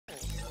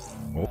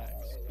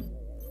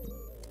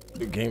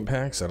Game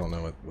packs? I don't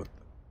know what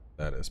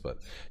that is, but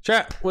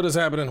chat, what is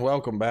happening?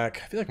 Welcome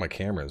back. I feel like my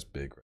camera is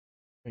big.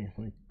 Let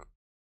me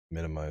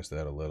minimize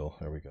that a little.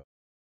 There we go.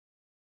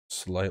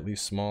 Slightly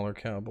smaller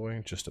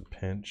Cowboy, just a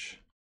pinch.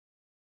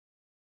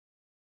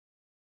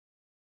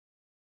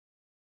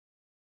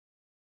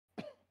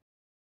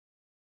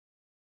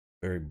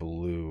 Very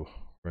blue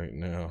right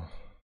now.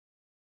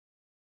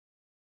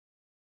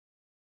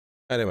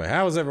 Anyway,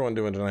 how is everyone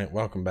doing tonight?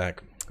 Welcome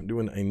back. I'm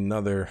doing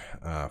another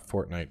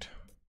Fortnite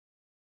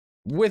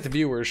with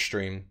viewers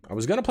stream. I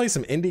was gonna play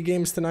some indie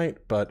games tonight,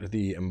 but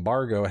the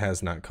embargo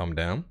has not come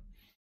down.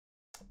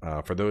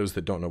 For those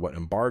that don't know what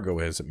embargo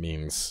is, it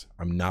means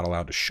I'm not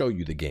allowed to show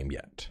you the game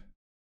yet.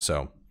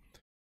 So,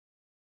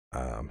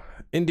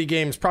 indie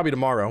games probably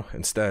tomorrow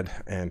instead,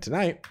 and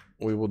tonight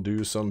we will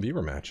do some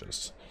viewer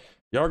matches.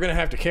 Y'all are gonna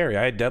have to carry.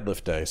 I had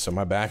deadlift day, so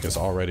my back's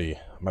already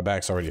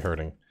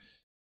hurting.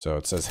 So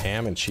it says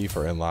Ham and Chief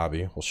are in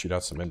lobby. We'll shoot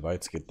out some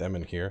invites, get them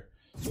in here.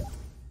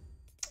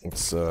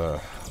 It's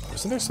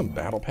isn't there some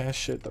battle pass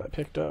shit that I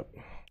picked up?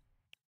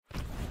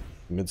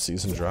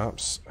 Mid-season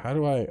drops. How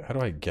do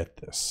I get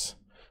this?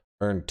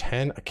 Earn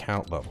 10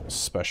 account levels.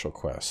 Special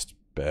quest.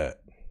 Bet.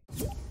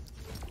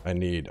 I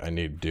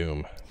need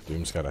Doom.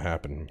 Doom's gotta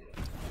happen.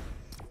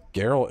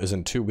 Geralt is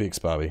in 2 weeks,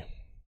 Bobby.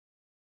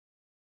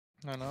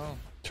 I know.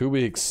 2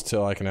 weeks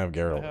till I can have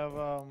Geralt. I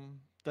have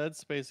Dead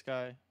Space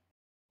guy.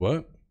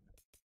 What?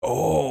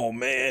 Oh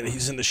man,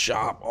 he's in the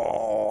shop.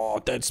 Oh,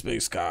 Dead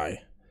Space guy.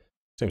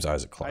 His name's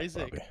Isaac Clarke.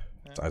 Isaac. Bobby.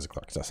 Yeah. It's Isaac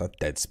Clarke. That's not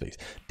Dead Space.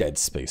 Dead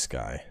Space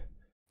guy.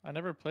 I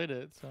never played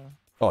it, so.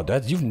 Oh,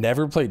 you've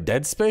never played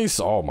Dead Space?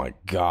 Oh my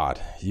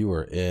God, you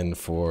are in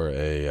for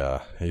a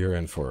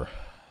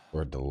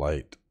a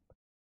delight.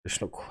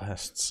 Additional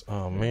quests.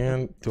 Oh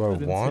man, do I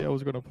didn't want? say I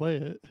was gonna play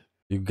it.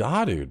 You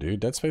got to,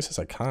 dude. Dead Space is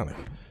iconic.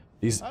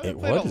 These. I've played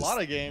What a is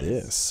lot of games.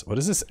 this? What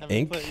is this? Haven't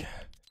Ink. played.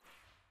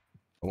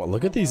 Well,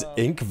 look at these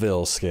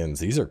Inkville skins.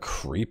 These are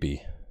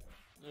creepy.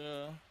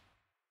 Yeah.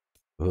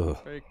 Ugh.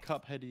 Very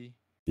Cupheady.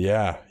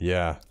 Yeah,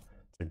 yeah.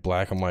 It's like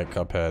black and white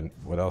Cuphead.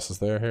 What else is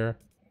there here?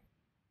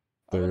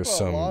 There's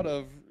some a lot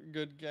of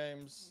good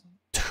games.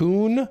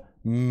 Toon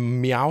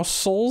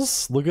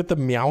Meowscles. Look at the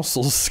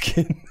Meowscles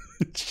skin.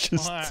 it's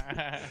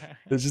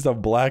just a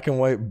black and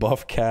white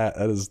buff cat.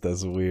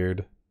 That's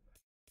weird.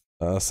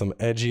 Some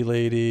edgy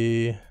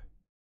lady.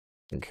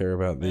 Don't care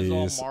about these.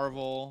 It's all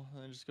Marvel,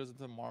 and it just goes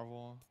into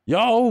Marvel.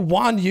 Yo,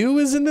 Wan Yu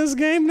is in this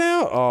game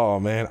now?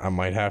 Oh man, I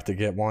might have to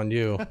get Wan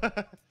Yu.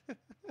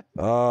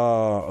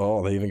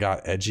 Oh, they even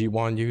got edgy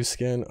Wan Yu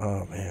skin.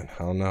 Oh man,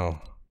 I don't know.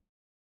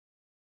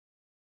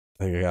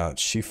 They got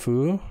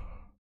Shifu,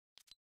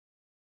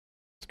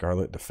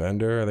 Scarlet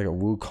Defender. They got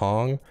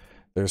Wukong.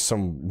 There's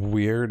some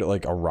weird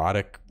like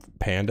erotic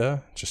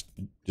panda. Just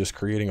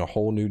creating a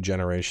whole new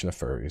generation of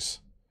furries.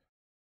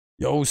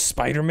 Yo,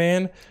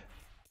 Spider-Man.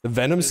 The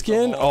Venom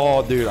skin?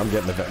 Oh, dude, I'm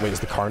getting the wait. Is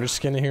the Carnage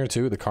skin in here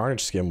too? The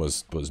Carnage skin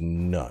was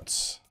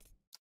nuts.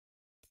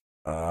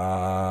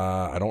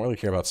 I don't really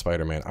care about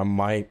Spider-Man. I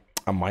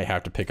might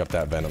have to pick up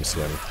that Venom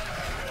skin.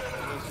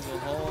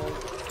 Hulk,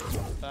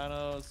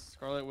 Thanos,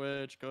 Scarlet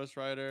Witch, Ghost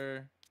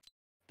Rider,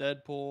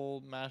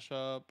 Deadpool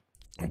mashup.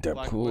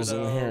 Deadpool's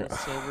in here.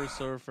 Silver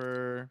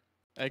Surfer,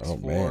 Oh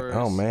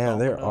X-Force. man,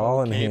 they're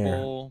all in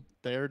Cable,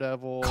 here.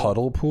 Daredevil,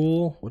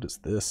 Cuddlepool? What is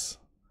this?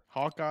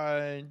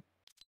 Hawkeye,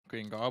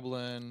 Green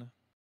Goblin,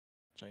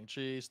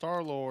 Shang-Chi,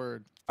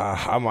 Star-Lord.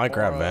 I might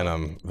grab Gamora,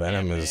 Venom.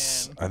 Venom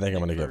is. Ant-Man, I think I'm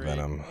gonna Nick get Fury.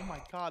 Venom. Oh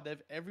my God, they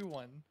have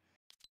everyone.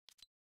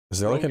 Is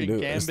there like a Rogan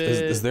new? Is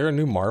Gambit. there a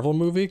new Marvel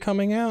movie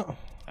coming out?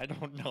 I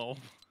don't know.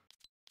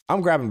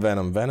 I'm grabbing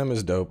Venom. Venom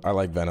is dope. I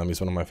like Venom. He's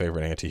one of my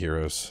favorite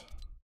anti-heroes.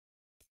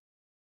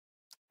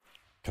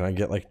 Can I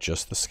get like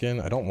just the skin?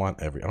 I don't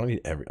want every. I don't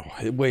need every.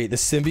 Oh, wait, the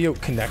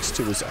symbiote connects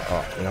to his.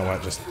 Oh, you know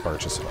what? Just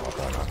purchase it off.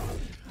 Why not?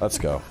 Let's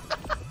go.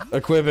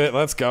 Equip it.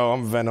 Let's go.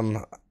 I'm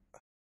Venom.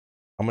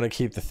 I'm gonna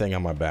keep the thing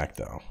on my back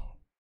though.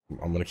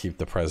 I'm gonna keep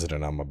the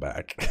president on my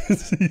back.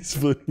 He's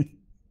funny.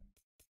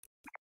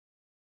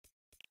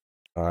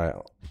 All right,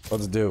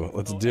 let's do it.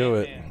 Let's do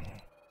it.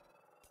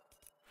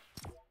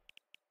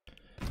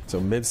 So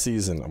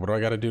mid-season, what do I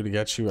gotta do to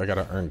get you? I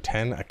gotta earn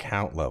 10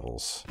 account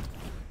levels.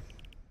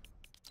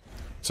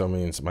 So it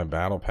means my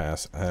battle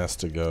pass has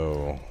to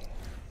go.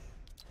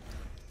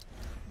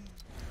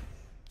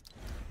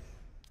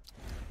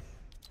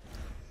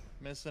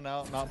 Missing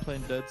out, not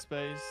playing Dead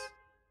Space.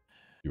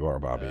 You are,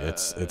 Bobby.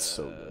 It's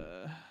so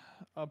good.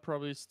 I'll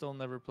probably still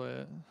never play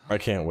it. I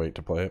can't wait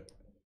to play it.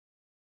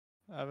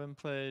 I haven't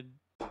played.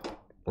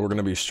 We're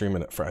gonna be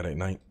streaming it Friday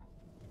night.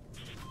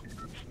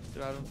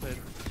 Dude, I haven't played.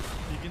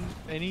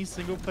 Any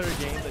single player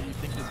game that you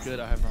think is good,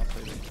 I have not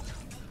played it.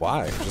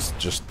 Why?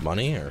 Just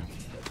money or?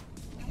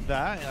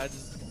 That and I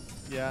just,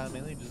 yeah,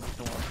 mainly just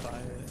don't want to buy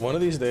it. One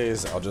of these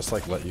days, I'll just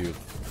like let you,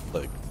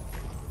 like,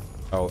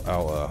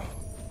 I'll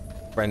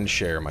friend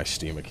share my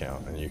Steam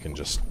account, and you can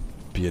just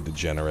be a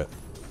degenerate,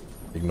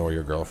 ignore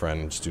your girlfriend,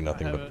 and just do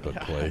nothing but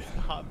play. I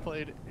have not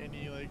played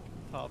any like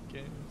top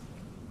games.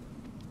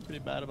 Pretty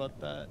bad about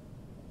that.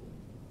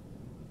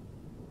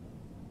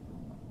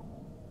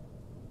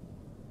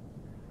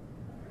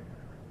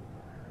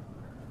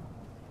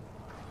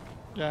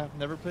 Yeah,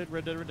 never played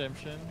Red Dead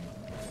Redemption.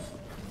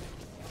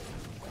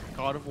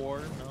 God of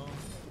War, no.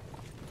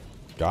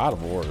 God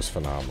of War is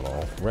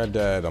phenomenal. Red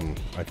Dead, I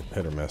can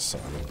hit or miss.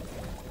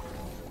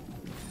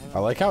 I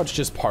like how it's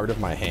just part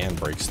of my hand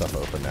breaks stuff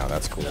open now.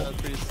 That's cool. Yeah,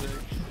 that's pretty sick.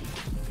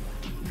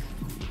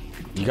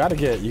 You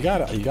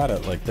gotta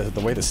like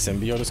the way the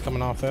symbiote is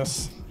coming off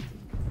this.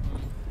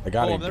 I've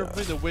never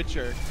played The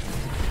Witcher.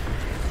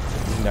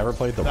 You've never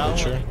played The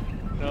Witcher?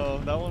 One, no,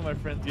 that one my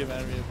friends get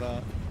mad at me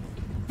about.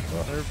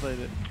 Ugh. Never played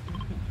it.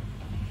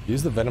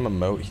 Use the Venom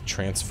emote, he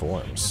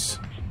transforms.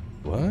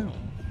 What?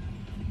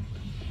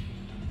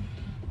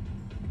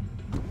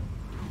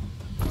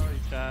 Sorry,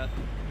 chat.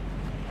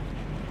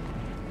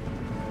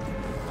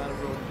 Not a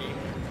real gamer.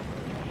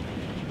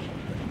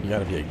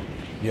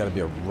 You gotta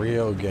be a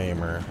real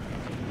gamer.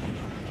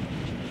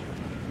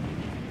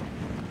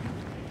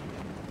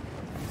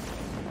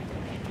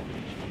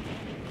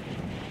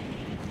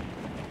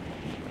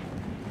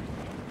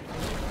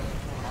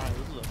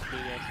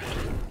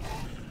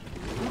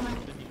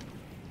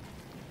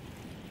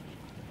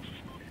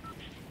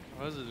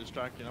 Why is it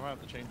distracting? I might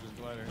have to change this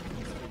glider.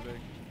 It's too big.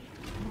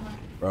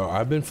 Bro,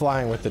 I've been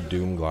flying with the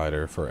Doom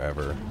glider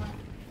forever.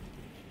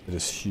 It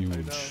is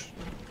huge.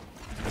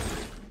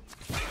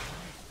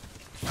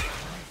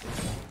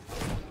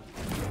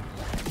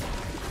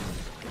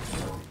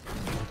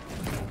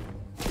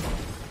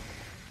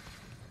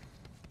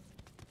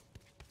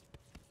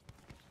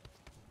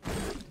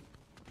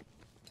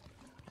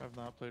 I've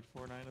not played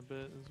Fortnite a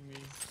bit, this is me.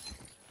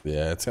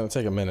 Yeah, it's gonna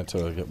take a minute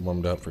to get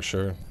warmed up for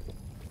sure.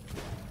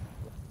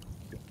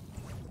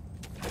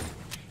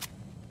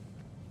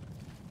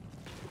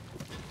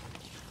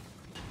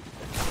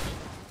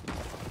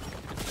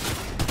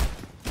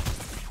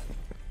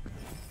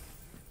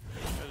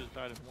 I just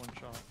died in one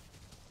shot.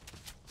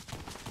 I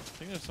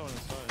think there's someone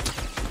inside.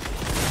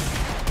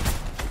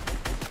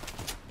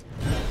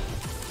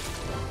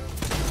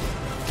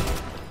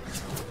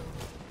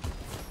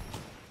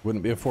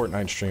 Wouldn't be a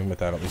Fortnite stream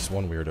without at least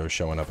one weirdo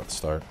showing up at the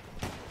start.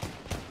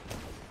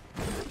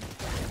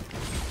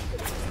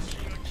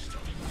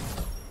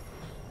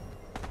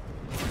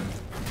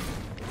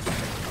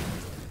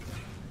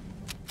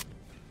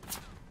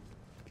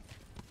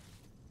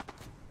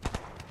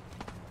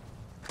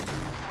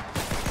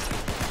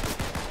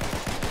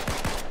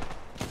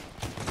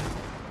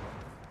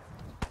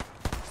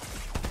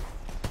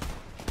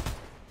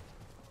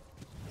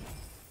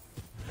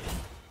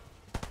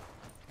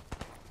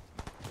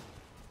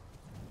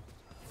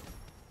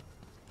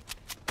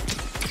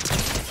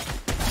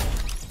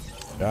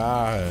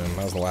 And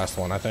that was the last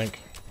one, I think.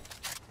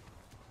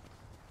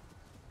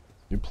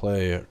 You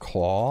play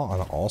Claw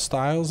on all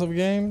styles of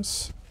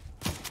games?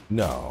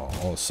 No,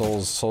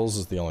 Souls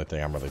is the only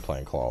thing I'm really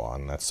playing Claw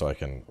on. That's so I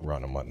can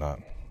run and whatnot.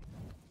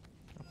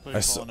 I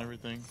play Claw on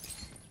everything.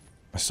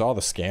 I saw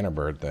the scanner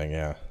bird thing,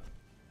 yeah.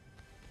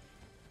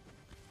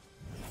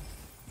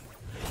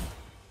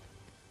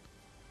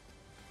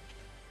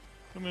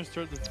 I'm gonna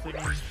start the thing.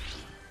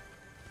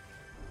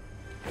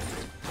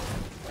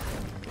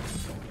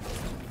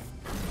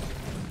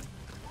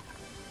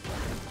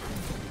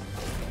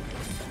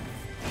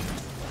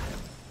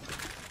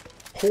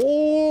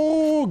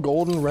 Oh,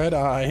 golden red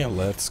eye,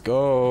 let's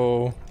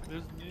go.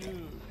 There's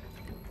new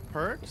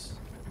perks?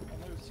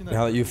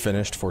 Now that you've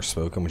finished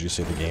Forspoken, would you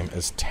say the game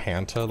is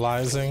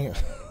tantalizing?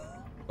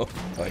 Oh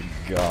my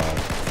god.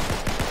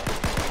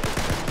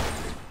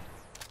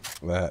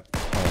 That.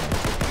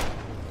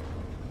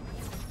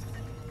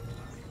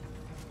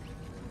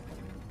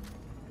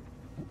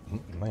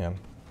 Man.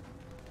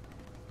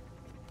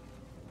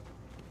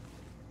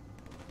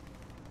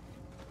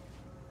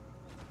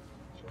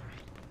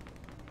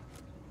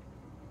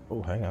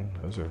 Oh, hang on.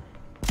 Those are...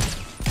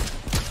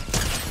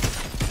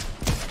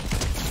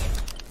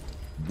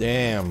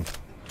 Damn.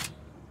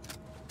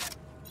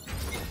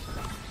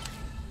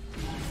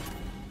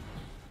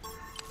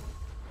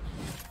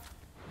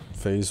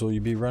 Phase will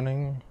you be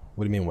running?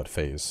 What do you mean, what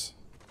phase?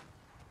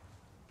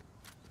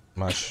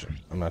 I'm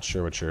not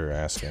sure what you're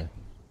asking.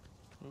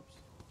 Oops.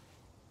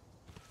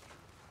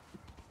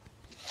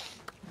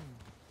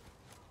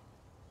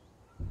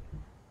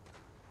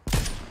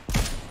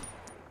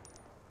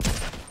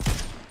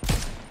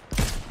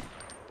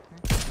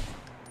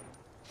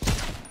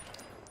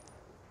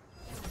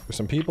 There's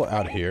some people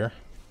out here.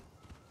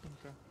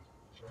 Okay.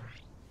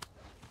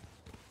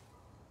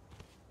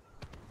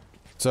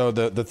 So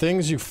the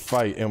things you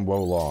fight in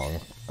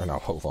Wolong, or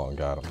not Wolong,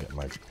 God, I'm getting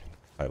my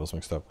titles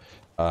mixed up.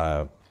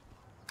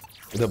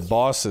 The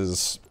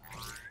bosses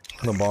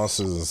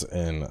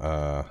in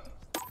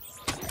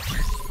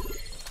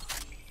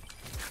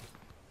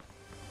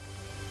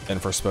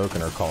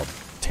Forspoken are called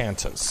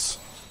Tantas.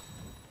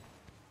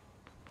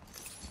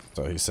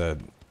 So he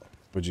said,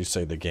 would you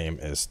say the game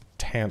is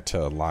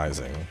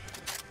tantalizing?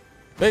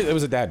 It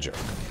was a dad joke.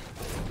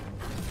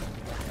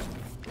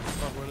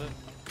 Not worth it.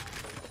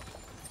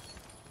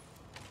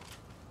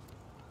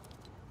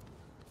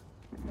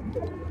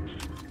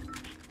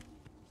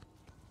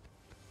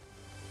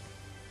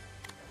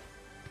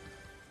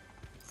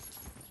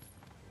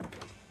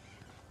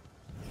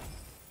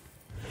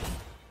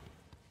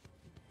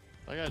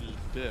 That guy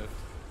just dipped.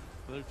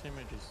 The other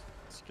teammate just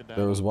skedaddled.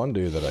 There was one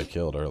dude that I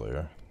killed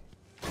earlier.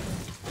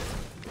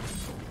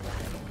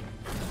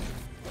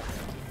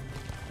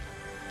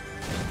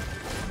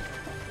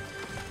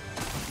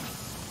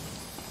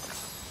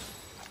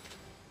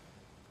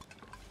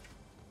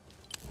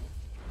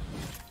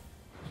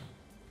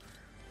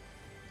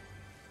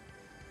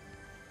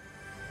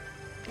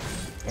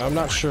 I'm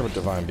not sure what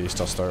Divine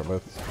Beast I'll start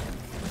with.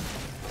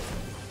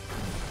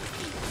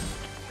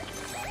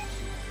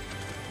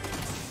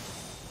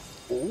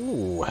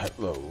 Ooh,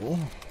 hello.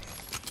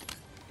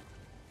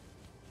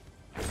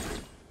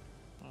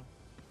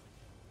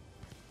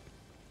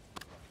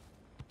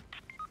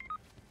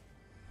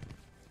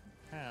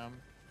 Cam.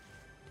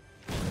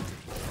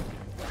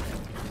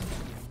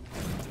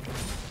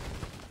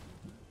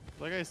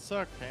 That guy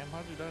sucked, Cam.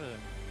 How'd you die to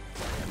him?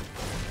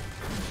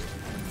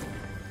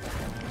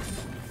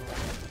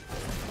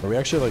 Are we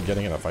actually like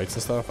getting into fights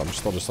and stuff? I'm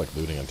still just like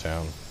looting in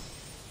town.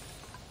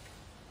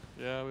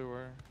 Yeah, we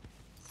were.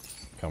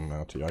 Coming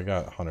out to you. I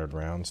got 100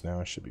 rounds now.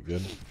 I should be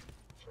good.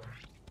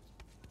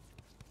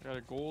 I got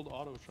a gold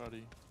auto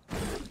shotty.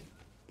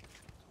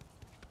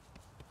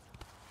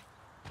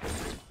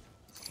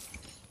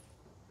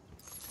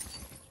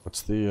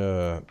 What's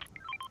the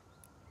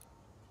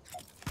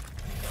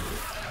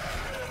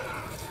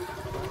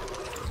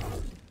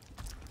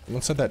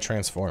Someone said that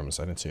transforms.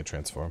 I didn't see it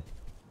transform.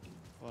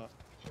 What?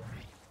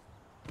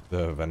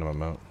 The Venom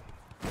emote.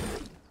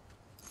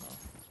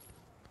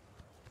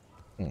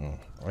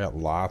 I got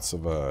lots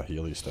of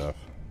Healy stuff.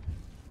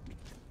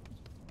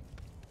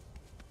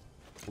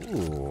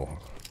 Ooh.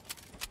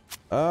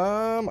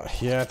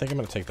 Yeah, I think I'm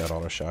gonna take that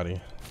auto shotty.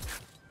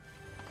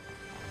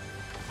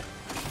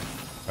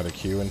 Got a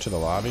queue into the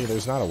lobby.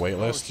 There's not a wait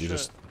list. You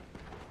just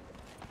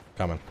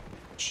coming.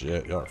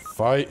 Shit, you're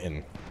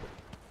fighting.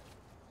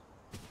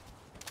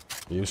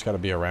 You just gotta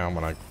be around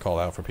when I call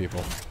out for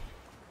people.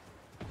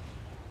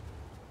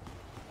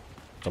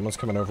 Someone's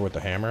coming over with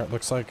the hammer, it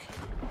looks like.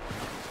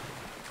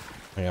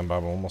 Hang on,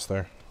 Bob, I'm almost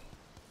there.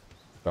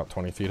 About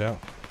 20 feet out.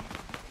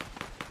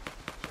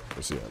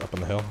 Is he up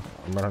on the hill?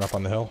 I'm running up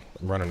on the hill.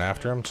 I'm running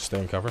after him, just stay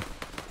in cover.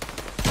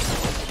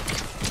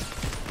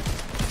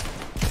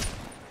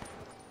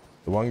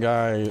 The one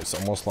guy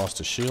almost lost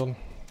his shield.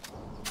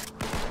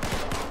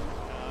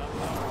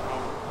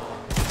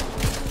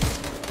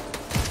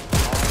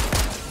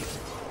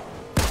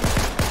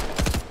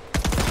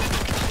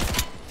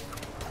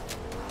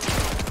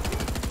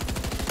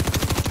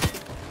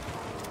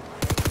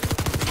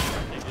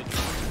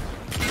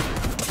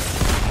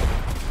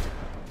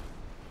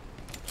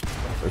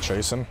 They're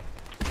chasing.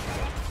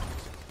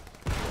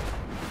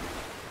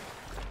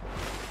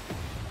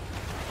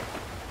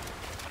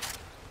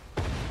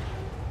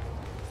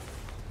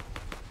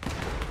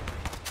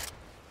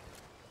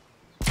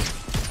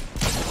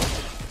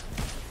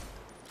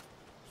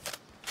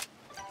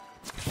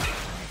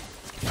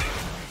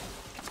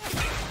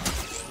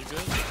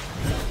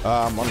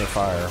 I'm under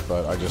fire,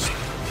 but I just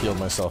healed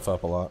myself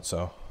up a lot,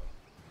 so.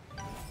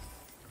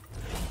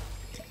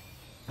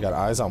 Got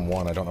eyes on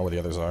one, I don't know where the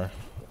others are.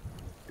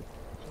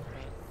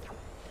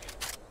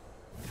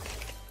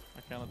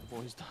 I can't let the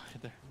boys die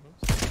there.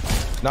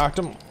 Oops. Knocked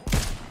him.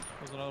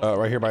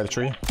 Right here by the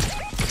tree.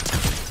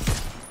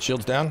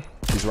 Shield's down.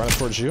 He's running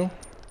towards you.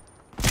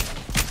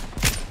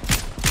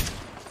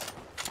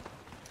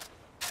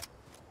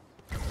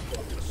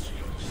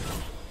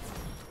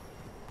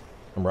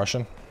 I'm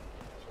rushing.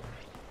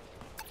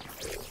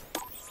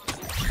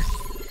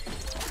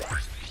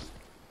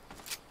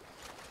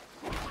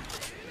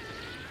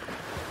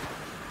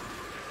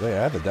 They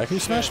add the deck you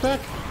smash back?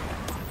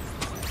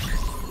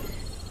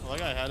 Well, that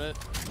guy had it.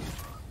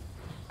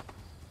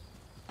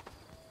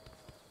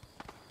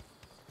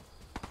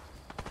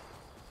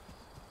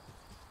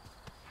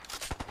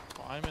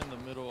 Well, I'm in the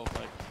middle of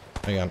like.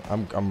 Hang on,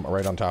 I'm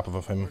right on top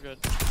of him. We're good.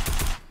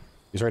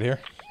 He's right here.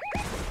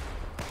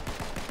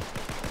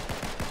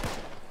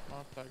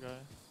 Not that guy.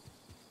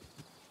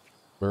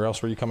 Where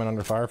else were you coming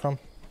under fire from?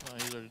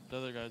 No, the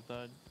other guys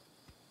died.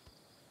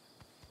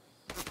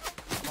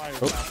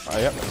 Oh,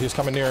 yep, he's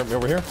coming near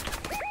over here.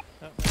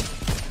 Yep.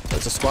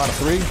 It's a squad of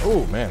 3.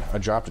 Oh man, I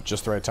dropped it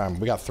just the right time.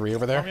 We got 3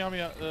 over there. On me,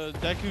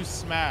 Deku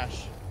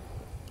smash.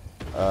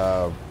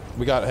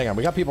 We got, hang on,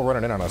 we got people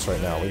running in on us right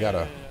now. We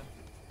gotta.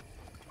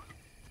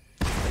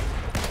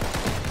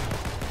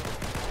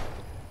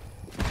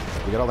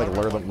 We gotta like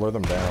lure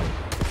them down.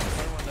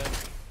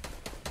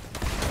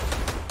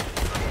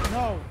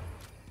 No.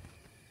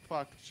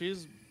 Fuck,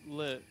 she's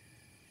lit.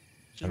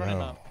 She's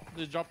running up.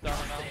 They dropped down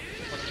right now.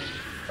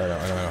 I know,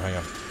 hang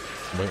on.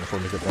 I'm waiting for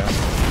him to get down.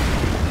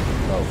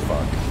 Oh,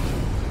 fuck.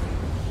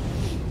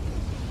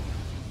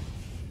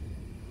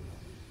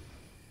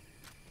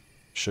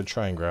 Should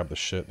try and grab the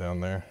shit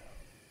down there.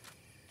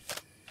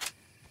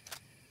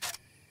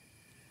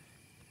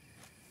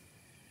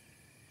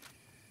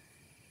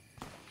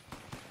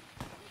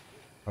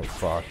 Oh,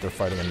 fuck. They're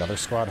fighting another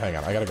squad? Hang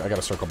on, I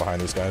gotta circle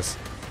behind these guys.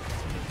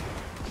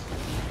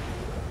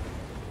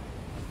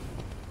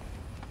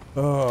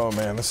 Oh,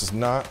 man, this is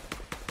not...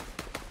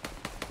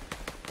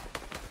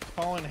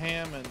 and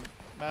Ham and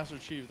Master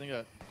Chief, they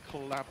got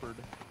clappered.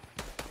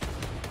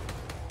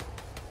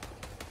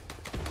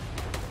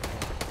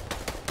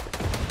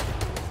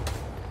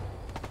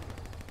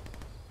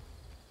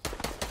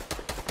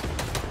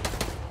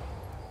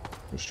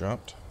 Who's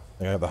dropped?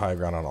 I have the high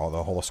ground on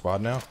the whole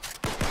squad now.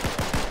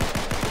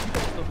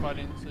 Still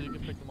fighting, so you can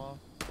pick them off.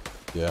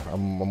 Yeah,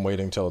 I'm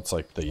waiting till it's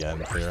like the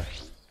end here.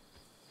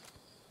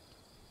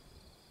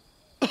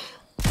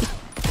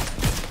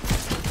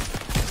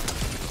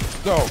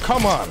 Go,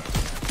 come on!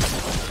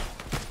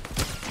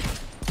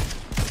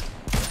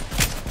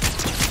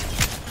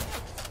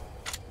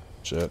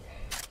 Shit.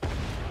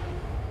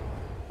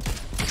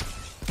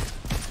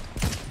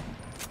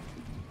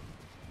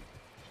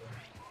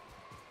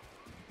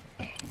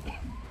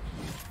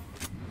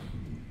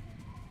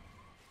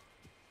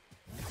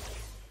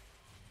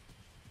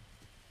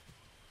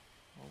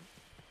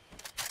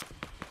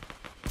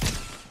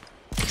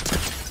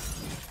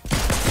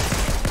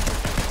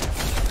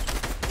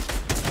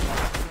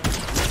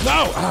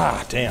 No!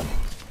 Ah, damn.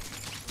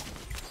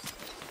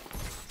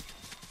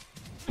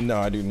 No,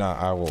 I do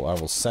not. I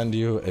will send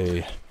you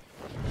a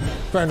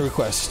friend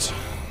request.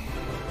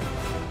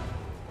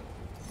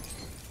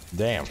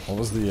 Damn, what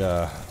was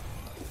the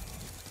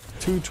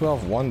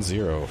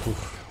 2-12-1-0?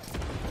 Oof.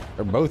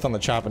 They're both on the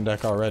chopping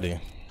deck already.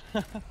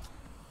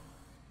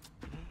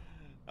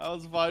 I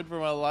was fighting for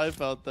my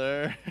life out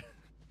there.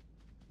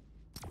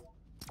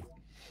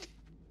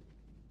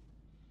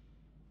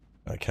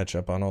 I catch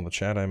up on all the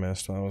chat I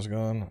missed while I was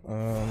gone.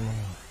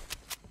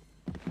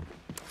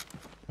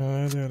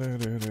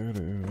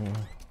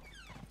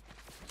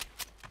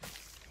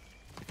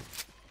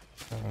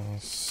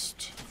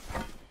 Just...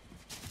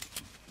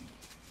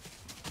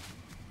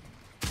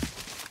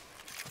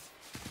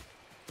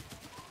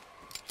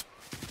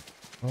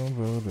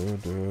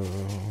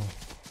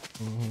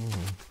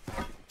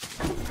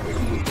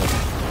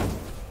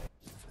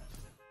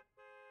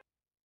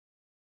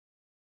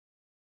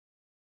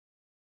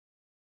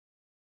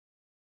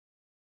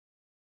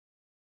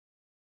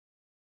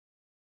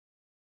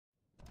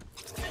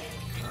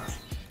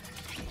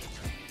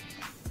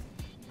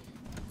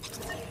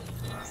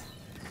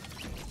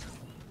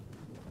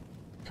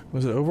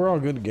 Was it overall a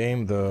good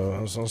game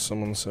though? I saw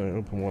someone say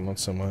open one, not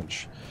so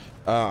much.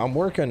 I'm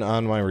working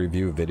on my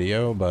review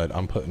video, but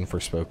I'm putting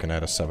Forspoken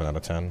at a 7 out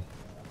of 10.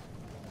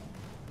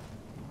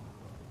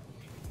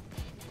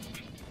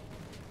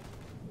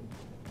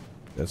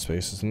 Dead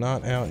Space is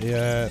not out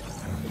yet.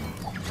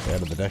 They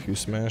added the Deku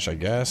Smash, I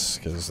guess,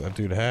 because that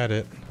dude had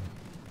it.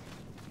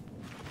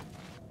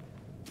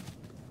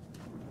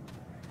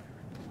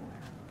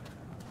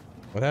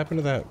 What happened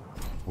to that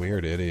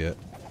weird idiot?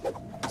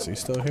 Is he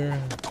still here?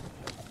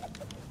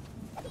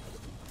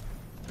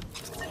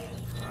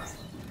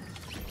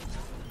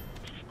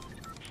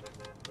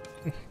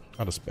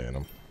 I'll just ban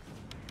him.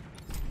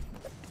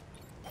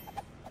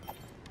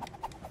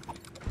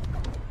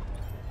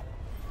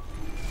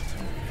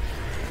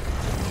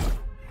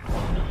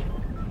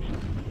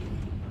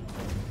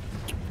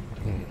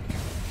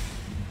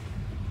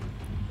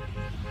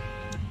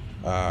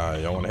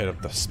 Y'all want to hit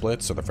up the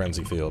splits or the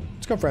frenzy field?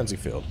 Let's go frenzy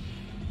field.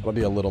 It'll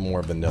be a little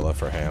more vanilla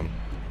for Ham.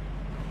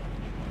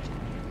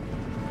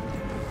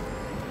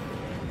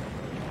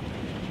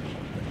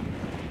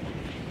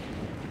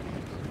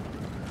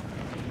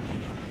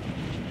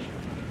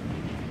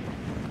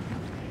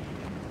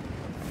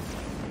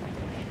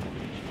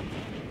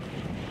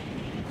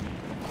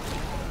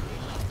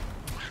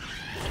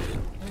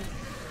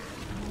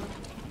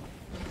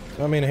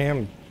 I mean,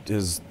 Ham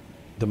is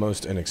the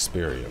most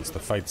inexperienced. The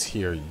fights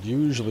here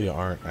usually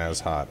aren't as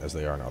hot as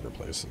they are in other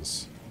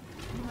places.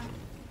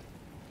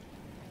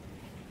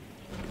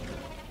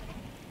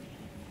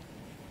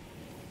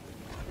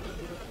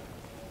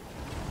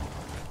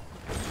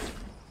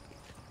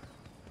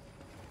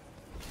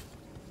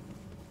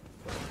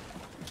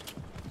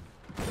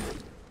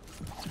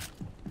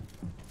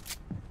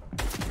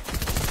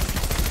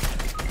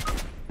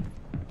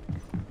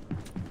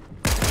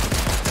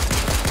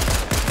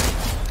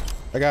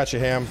 I got you,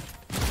 Ham.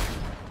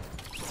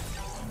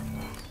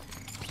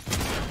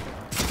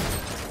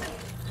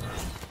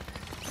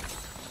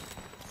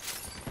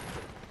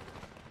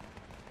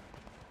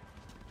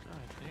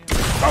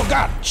 Oh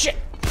god, shit!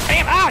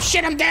 Ham! Oh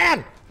shit, I'm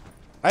down!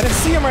 I didn't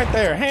see him right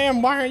there.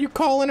 Ham, why aren't you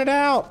calling it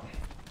out?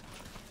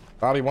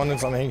 Bobby one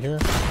is on the here.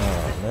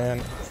 Oh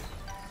man.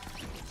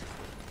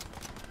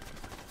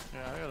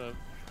 Yeah, I gotta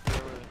go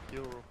over the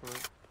heal real quick.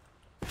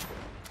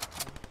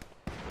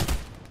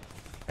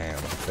 Damn,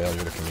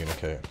 failure to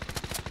communicate.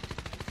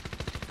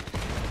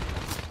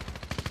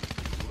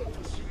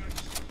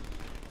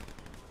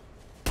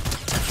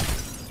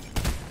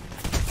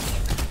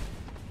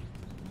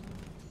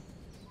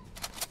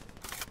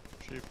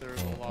 Chief,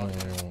 there's a lot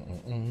here.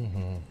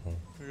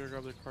 We gotta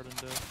grab the card and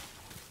death.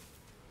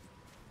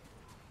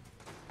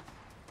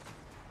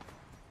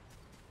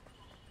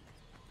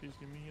 Please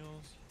give me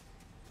heals.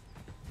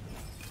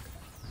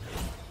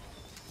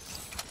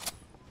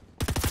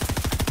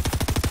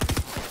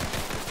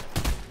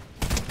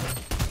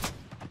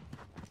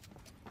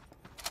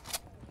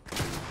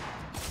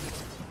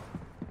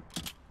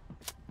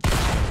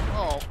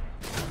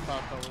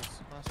 thought that was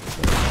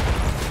massive.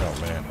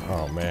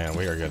 Oh man,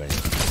 we are getting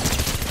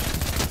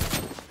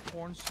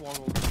Horn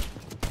swallowed.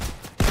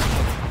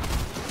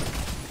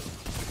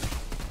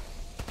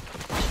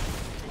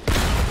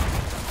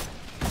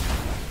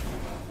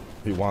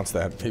 He wants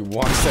that. He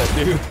wants that,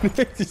 dude.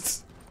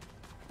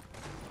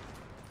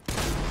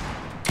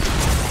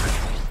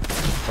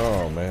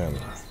 Oh man.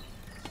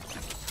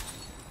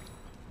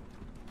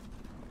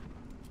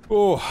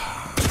 Oh.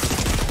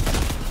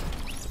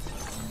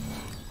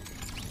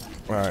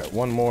 All right,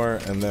 one more,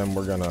 and then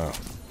we're gonna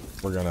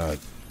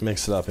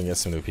mix it up and get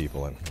some new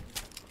people in.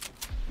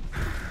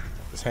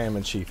 This ham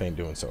and chief ain't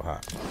doing so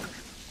hot.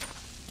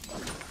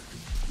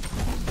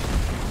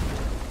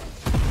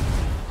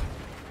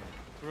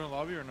 We're in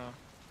lobby or no?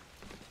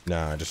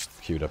 Nah, I just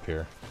queued up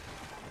here.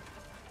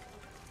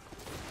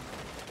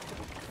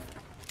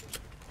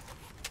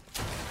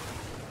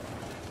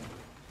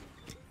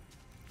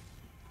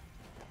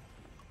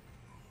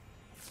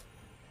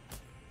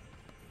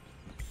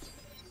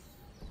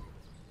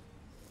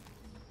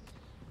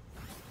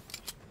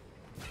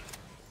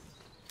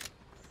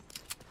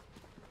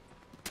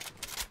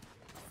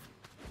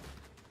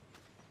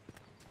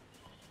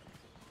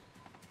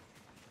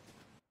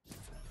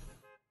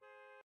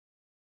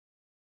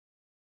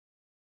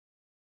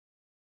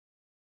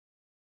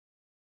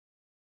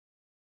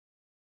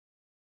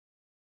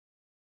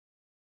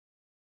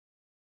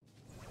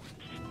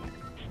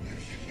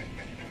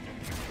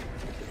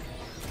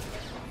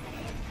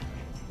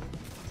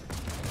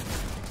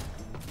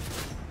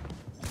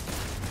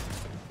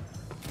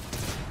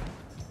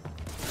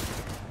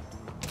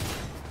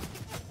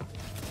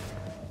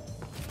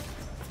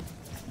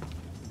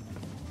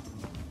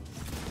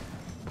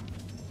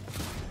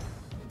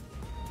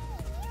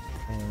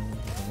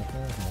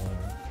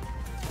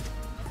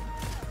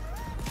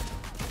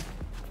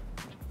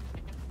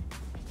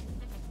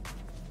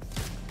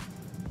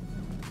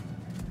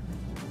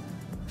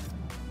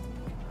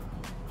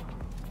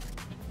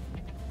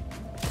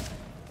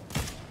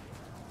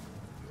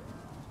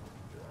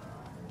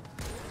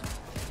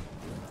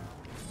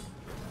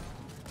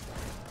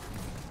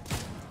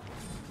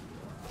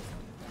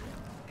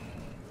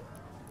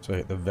 So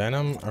wait, the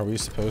venom, are we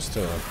supposed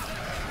to... I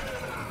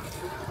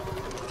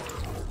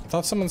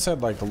thought someone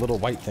said like the little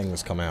white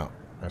things come out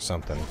or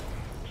something.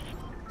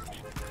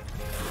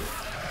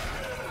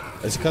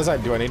 It's because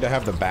do I need to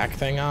have the back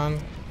thing on?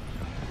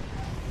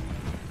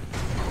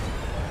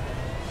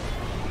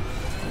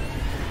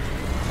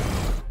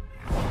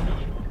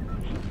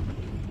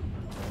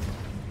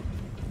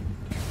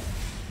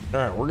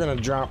 Alright, we're gonna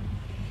drop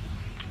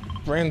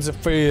Friends of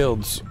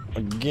Fields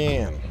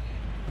again.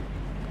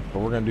 But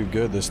we're gonna do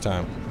good this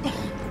time.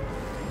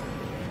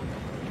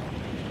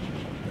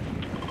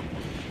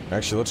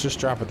 Actually, let's just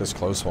drop at this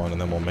close one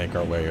and then we'll make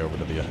our way over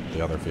to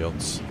the other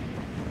fields.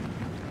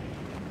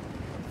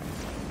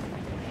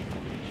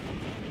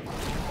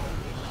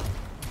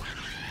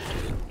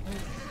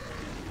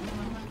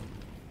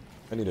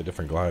 I need a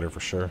different glider for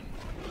sure.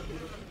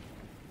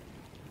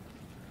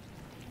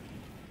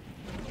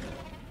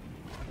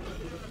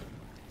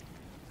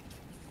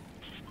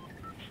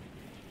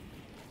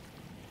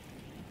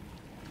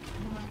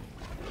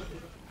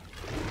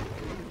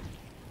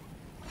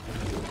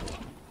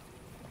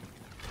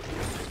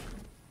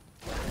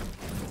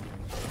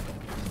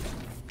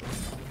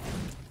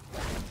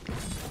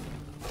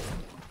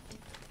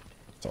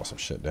 Saw some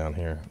shit down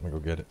here. I'm gonna go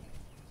get it.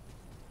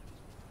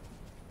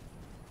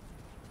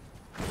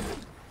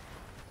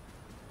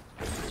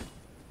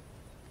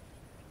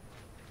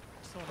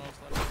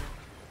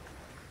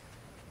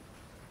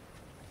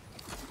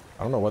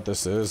 I don't know what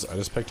this is. I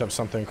just picked up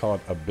something called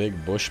a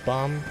big bush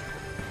bomb.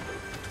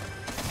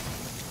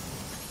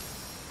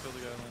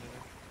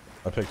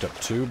 I picked up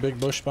 2 big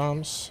bush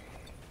bombs.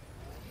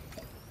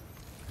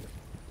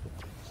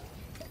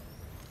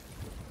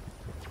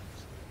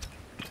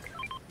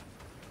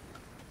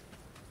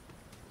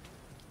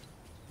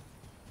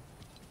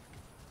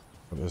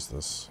 What is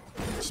this?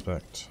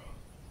 Expect.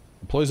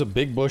 Employs a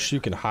big bush you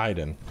can hide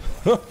in.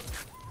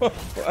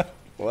 What?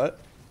 What?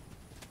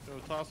 Yo,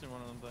 toss me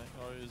one of them things.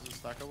 Oh, is it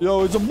stackable?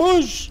 Yo, it's a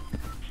bush!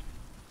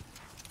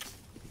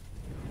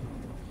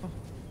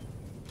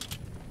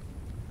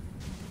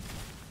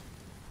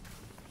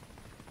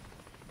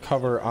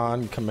 Cover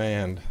on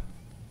command.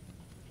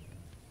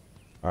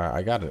 Alright,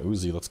 I got an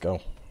Uzi. Let's go.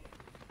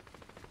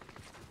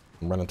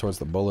 I'm running towards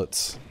the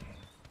bullets.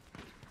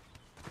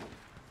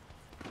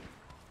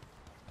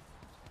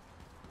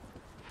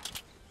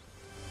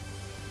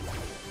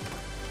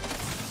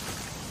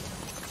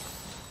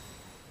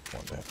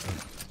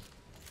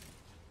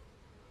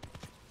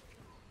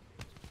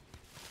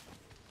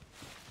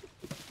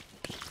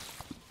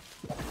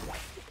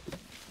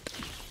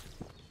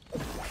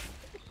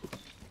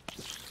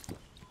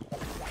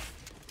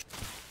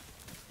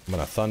 I'm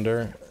gonna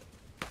thunder.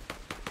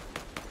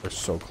 We're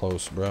so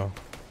close, bro.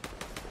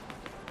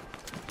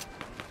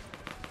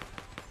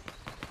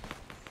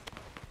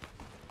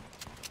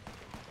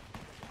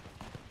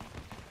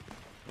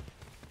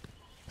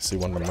 See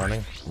one of them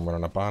running. I'm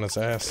running up on his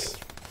ass.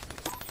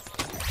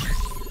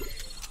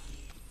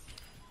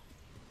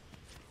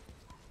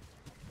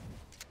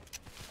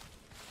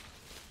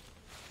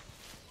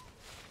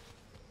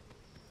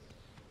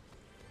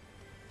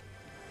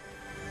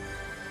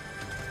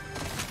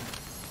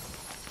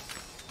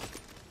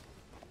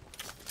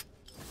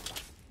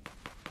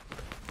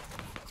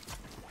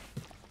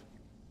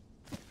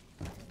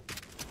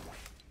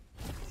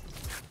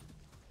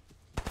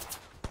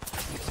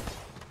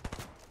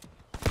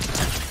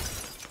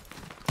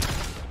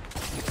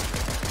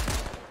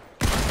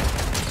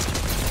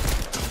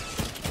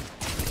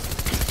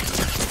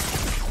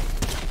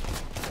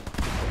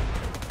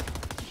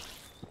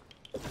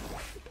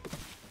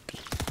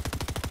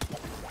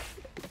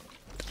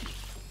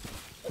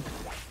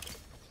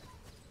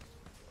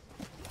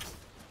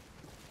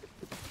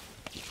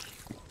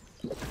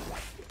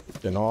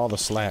 Getting all the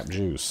slap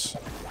juice.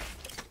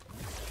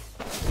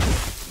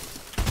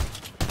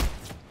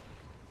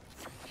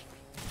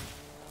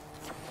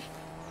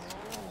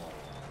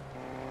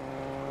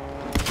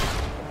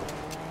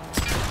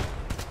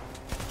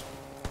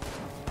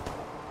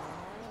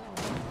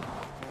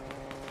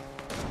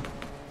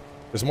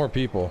 There's more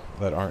people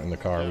that aren't in the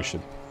car. Yeah. We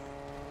should.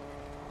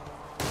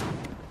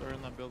 They're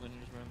in that building you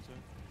just ran into.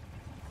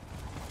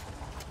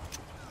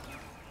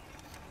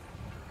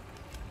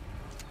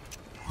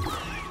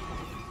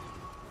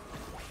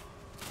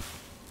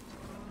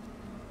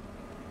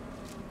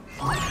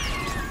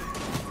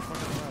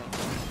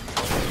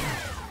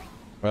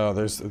 Well,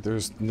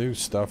 there's new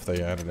stuff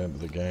they added into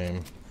the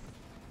game.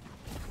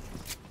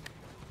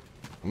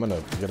 I'm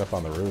gonna get up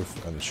on the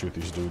roof and shoot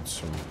these dudes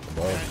from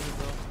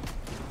above.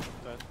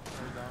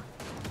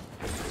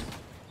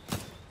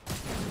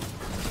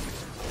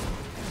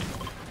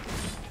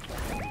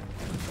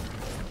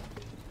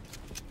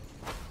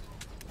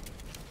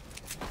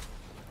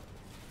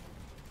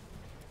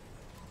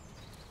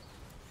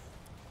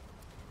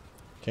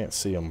 Can't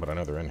see them, but I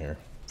know they're in here.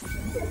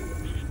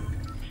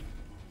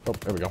 Oh,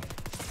 there we go.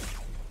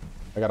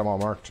 I got them all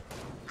marked.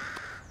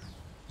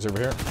 He's over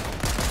here.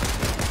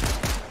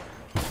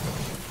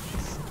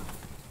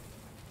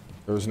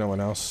 There was no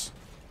one else.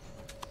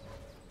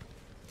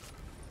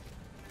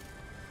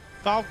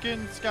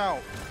 Falcon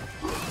Scout.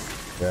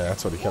 Yeah,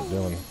 that's what he kept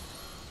doing.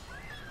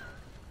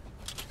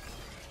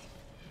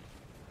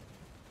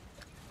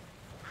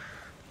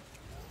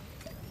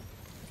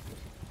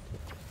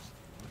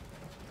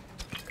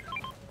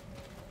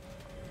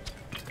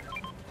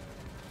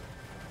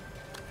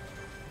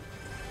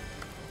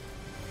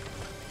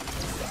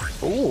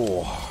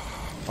 Ooh,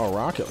 a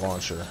rocket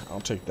launcher. I'll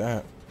take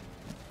that.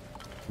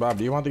 Bob,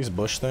 do you want these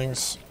bush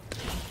things?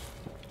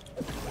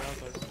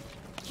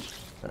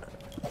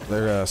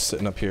 They're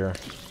sitting up here.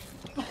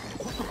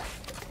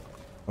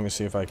 Let me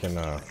see if I can,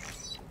 oh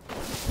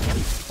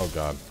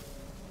god.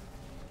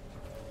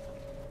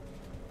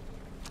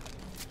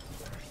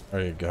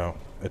 There you go.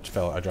 It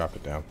fell. I dropped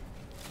it down.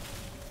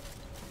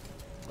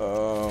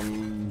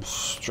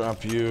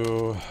 Drop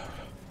you.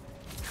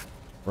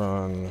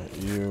 Run.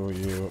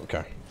 You.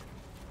 Okay.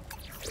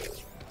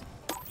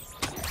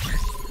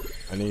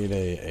 I need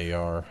a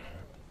AR.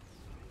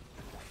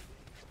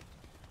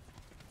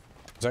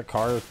 Is that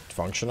car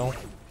functional?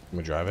 Can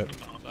we drive it?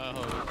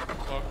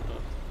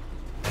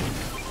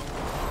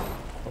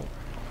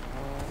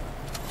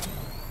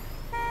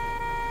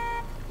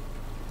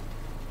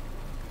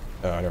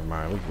 Oh, never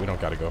mind. We don't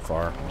gotta go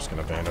far. I'm just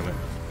gonna abandon it.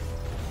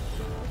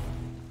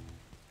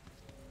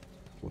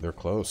 Ooh, they're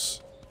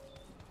close.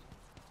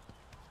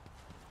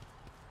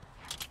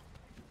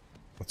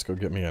 Let's go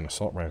get me an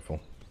assault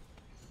rifle.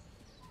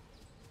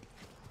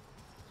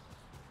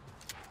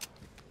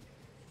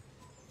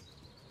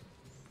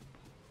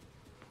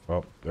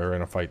 Oh, they're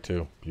in a fight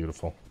too.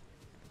 Beautiful.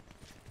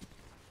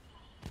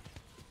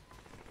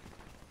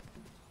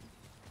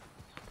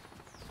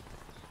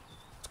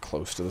 It's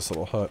close to this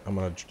little hut. I'm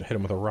gonna hit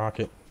him with a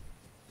rocket.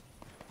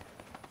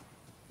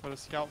 Gotta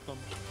scout them.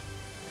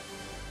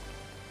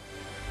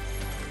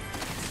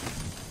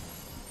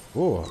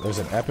 Ooh, there's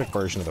an epic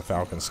version of the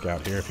Falcon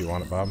Scout here if you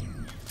want it, Bob.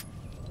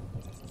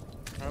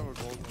 I have a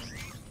gold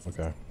one.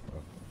 Okay.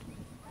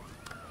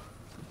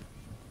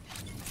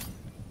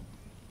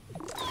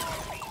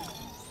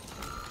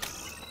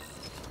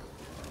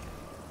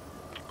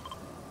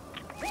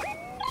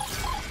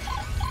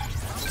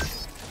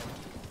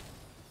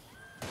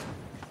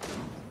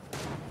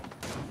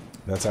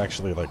 That's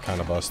actually like kind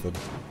of busted.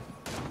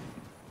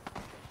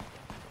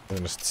 I'm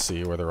gonna just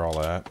see where they're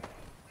all at.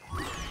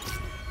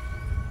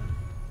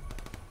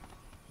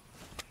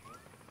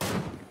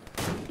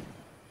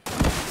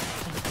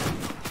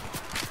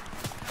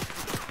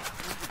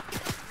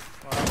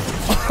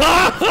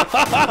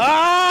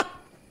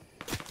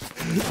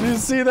 Did you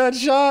see that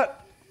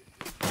shot?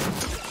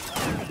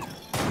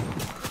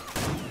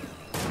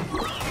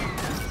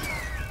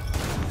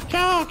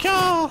 Kill,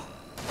 kill!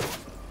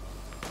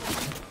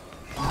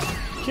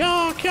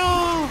 Kill,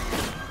 kill!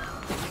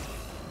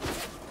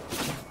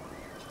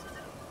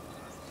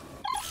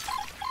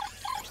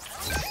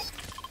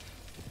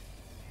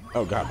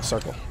 Oh god, the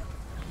circle.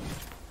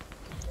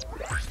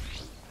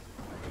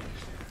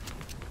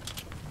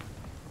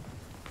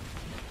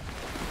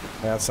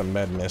 That's some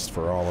med mist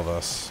for all of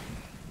us.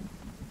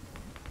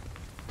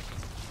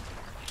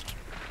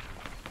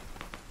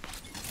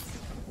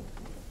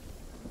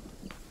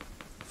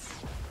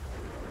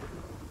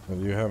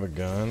 Do you have a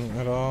gun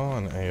at all?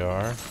 An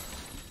AR?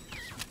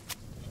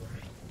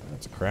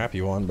 That's a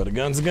crappy one, but a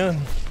gun's a gun.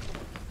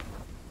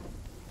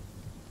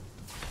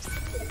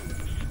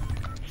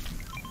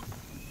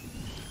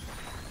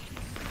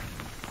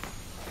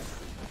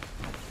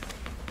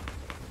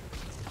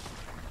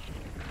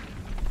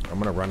 I'm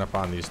gonna run up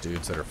on these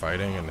dudes that are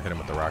fighting and hit them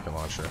with the rocket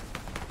launcher.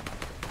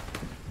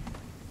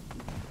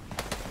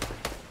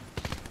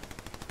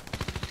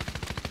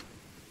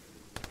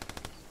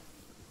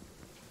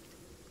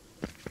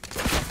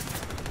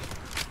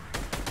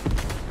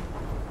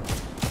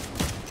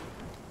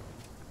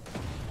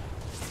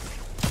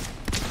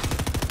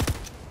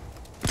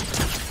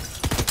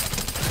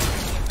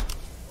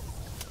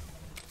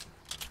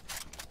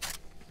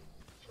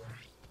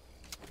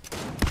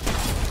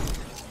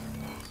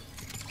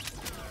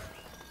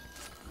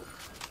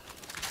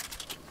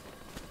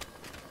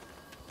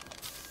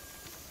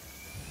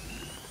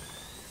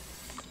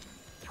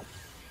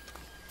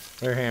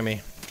 Come here,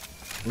 Hammy.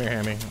 Come here,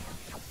 Hammy.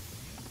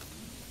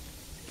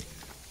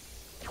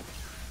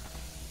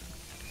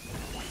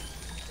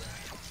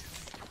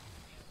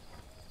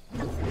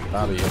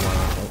 Bobby, you wanna...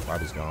 Oh,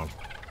 Bobby's gone.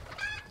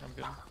 I'm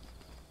good.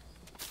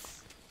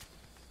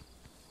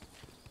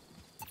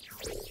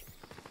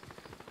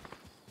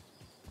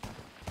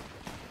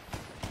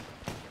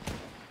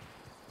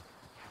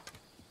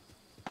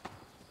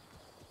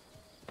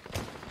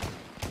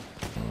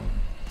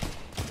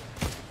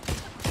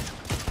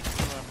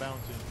 Bounty.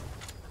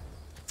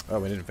 Oh,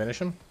 we didn't finish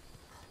him?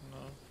 No.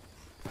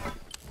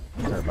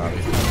 There, Bobby.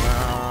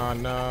 Oh,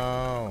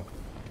 no.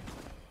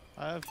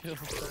 I have healed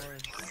story.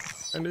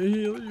 I need to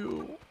heal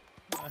you.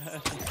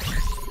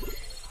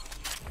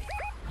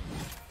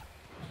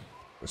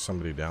 There's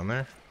somebody down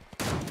there.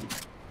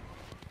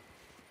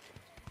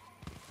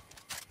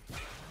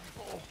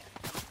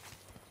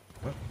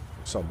 What?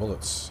 I saw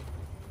bullets.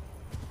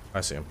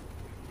 I see him.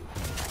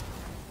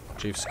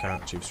 Chief's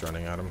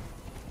running at him.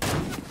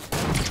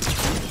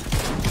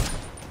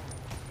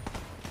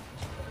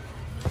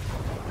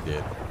 He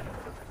did.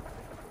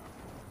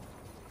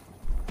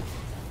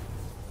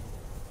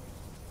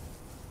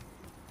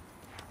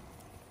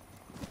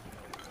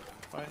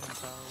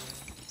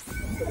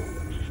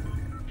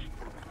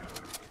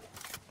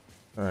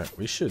 Alright,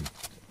 we should...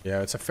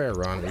 Yeah, it's a fair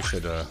run. We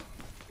should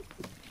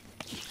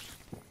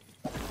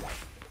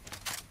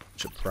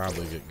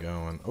probably get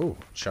going. Oh,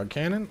 chug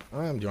cannon? Do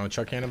you want a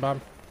chug cannon, Bob?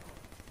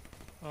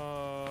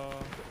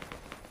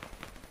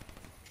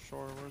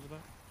 Sure, where's it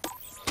at?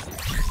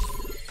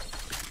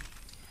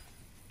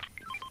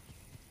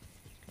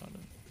 Got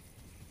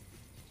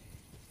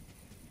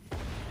it.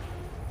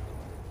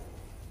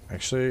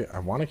 Actually, I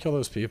want to kill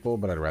those people,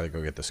 but I'd rather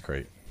go get this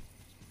crate.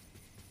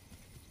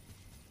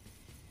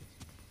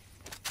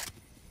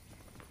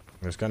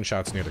 There's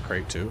gunshots near the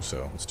crate too,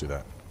 so let's do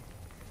that.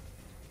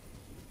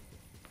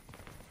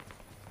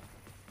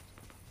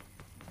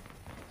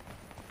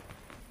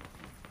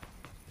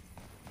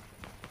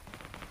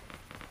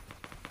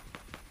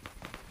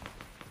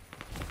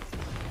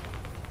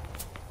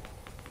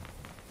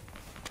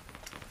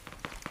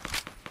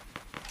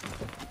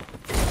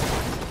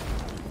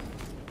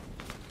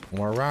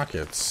 More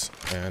rockets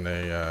and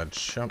a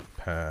jump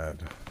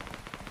pad.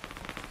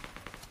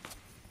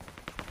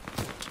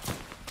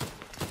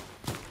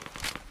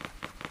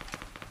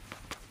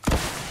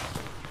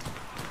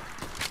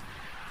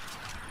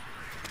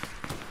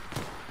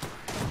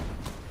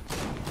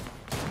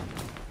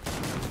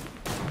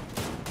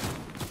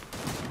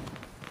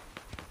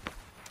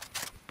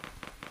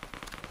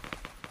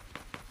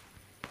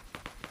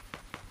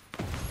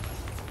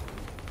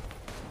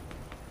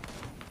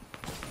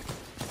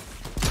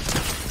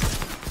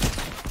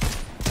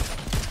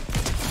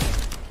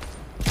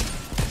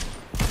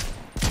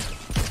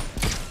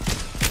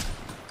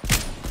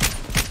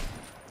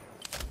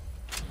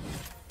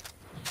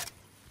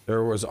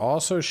 There was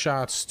also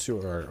shots to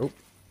our... Oh,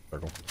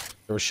 circle.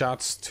 There were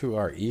shots to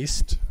our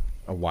east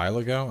a while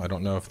ago. I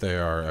don't know if they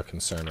are a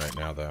concern right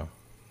now, though.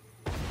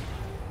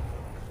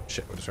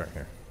 Shit, what is right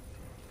here?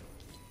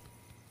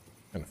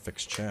 I'm gonna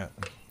fix chat.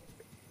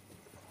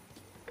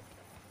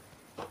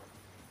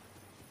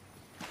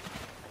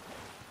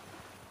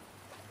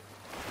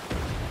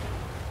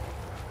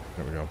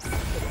 There we go.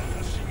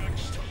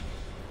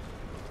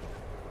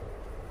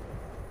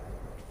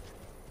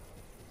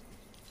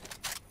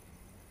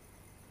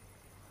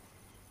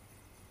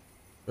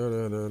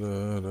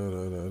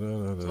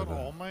 Is that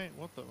All Might?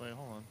 What the? Wait,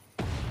 hold on.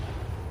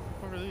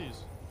 What are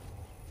these?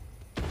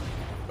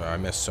 I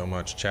missed so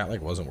much. Chat like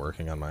wasn't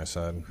working on my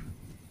side.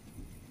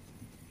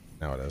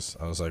 Now it is.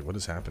 I was like, what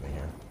is happening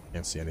here?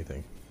 Can't see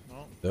anything.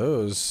 No.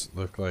 Those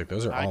look like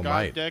those are All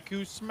Might. I got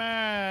Deku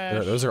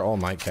Smash. Those are All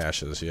Might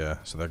caches, yeah.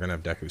 So they're gonna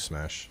have Deku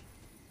Smash.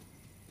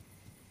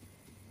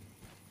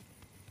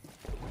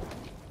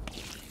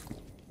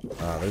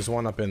 There's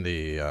one up in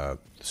the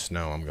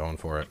snow. I'm going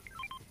for it.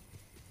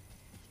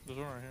 There's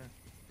one right here.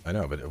 I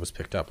know, but it was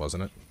picked up,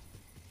 wasn't it?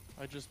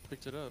 I just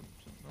picked it up.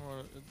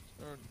 So,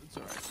 it's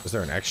alright. Is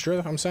there an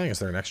extra? I'm saying, is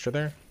there an extra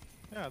there?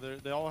 Yeah,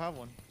 they all have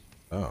one.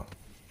 Oh,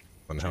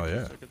 then hell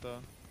yeah. Took it, though.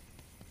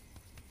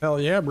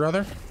 Hell yeah,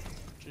 brother.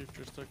 Chief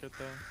just took it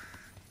though.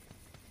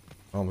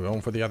 Oh, I'm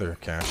going for the other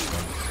cache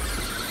then.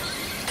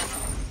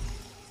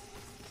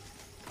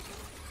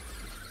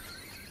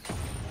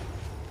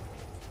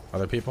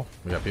 Other people?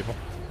 We got people?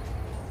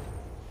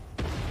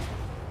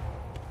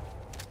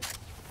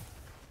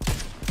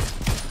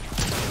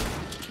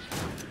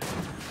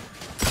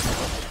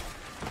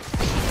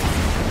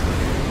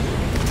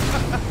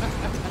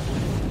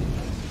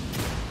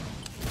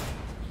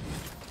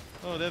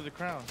 Oh, they have the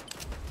crown.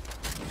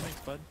 Thanks,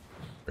 bud.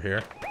 We're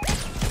here.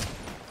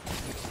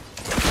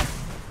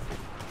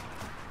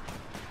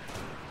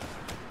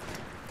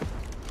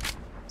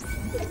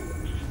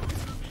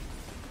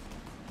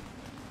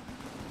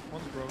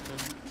 One's broken.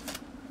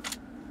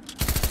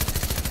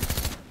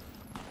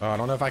 Oh, I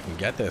don't know if I can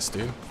get this,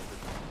 dude.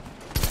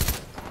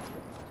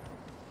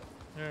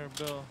 Here,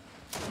 Bill.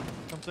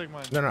 Come take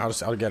mine. No,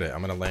 I'll get it.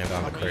 I'm gonna land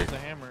on the crate. The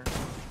hammer.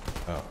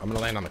 Oh, I'm gonna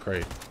land on the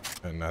crate,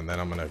 and then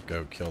I'm gonna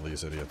go kill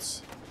these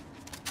idiots.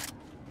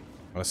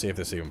 I wanna see if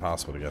it's even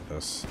possible to get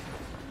this.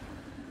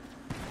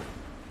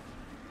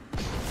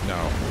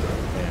 No.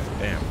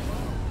 Damn.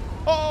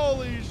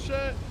 Holy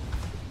shit!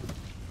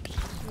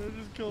 I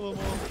just killed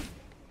them all.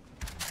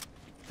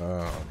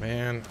 Oh,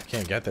 man. I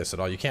can't get this at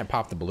all. You can't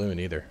pop the balloon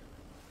either.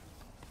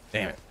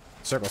 Damn it.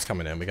 Circle's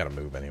coming in. We gotta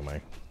move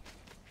anyway.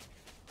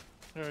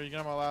 Here, you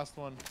got my last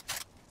one.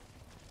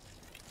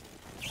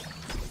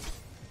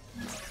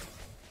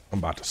 I'm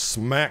about to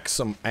smack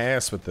some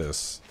ass with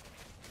this.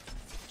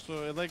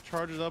 So it like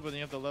charges up and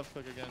you have to left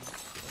click again.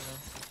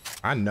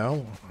 I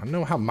know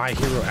how My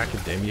Hero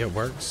Academia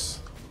works.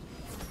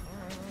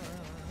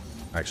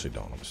 I actually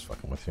don't. I'm just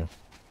fucking with you.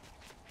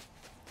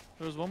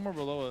 There was one more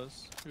below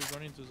us. He was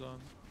running to zone.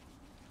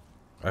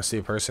 I see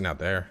a person out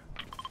there.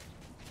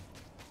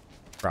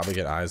 Probably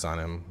get eyes on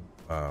him.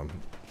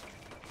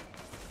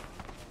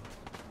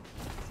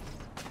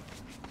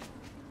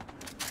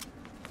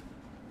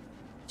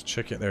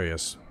 Check it. There he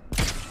is.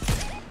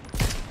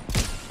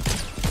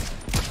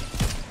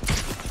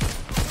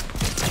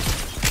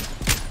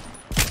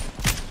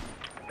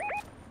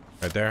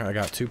 Right there. I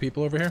got 2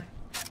 people over here.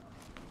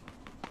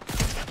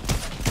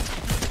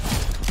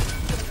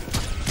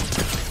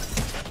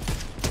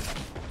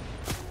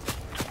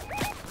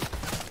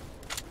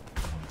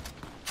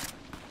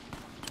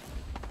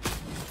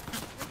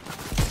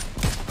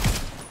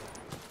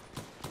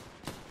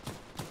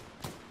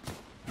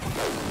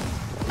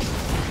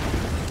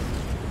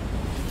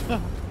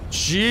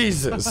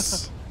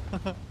 Jesus.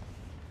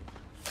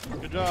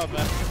 Good job,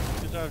 man.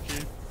 Good job,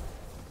 Chief.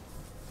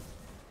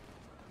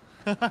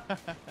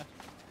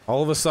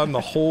 All of a sudden, the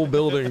whole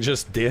building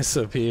just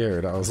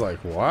disappeared. I was like,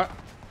 what?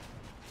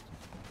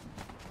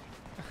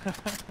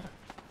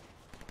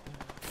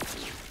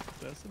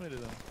 Decimated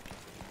them.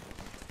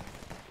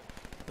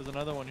 There's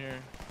another one here.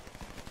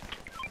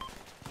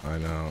 I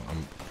know.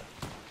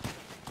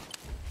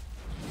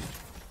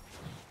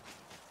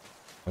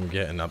 I'm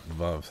getting up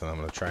above, so I'm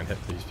gonna try and hit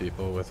these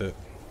people with it.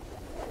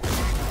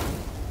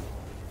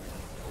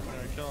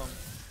 Alright, kill him.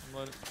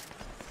 Let it.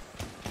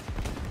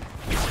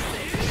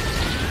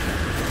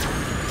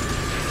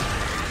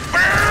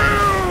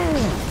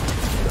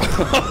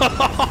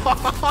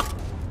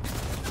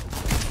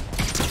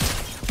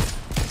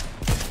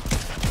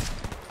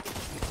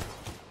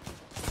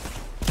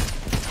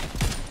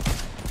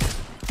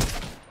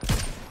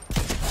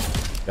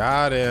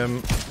 Got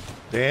him.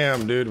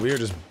 Damn, dude, we are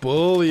just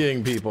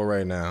bullying people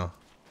right now.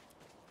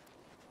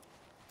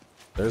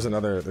 There's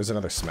another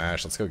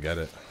smash. Let's go get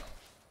it.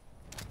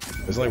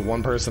 There's only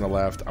one person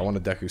left. I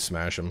want to Deku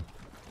smash him.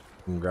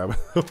 I'm grabbing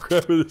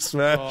the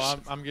smash. Oh,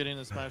 I'm getting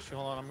the smash.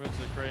 Hold on, I'm going to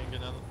the crate and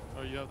get another.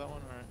 Oh, you have that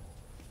one? Alright.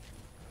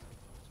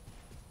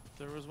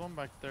 There was one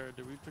back there.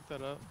 Did we pick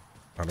that up?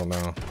 I don't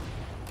know.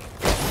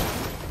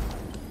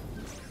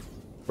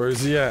 Where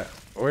is he at?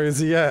 Where is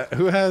he at?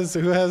 Who has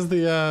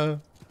the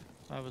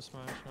I have a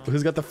smash. Huh?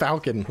 Who's got the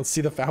Falcon? Let's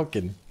see the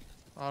Falcon.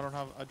 I don't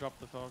have. I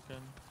dropped the Falcon.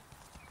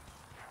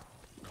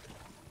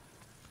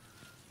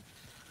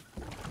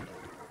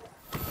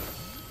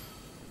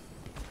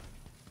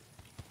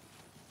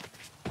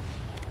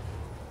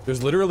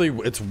 There's literally,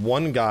 it's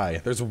one guy.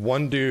 There's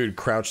one dude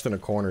crouched in a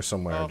corner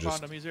somewhere. Oh, just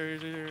found him. He's here.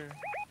 He's here.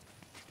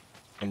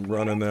 I'm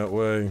running that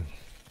way.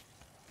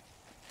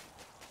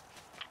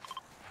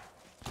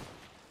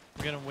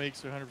 I'm getting wake,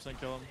 so 100%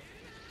 kill him.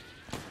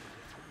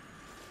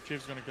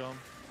 Chief's gonna kill him.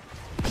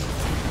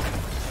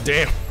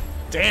 Damn.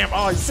 Damn.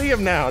 Oh, I see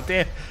him now.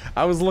 Damn.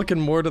 I was looking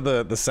more to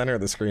the center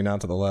of the screen,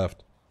 not to the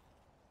left.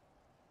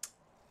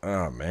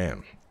 Oh,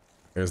 man.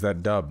 There's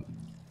that dub.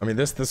 I mean,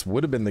 this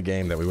would have been the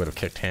game that we would have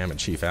kicked Ham and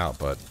Chief out,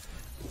 but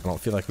I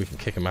don't feel like we can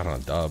kick him out on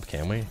a dub,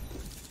 can we?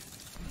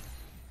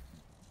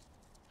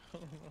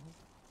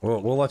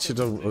 We'll let you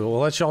do. We'll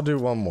let y'all do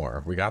one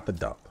more. We got the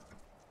dub,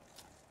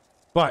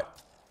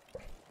 but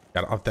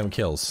gotta up them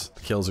kills.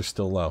 The kills are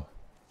still low.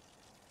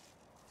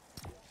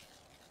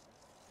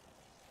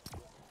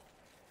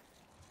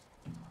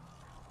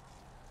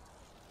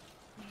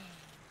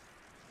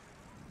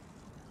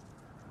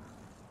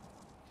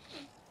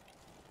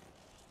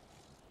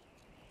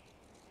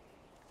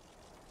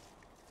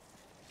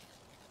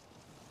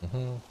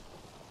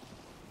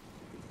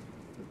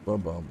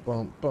 Bum bum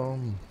bum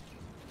bum.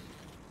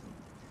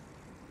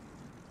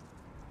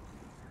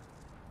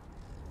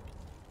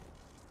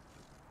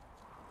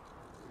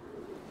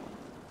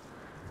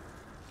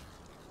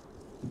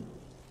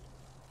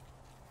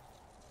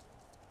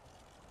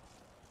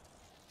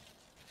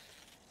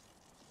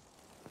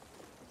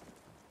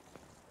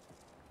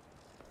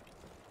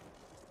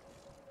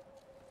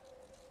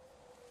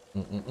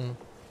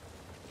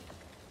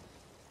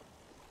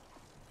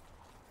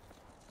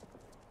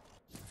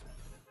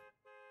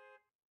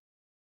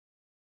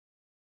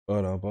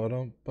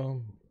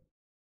 Ba-dum-ba-dum-bum.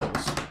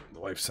 The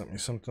wife sent me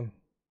something.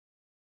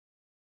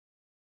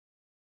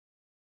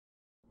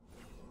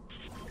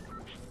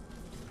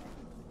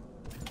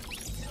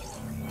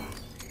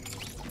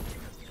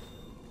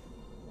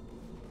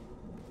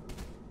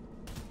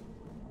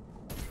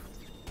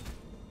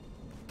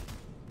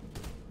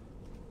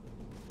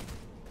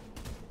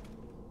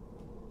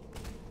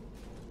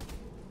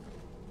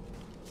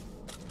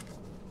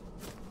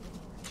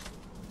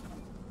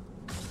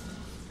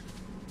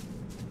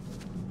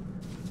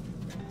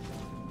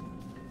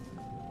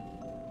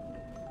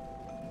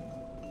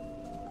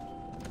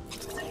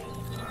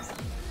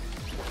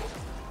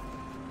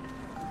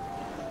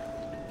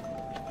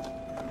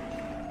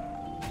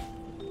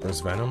 There's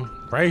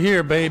Venom. Right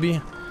here,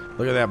 baby.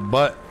 Look at that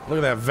butt. Look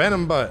at that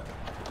Venom butt.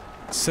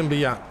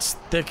 Symbiote's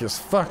thick as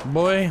fuck,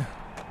 boy.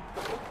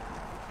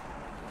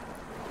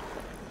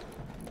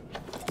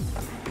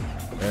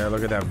 There,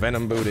 look at that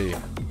Venom booty.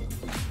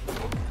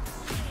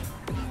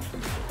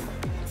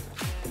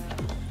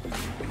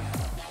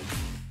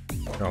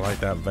 I like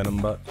that Venom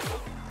butt.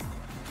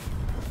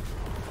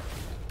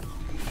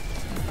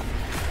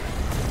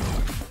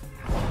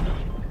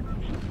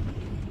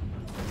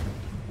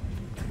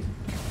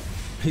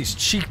 He's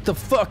cheeked the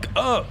fuck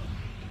up.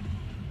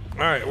 All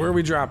right, where are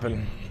we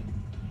dropping?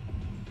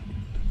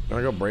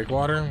 Wanna go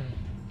breakwater?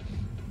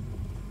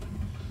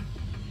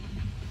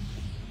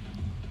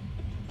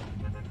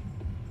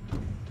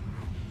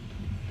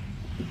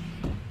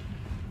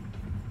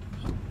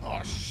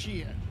 Oh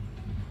shit!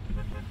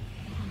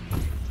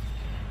 Look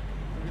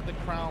at the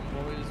crown,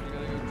 boys. We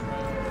gotta go try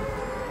it.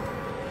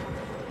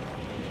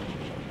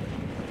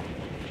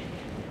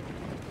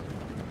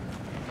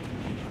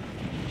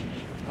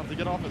 Have to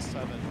get off at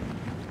 7.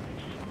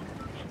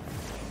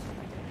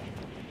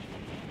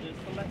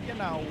 Just to let you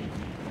know.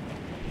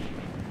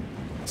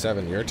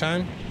 7 your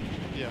time?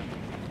 Yeah.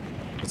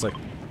 It's like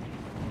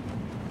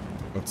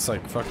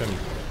fucking.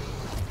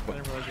 I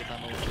didn't realize what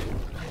time it was.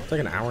 It's like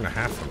an hour and a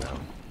half from now.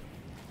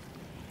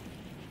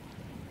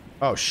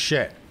 Oh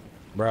shit,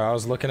 bro! I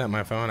was looking at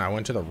my phone. I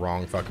went to the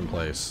wrong fucking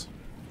place.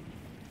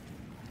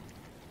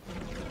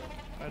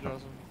 Hi,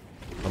 Jocelyn.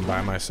 I'm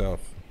by myself.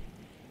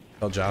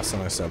 Tell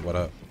Jocelyn I said what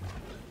up.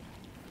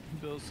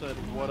 Bill said,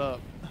 "What up?"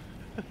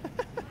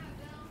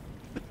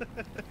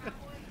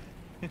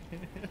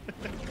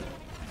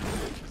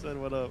 Said,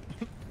 "What up?"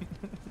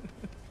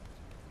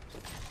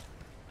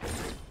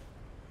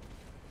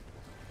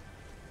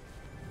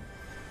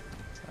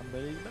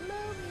 Somebody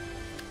below me.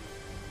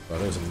 Well,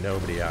 there's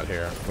nobody out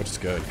here, which is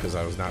good because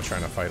I was not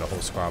trying to fight a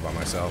whole squad by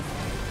myself.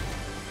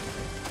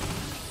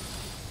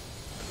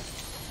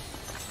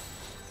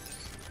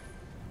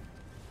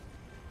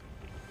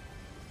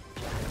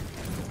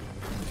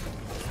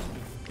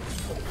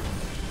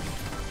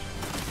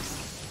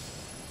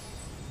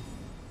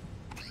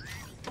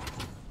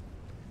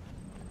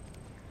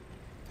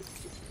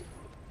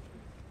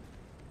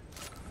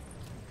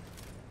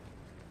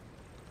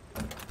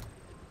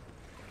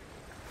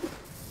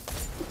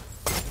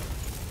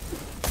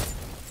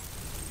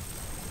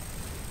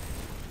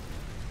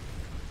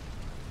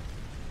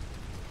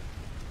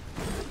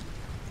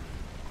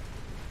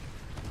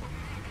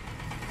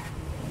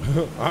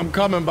 I'm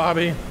coming,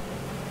 Bobby.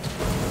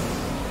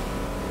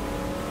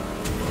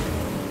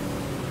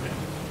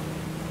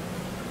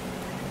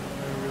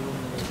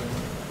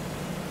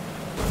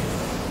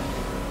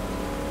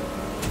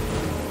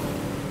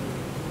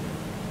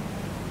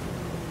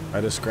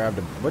 I just grabbed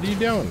him. What are you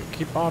doing?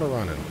 Keep auto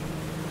running.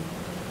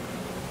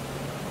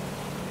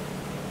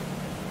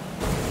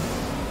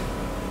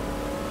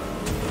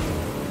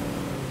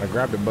 I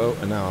grabbed a boat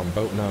and now I'm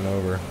boating on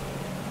over.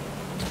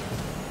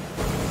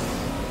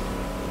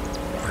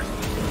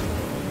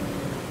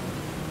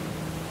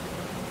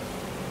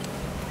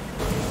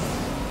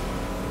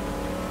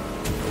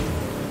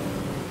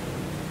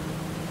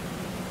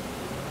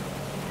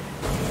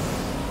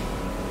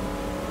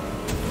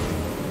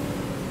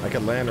 I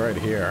could land right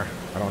here.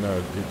 I don't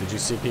know. Did you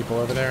see people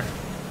over there?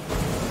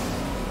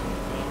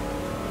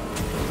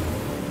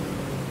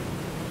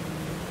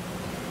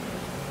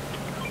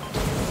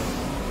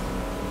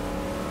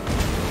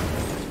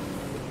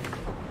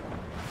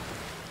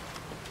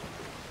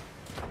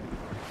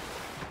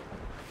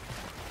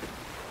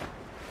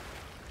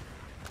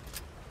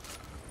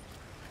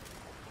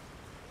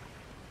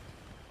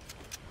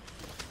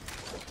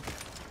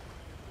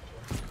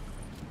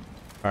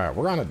 All right,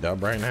 we're on a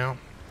dub right now.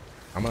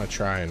 I'm gonna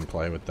try and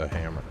play with the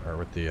hammer, or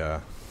with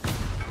the,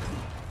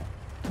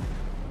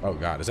 Oh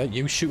god, is that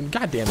you shooting?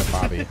 God damn it,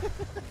 Bobby.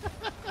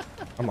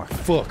 I'm like,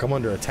 fuck, I'm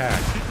under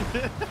attack.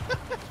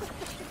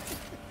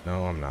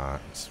 No, I'm not.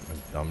 It's my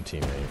dumb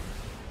teammate.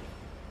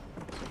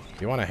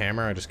 You want a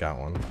hammer? I just got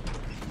one.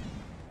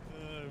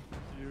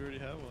 You already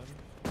have one.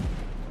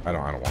 I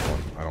don't want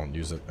one. I don't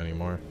use it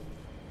anymore.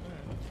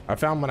 I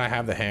found when I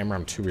have the hammer,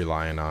 I'm too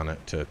reliant on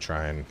it to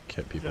try and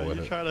hit people with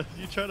it.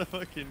 You try to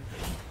fucking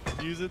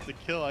use it to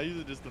kill. I use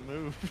it just to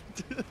move.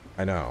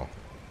 I know.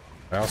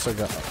 I also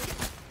got.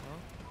 Huh?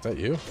 Is that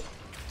you?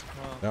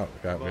 No,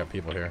 we got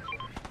people here. Oh,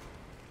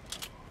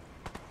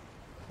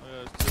 yeah,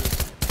 there's 2.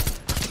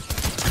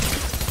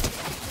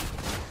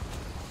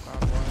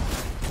 Found one.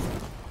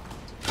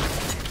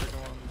 Second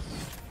one's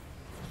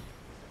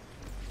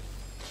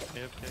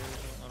AFK or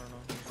something. I don't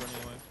know. He's running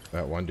away.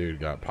 That one dude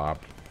got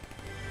popped.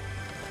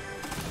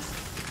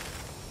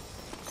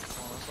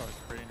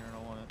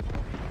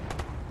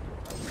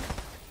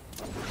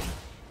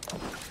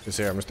 Just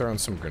here, I'm just throwing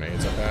some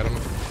grenades up at him.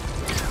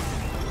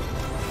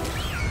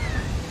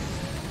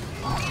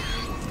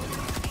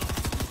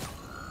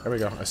 There we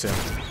go, I see him.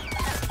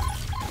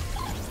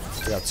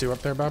 You got 2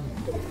 up there, Bob?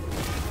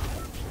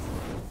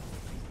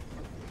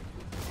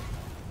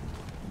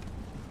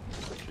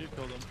 She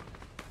killed him.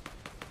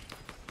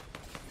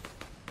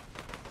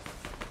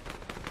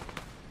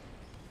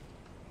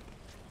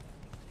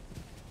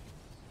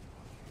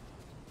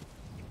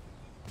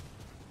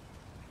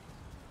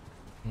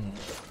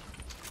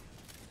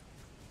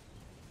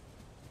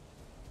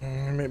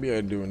 Maybe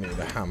I do need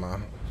a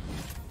hammer.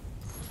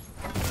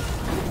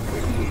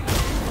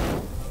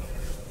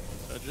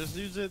 Just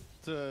use it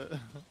to...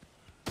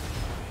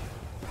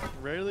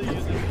 Rarely use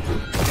it.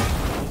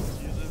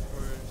 Just use it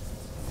for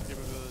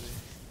capability.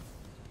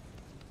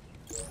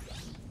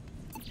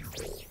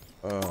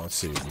 Let's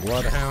see.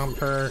 Bloodhound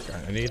perk.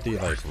 I need the,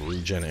 like,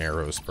 regen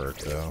arrows perk,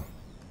 though.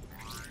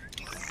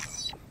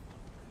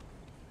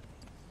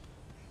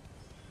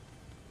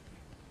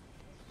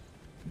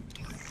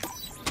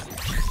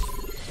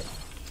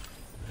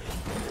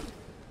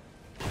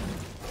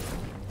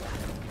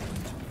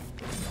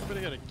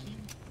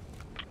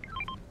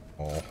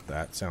 Oh,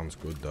 that sounds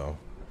good though.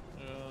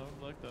 Yeah,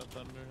 I like that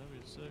thunder. That'd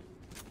be sick.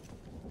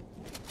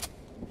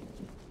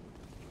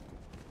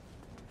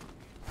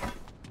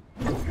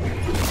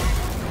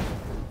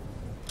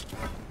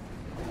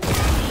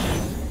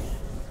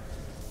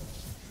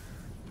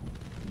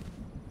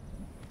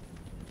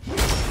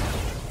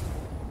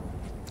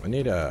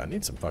 I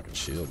need some fucking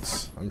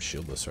shields. I'm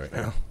shieldless right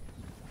now.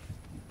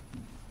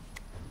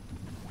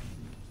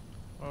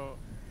 Oh,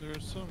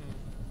 there's some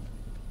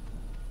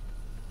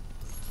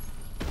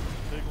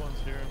big ones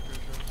here, I'm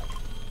pretty sure.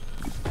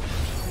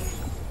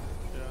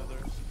 Yeah,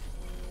 there's.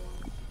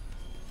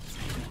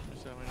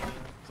 Just have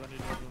another, because I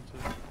need another one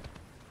too.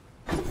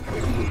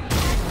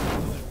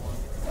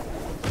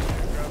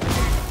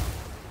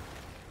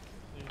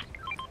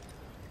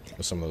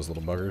 With some of those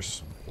little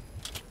buggers.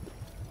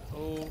 Oh,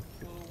 little one.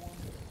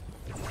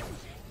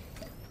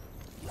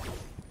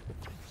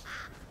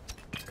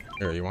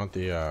 Here, you want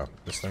the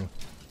this thing?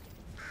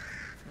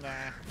 Nah.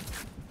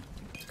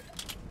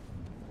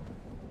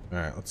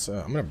 Alright, let's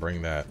I'm gonna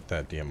bring that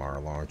DMR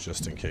along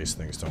just in case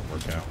things don't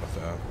work out with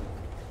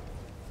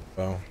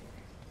bow.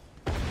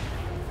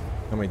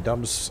 How many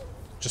dubs?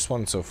 Just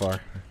one so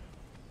far.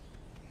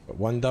 But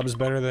one dub's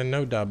better than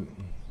no dub.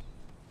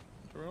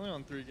 We're only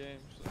on 3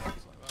 games, so it's not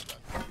that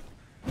bad.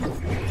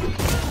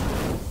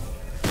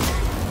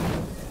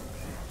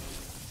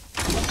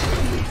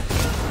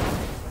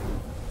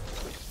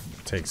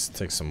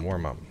 Takes some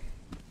warm up.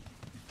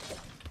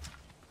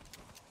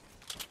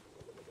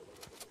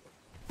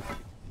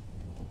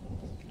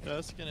 Yeah,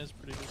 that skin is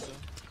pretty good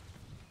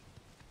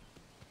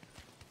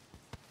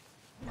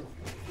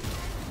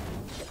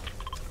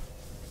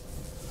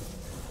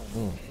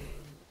though.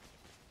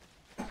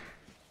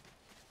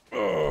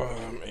 Oh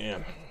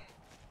man.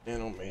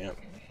 Man, oh man.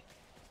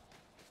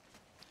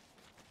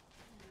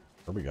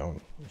 Where are we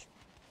going?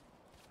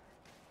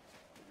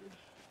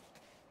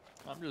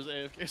 I'm just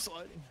AFK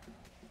sliding.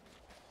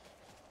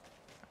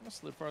 I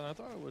slid farther than I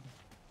thought I would.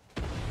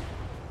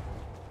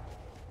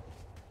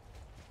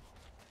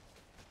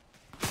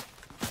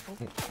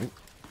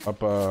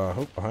 Up,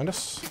 oh, behind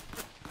us?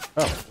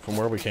 Oh, from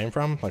where we came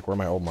from? Like where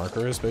my old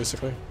marker is,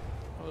 basically?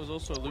 Oh, there's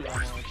also a loot ammo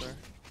right there.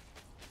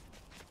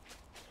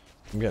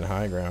 I'm getting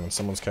high ground and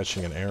someone's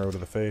catching an arrow to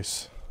the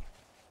face.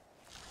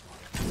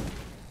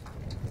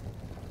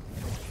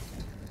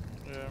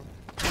 Yeah.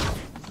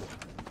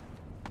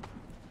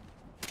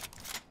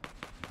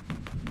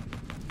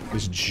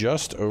 It's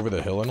just over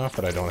the hill enough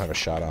that I don't have a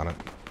shot on it.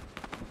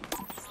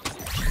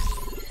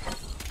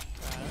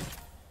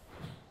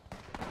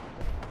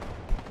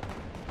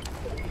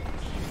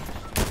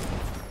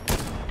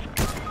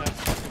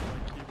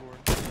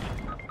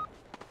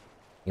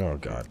 Oh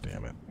god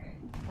damn it.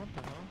 What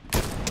the hell?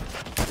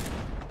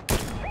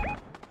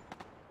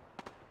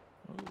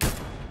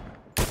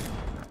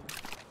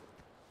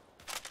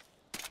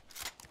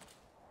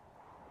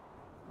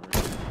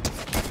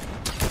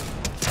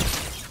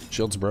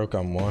 Shields broke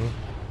on one.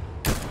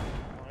 Oh,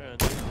 yeah,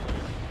 dude.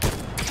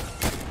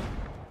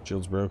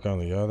 Shields broke on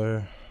the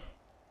other.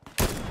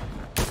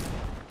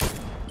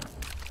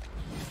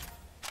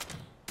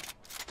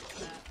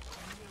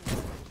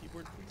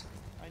 Keyboard, please.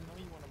 I know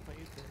you want to play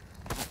it.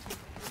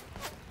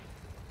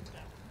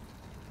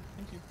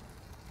 Thank you.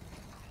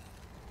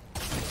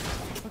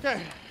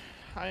 Okay,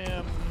 I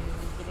am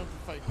gonna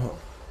fight.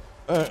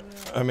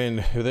 I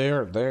mean,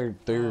 they're Oh,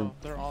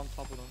 they're on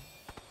top of them.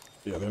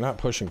 yeah, they're not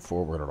pushing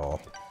forward at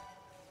all.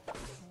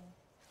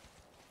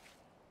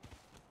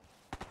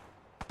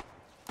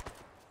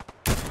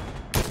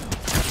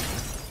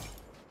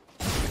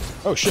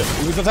 Oh shit,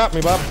 he's on top of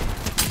me, Bob.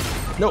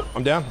 Nope,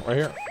 I'm down, right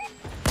here.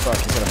 Fuck,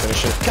 he's gonna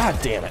finish it. God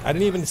damn it, I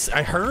didn't even,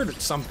 I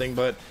heard something,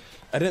 but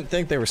I didn't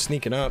think they were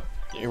sneaking up.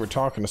 You were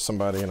talking to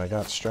somebody and I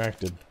got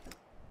distracted.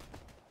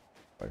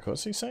 Like,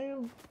 what's he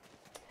saying?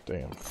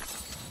 Damn.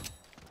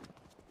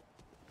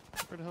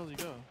 Where the hell did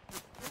he go?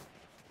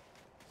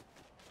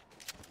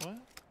 What?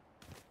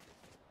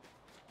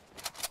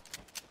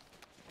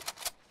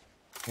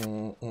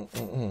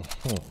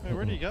 Wait,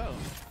 where'd he go?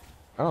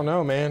 I don't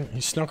know, man. He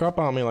snuck up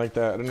on me like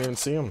that. I didn't even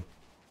see him.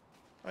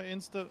 I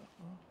insta.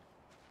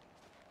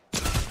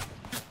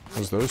 It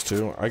was those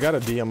two. I got a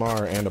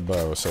DMR and a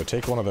bow, so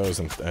take one of those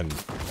and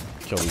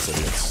kill these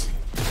idiots.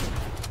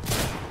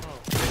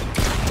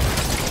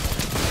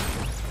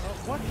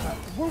 What?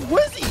 Where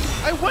was he?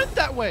 I went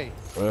that way.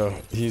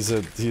 He's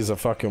a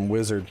fucking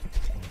wizard.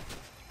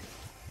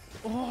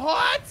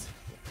 What?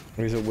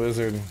 He's a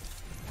wizard.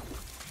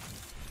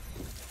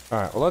 All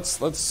right, well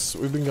let's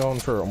we've been going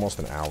for almost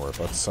an hour.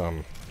 Let's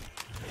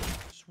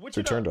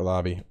return to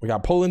lobby. We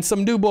got pulling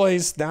some new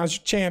boys. Now's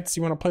your chance.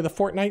 You want to play the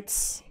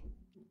Fortnites?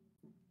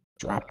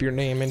 Drop your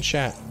name in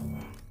chat.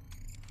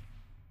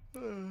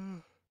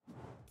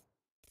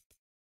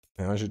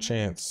 Now's your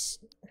chance.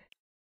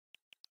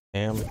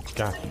 Ham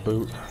got the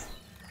boot.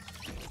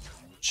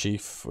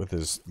 Chief with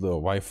his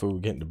little waifu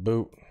getting the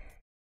boot.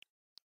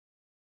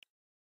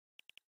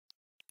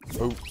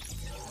 Boot.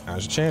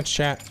 Now's your chance,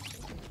 chat.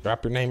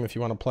 Drop your name if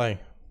you want to play.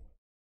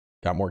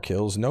 Got more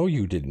kills? No,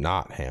 you did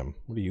not, Ham.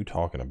 What are you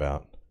talking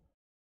about?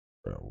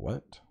 Bro,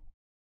 what?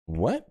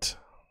 What?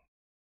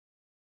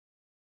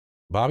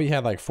 Bobby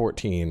had like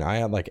 14. I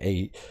had like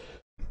 8.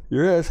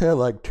 Your ass had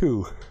like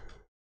 2.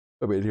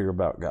 I mean, here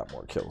about got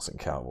more kills than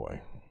Cowboy.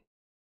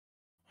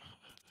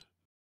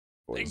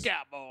 The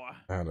Cowboy.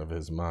 Out of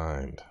his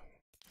mind.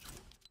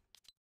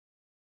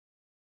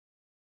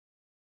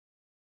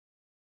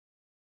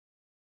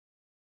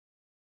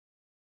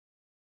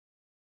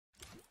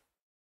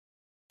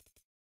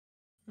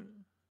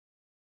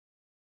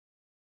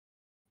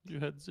 You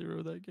had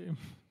 0 that game.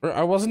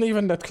 I wasn't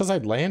even, that's because I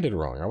landed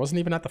wrong. I wasn't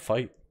even at the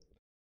fight.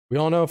 We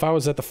all know if I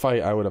was at the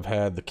fight, I would have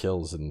had the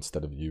kills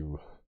instead of you.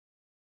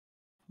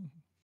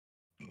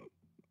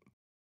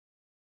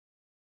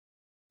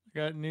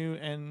 Got new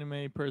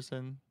anime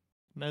person,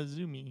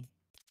 Nazumi.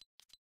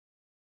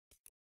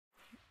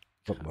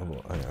 What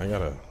level? I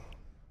gotta.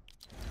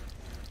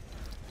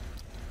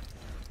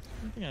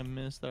 Something I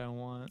missed that I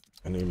want.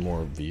 I need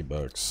more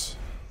V-Bucks.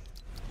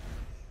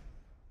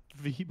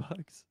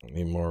 V-Bucks. I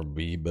need more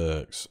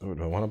V-Bucks. Oh,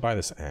 do I want to buy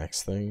this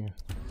axe thing?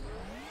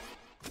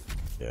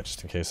 Yeah,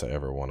 just in case I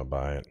ever want to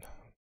buy it.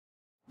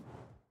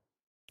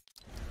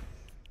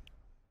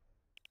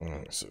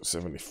 Alright, so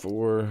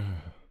 74.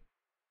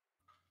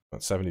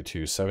 Not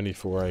 72.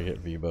 74 I get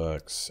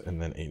V-Bucks, and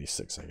then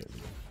 86 I get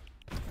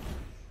V-Bucks.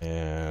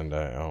 And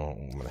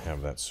I'm gonna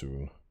have that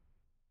soon.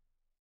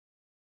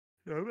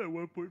 Yeah, I'm at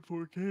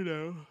 1.4K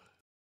now.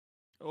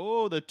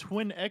 Oh, the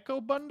Twin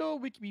Echo bundle?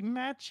 We could be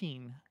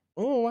matching.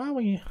 Oh,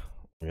 wowie.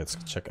 I gotta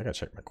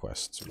check my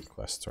quests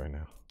right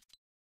now.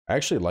 I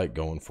actually like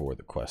going for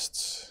the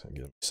quests and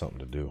give me something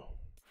to do.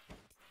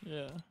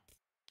 Yeah.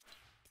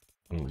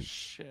 Oh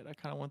shit, I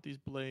kind of want these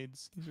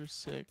blades. These are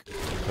sick.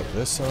 Put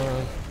this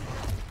on.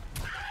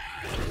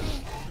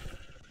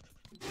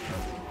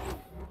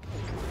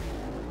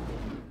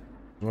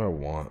 What do I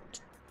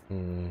want? I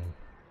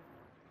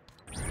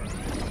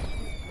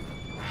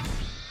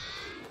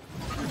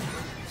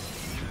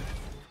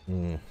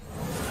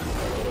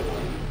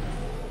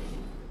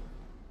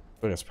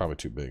think it's probably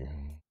too big.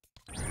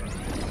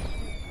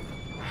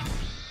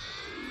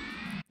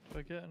 Do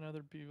I get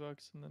another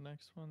V-Bucks in the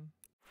next one?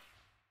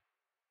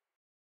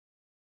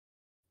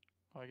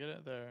 Oh, I get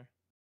it there.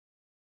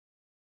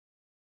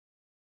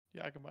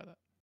 Yeah, I can buy that.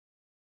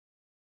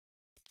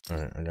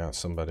 Alright, I got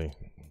somebody.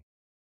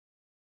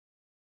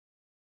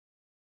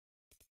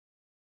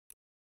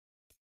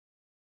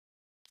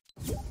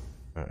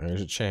 Alright,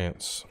 there's a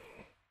chance.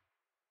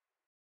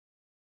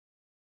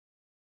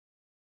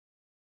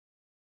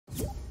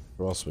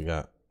 Who else we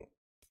got?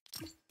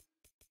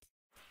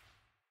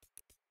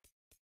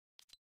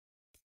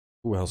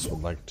 Who else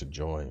would like to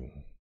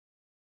join?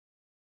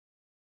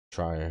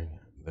 Try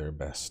their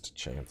best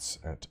chance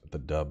at the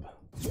dub.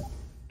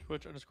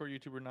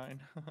 Twitch_YouTuber9.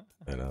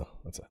 I know,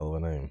 that's a hell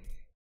of a name.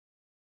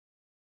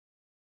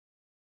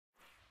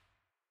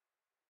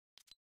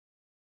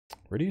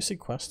 Where do you see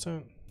quests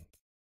at?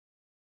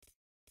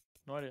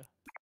 No idea.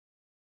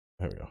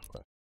 There we go.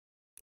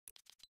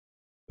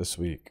 This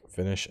week,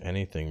 finish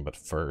anything but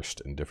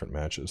first in different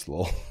matches,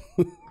 lol.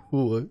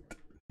 What?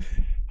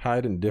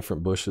 Hide in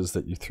different bushes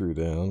that you threw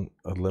down.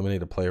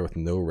 Eliminate a player with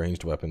no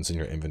ranged weapons in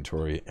your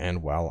inventory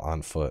and while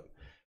on foot.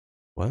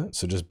 What?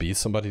 So just beat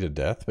somebody to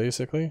death,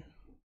 basically?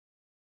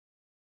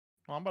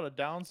 Well, I'm about to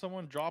down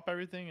someone, drop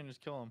everything, and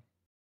just kill him.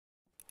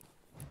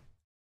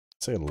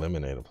 Say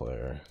eliminate a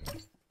player.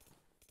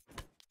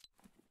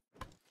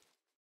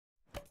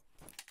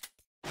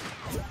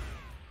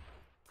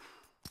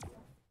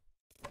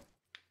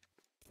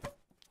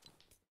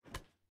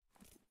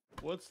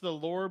 What's the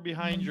lore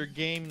behind your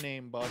game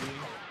name, buddy?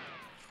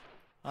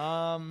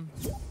 I'm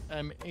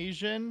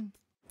Asian,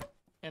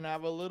 and I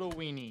have a little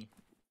weenie.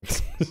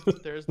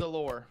 There's the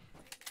lore.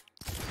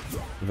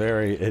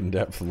 Very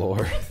in-depth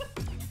lore.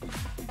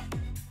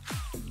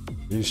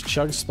 Use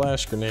chug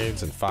splash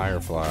grenades and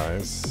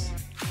fireflies.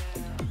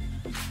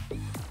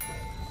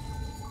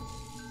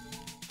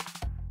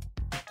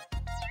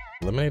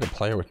 Eliminate a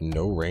player with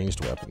no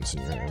ranged weapons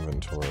in your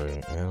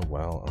inventory and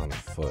while on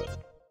foot.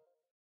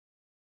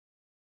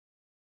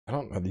 I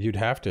don't know. You'd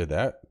have to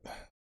that.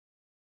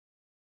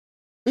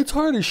 It's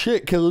hard as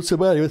shit killing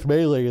somebody with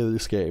melee in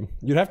this game.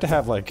 You'd have to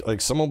have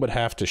like someone would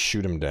have to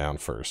shoot him down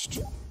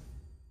first.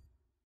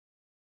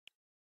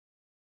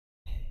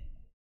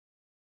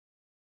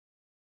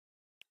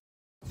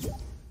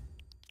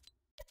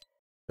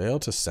 Fail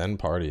to send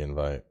party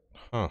invite.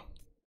 Huh.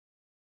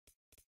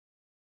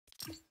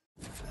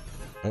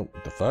 Oh,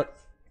 what the fuck?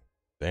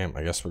 Damn,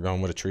 I guess we're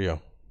going with a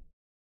trio.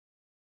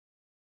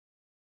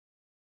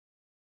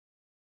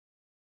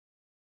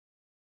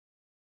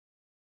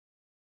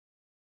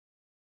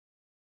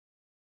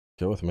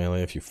 Kill with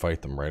melee if you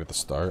fight them right at the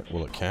start.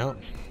 Will it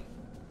count?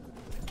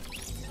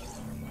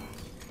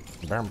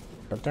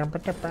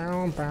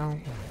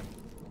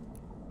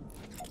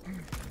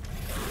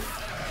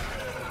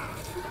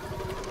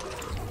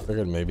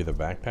 Figured maybe the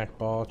backpack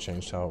ball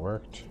changed how it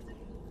worked.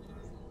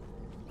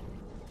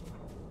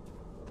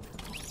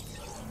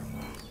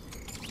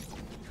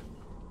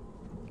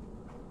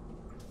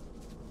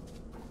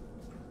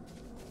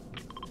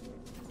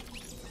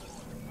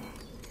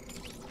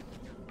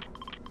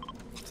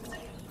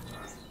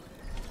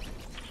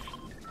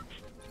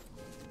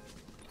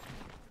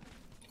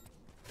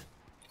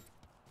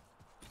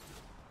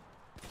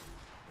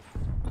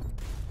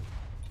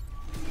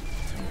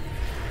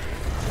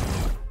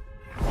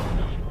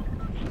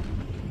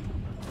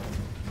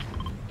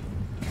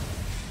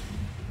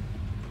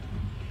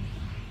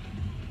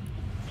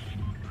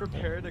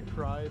 Prepare to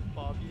cry,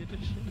 Bobby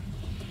edition.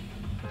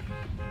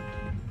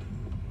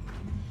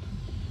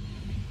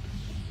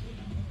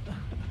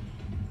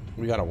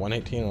 We got a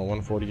 118 and a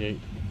 148.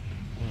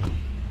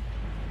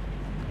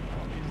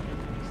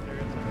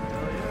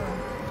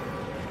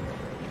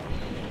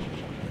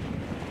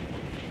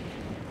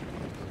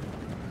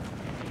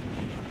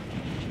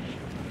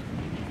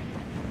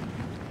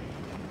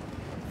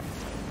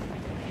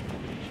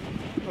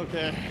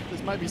 Okay,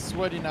 this might be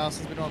sweaty now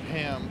since we don't have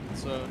ham,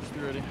 so just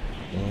be ready.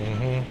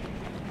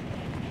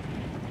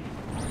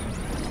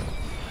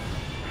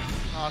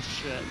 Oh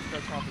shit,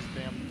 that's off his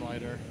damn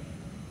glider.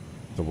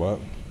 The what?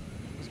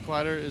 This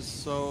glider is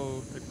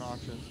so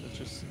obnoxious. It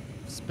just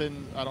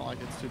spins. I don't like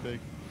it. It's too big.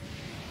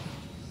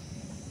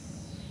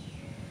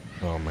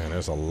 Oh man,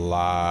 there's a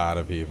lot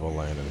of people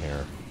landing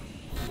here.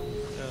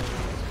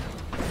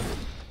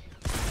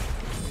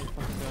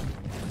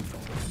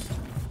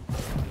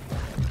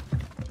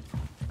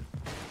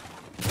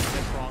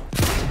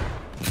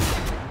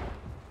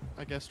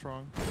 I guessed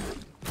wrong.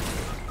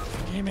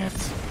 Damn it.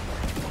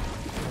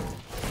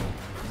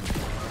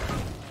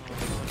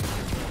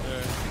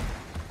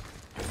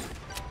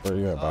 Where are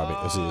you at, Bobby?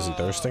 Is he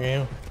thirsting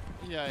you?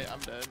 Yeah, I'm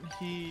dead.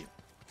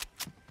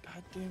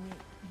 God damn it.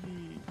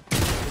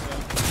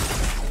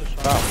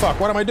 Oh fuck,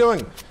 what am I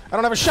doing? I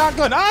don't have a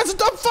shotgun. Ah, it's a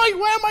dumb fight.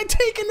 Why am I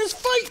taking this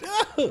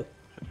fight?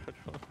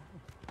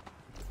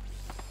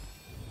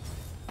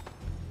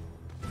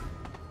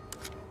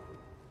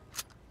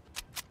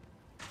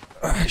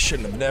 I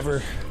shouldn't have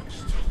never.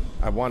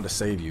 I wanted to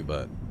save you,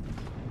 but.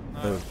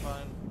 No, it's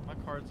fine. My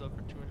card's up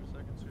for 200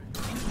 seconds.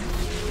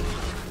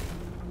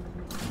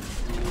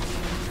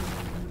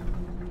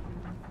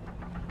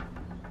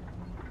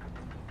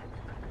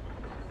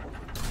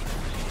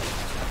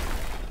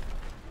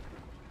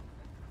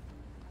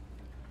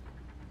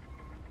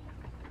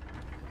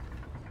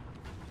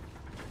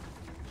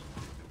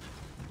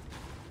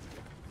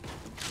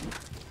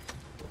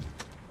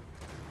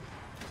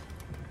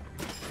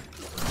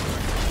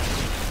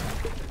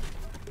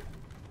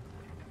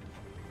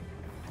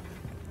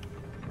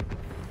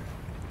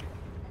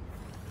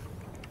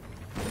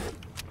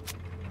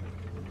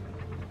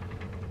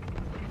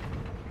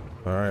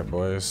 Alright,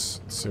 boys.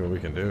 Let's see what we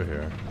can do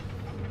here.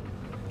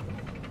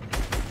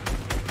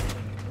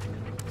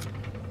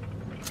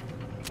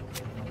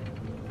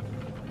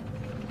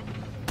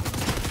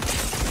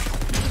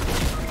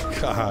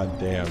 God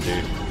damn,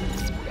 dude.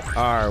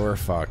 Alright, we're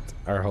fucked.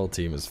 Our whole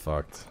team is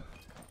fucked.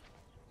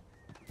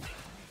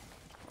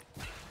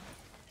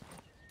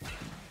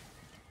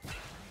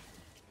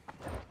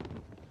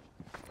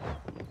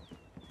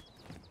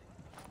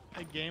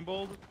 I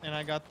gambled and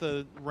I got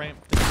the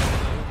ramp thing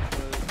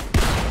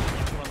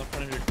on the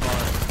front of your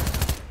car.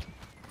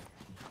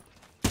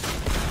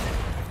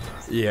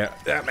 Yeah,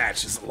 that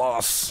match is a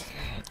loss.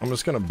 I'm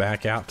just gonna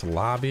back out to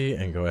lobby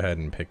and go ahead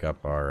and pick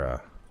up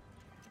our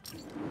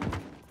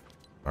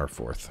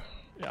fourth.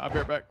 Yeah, I'll be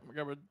right back. We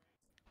got a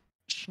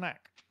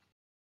snack.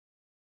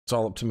 It's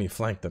all up to me.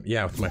 Flank them.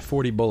 Yeah, with my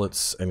 40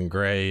 bullets and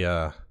gray,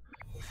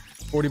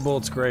 40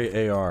 bullets,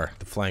 gray AR.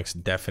 The flank's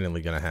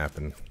definitely gonna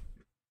happen.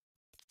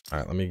 All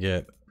right, let me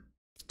get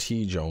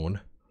T-Jone.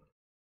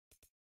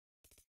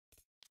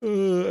 I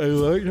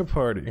like to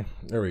party.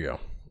 There we go.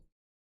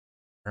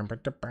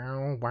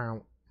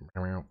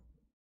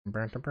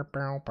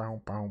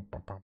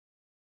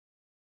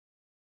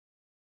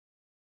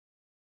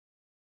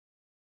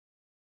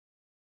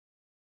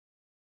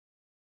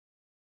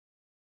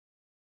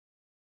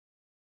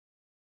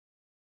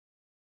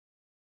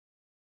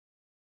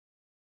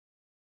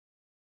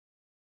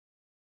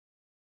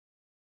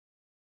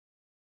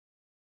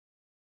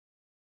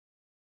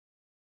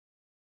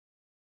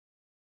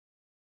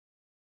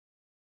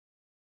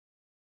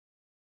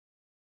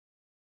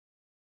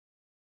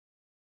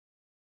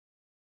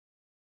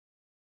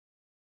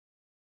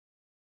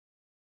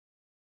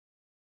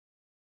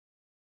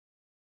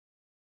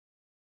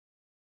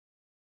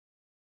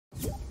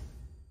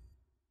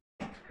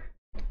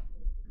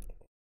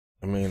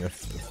 I mean,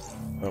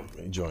 oh,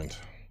 he joined.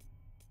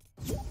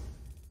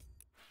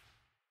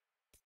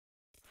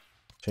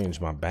 Change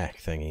my back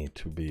thingy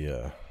to be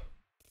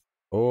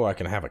oh, I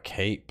can have a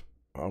cape.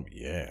 Oh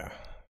yeah.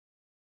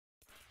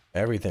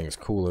 Everything's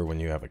cooler when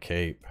you have a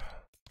cape.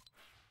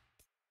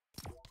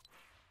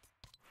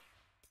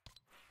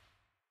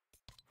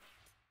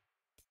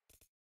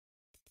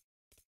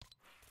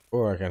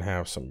 Or I can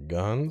have some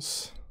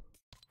guns.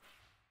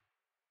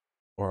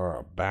 Or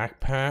a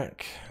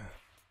backpack.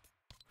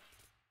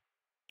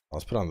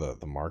 Let's put on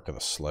the mark of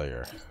the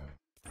Slayer.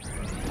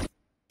 I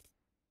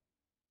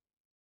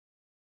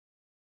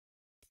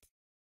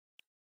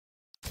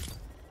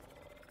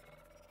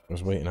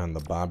was waiting on the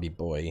Bobby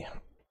boy.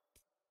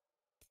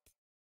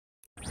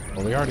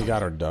 Well, we already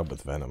got our dub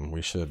with Venom.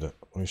 We should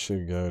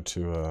go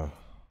to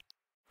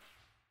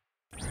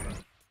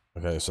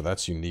okay, so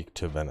that's unique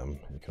to Venom.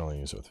 You can only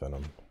use it with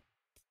Venom.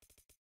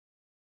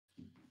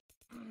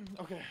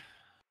 Okay.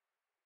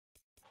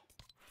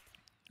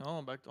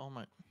 Oh, back to All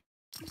Might.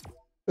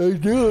 Let's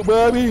do it,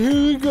 Bobby. Here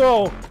we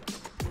go.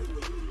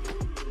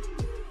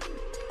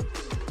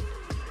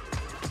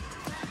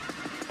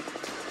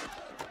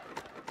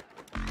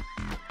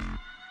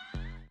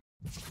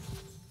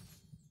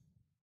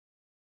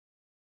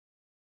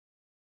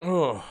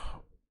 Oh,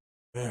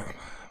 man.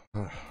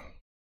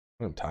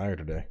 I'm tired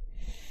today.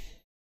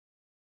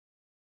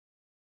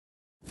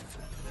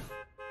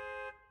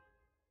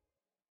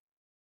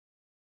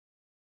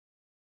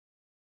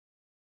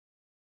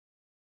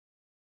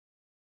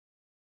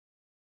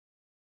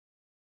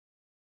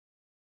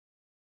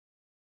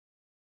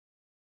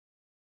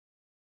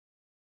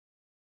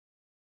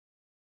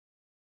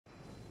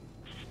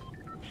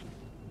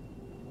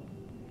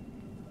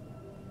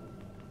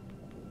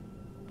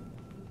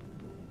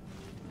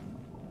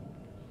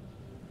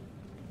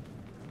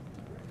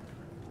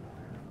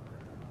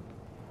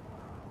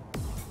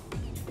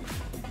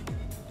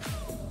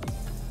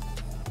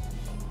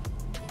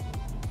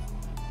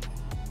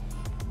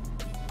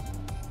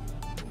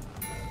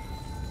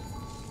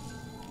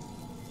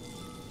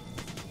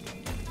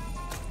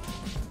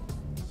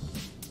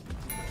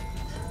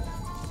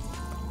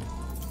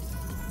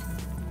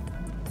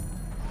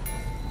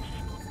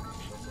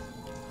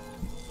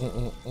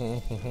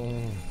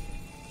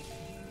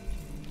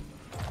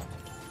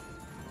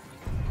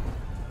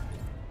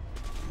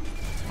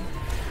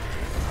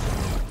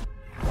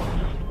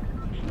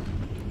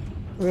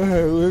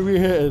 Alright, where we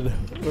head?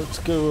 Let's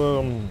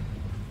go,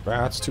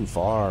 that's too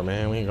far,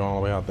 man. We ain't going all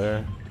the way out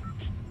there.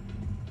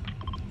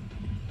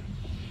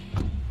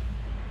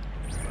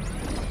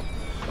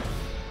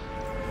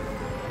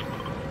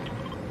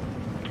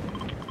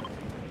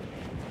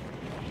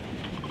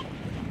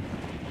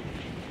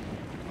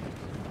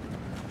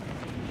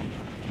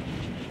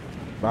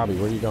 Bobby,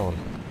 where are you going?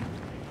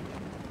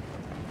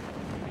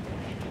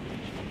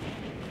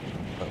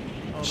 Oh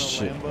no,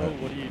 shit.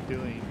 Lambo, what are you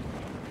doing?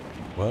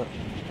 What?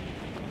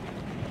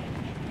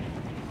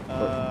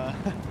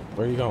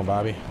 Where are you going,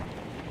 Bobby?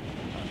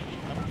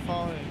 I'm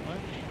following. What?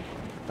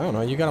 I don't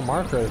know. You got a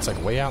marker that's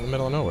like way out in the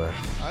middle of nowhere.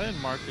 I didn't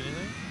mark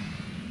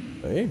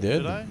anything. They did.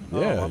 Did I?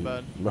 Yeah. Oh, my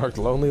bad. You marked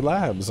Lonely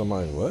Labs. I'm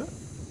like, what?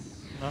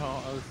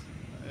 No,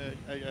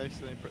 I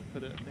accidentally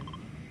put it, I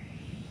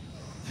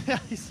think.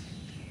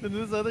 Then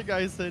this other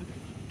guy said,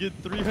 get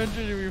 300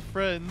 of your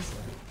friends,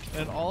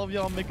 and all of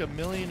y'all make $1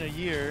 million a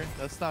year.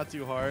 That's not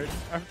too hard.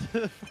 After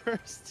the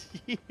first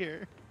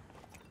year.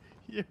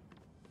 Yeah.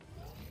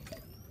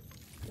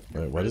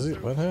 Wait, what is it?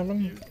 What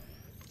happened?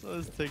 So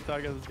this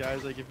TikTok of this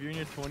guy's like, if you're in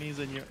your 20s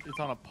and it's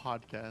on a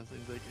podcast,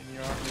 he's like, and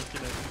you're not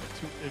making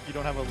if you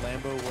don't have a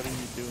Lambo, what are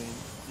you doing?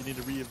 You need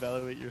to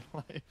reevaluate your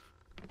life.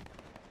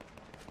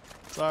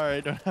 Sorry,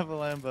 I don't have a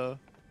Lambo.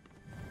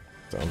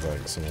 Sounds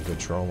like some good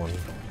trolling.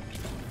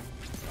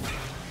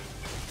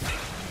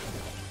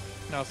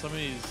 Now some of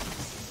these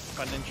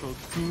financial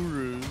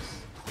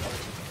gurus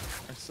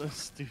are so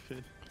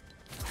stupid.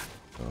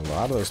 A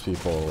lot of those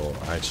people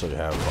actually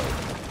have, like,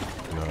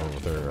 you know,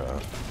 they're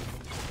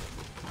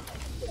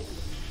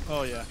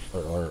Oh yeah.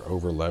 are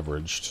over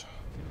leveraged.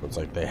 It's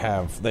like they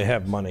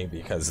have money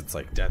because it's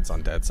like debts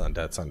on debts on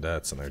debts on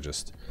debts, and they're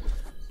just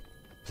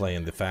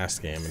playing the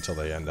fast game until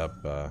they end up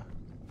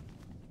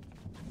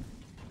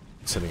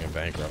sitting in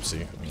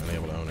bankruptcy and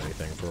unable to own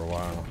anything for a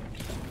while.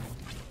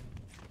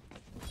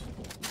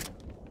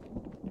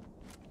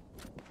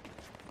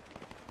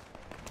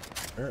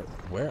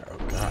 Where? Oh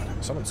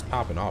god, someone's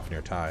popping off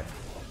near Ty.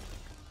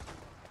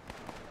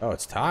 Oh,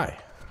 it's Ty.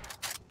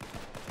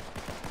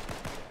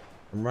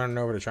 I'm running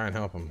over to try and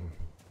help him.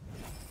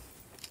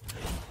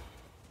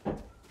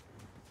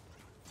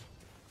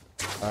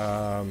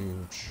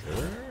 Sure.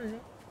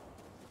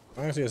 As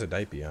long as he has a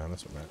diaper on,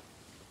 that's what matters.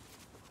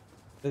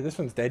 Hey, this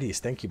one's Daddy's.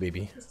 Thank you,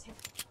 baby.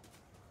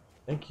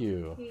 Thank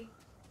you.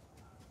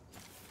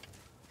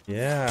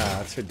 Yeah,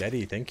 that's for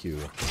Daddy. Thank you.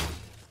 You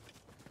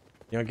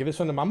wanna give this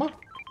one to Mama?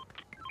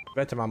 Give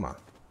that to Mama.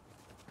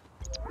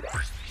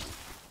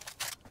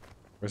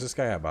 Where's this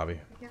guy at, Bobby?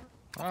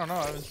 I don't know,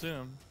 I haven't seen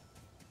him.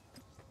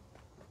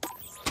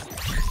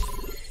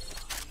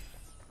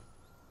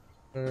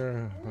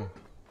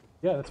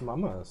 Yeah, that's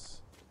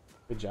Mama's.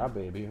 Good job,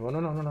 baby. Oh,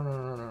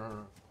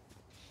 no.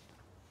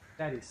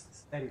 Daddy's.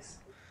 Yes.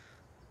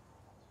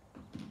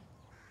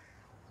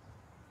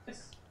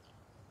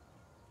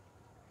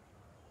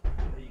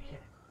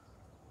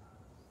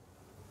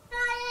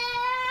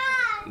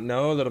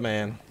 No, little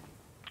man.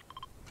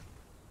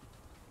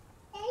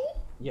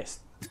 Yes.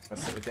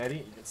 Let's sit with Daddy.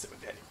 You can sit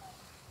with Daddy.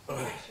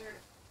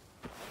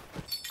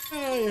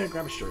 Oh, yeah,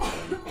 grab a shirt.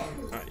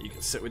 Alright, you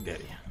can sit with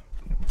Daddy.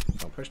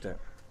 Don't push that.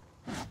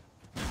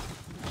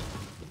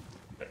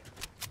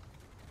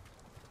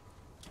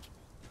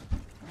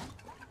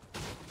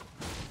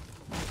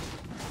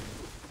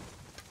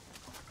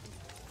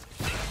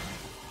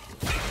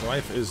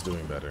 Life is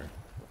doing better.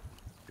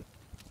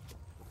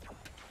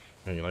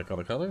 And you like all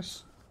the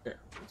colors? Here,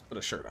 let's put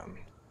a shirt on.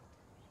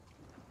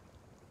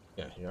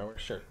 Yeah, you gotta wear a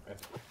shirt.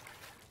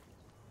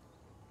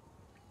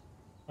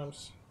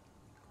 Arms.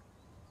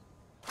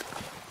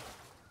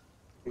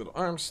 Little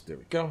arms. There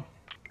we go.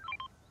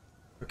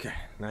 Okay,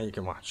 now you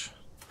can watch.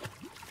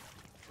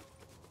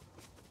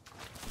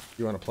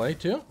 You want to play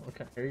too?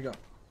 Okay, here you go.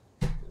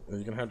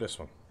 You can have this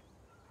one.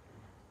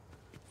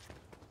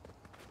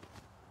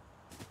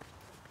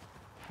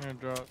 Here,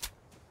 drop.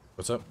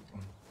 What's up?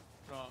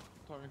 Drop.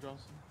 Talking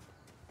Johnson.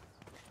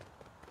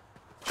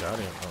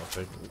 Shouting. I'll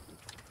take it.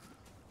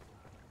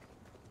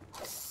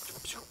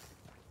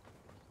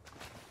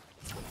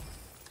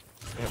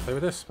 Yeah, play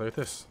with this. Play with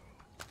this.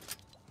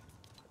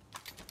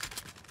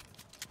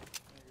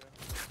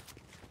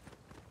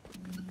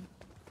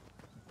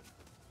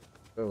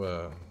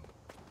 So,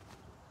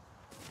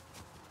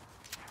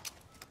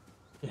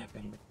 yeah,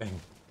 bang, bang, bang.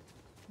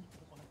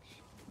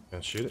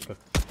 Can't shoot it, but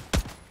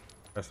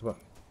press the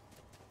button.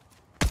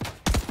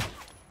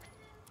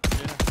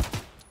 Yeah.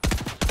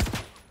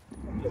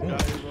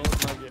 Got his little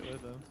nugget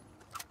with him.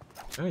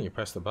 Oh, you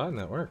press the button,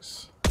 that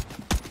works.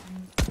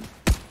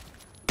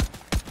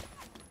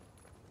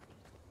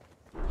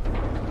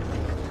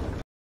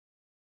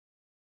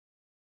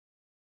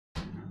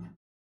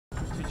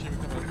 Teach him to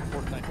become a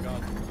Fortnite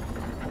god.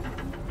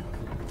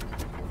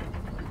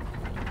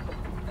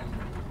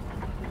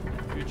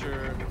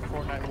 Future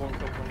Fortnite World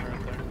Cup winner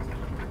right there.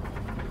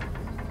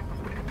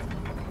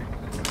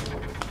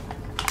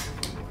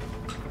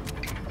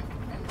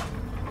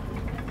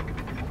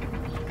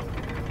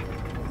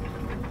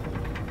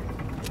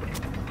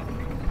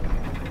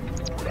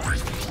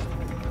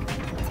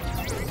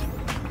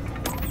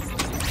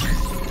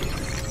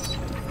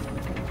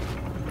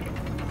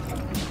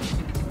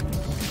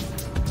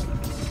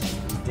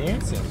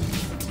 Dancing.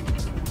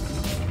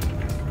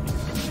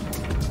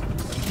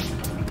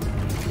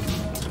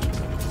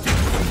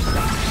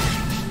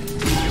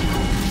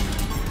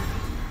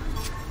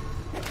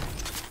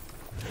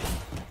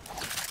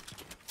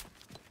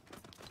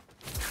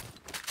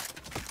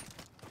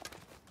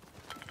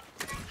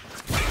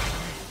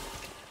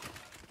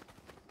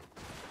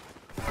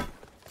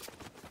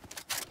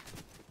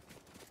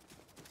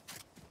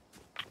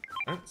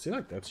 See,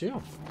 look, that's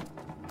you.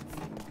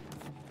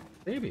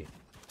 Baby.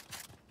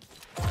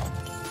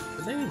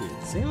 The baby.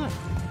 See, look.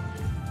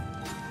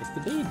 It's the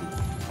baby.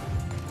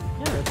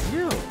 Yeah, it's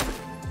you.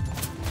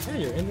 Yeah,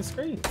 you're in the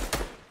screen.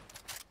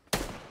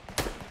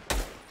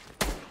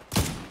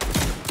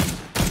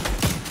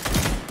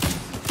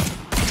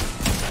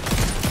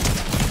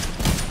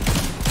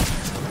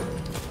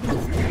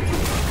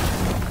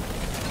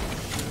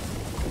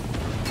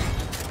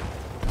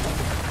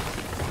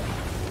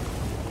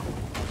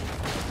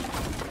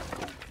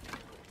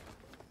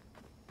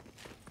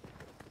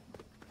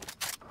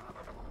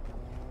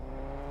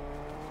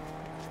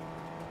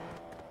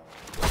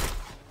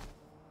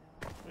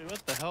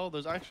 What the hell?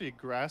 There's actually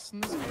grass in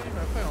this game?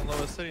 I play on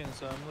lowest settings,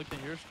 so I'm looking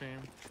at your stream.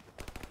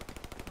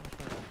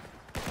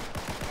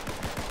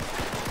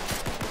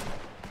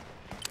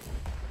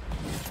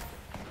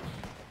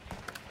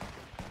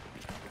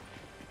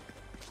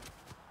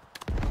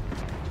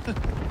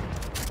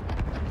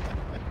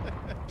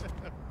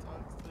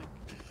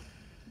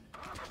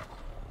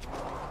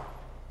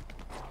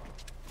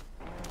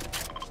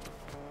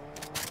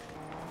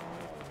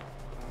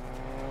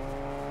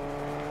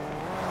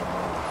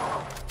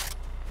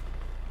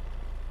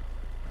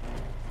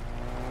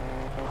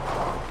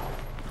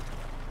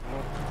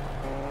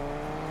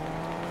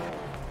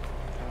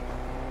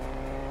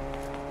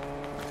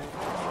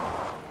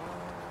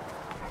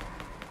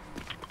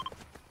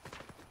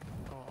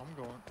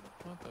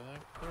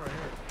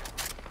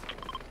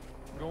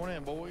 Going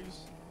in,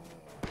 boys.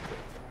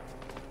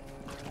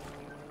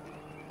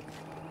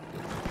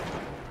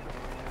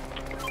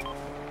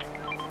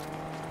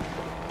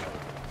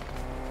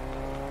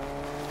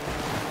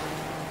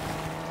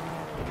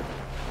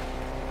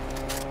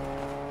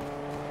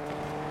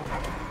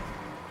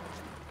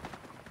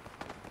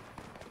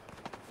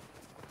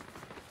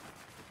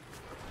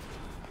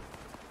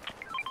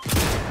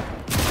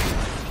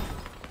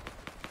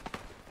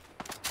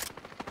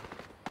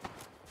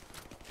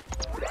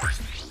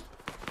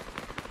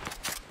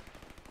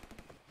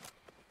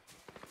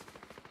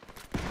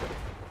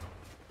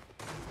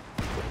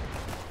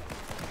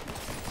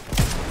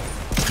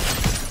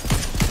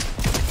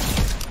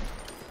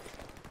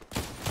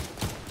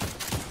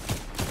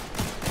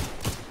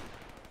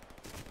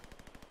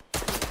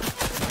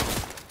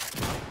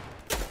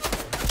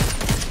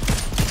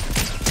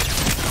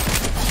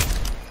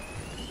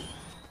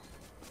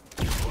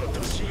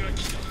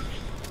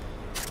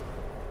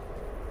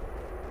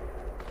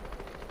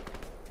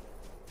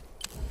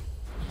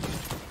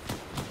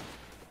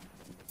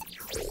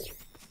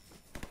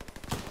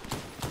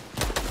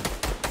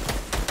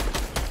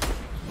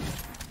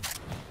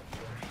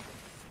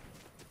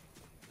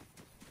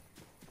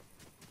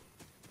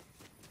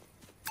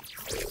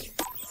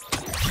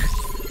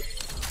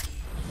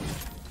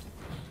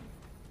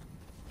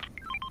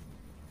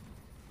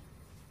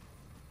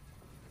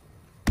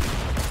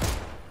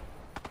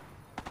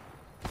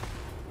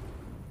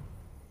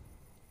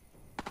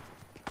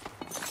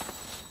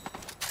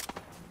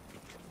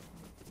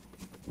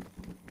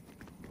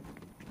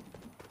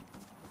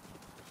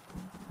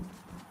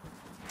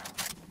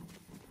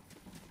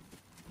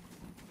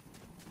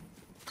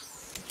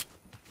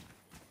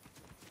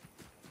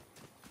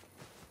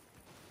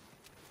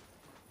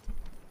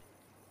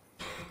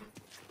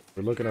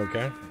 We're looking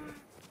okay.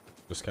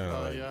 Just kind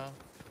of like. Yeah.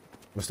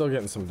 I'm still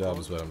getting some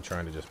dubs, but I'm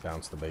trying to just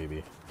bounce the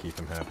baby, keep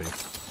him happy.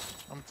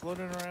 I'm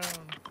floating around.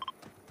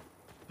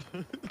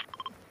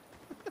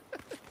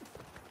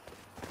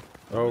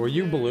 Oh, were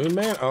you Balloon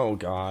Man? Oh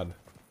God.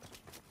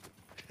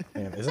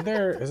 Man, isn't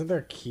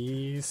there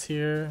keys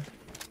here?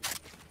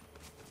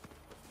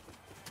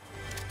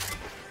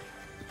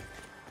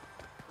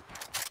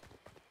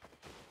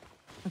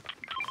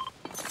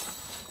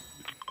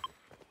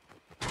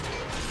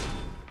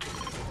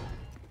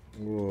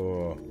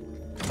 Whoa.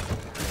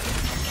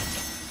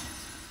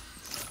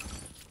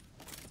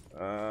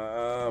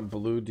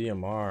 Blue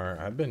DMR.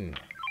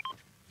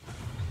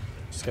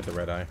 Just get the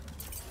red eye.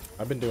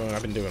 I've been doing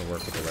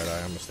work with the red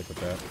eye. I'm gonna stick with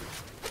that.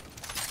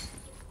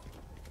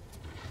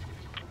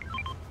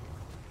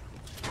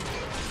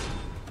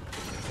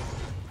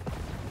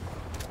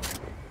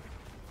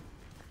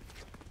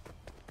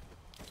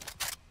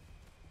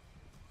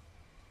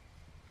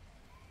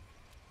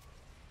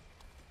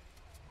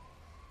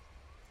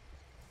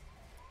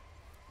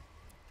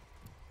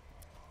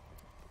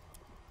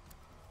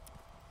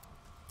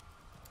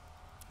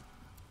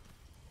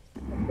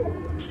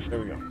 There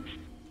we go.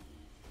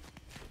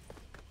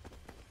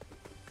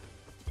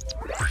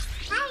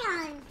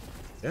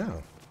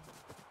 Yeah.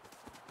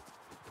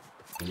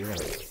 You're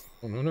gonna...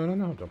 Oh,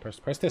 no. Don't press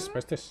this.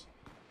 Press this.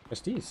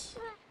 Press these.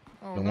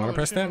 Oh, Don't want to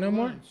press that no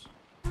more?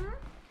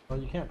 Well,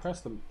 you can't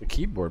press the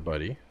keyboard,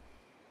 buddy.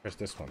 Press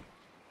this one.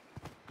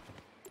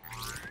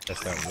 Press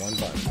that one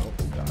button. Oh,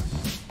 gosh.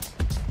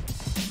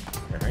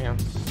 Here, hang on.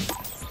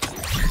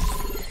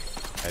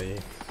 Hey.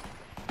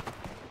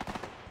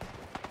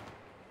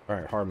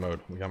 Alright, hard mode.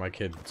 We got my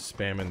kid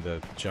spamming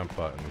the jump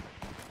button.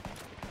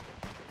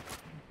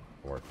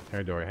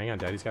 Here, Dory, hang on.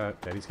 Daddy's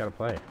gotta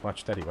play.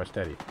 Watch Daddy. Watch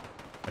Daddy.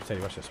 Watch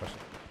Daddy. Watch this. Watch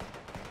this.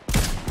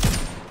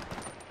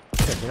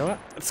 Okay, you know what?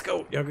 Let's go.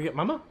 You go get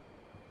Mama.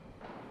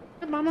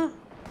 Get Mama.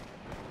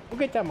 Go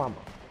get that Mama.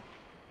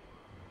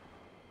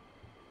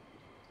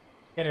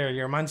 Get her.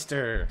 You're a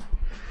monster.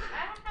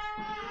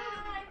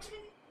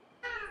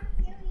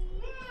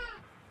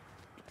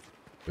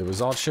 It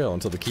was all chill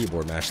until the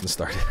keyboard mashing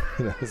started.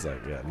 And I was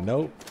like, yeah,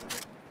 nope.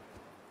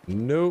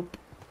 Nope.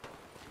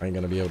 I ain't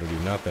gonna be able to do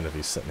nothing if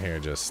he's sitting here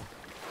just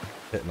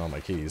hitting all my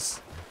keys.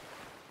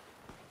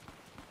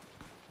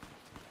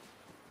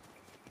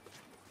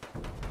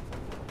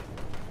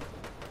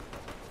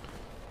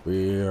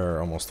 We are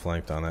almost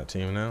flanked on that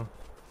team now.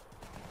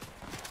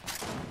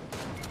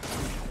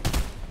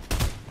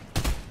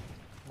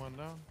 One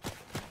down.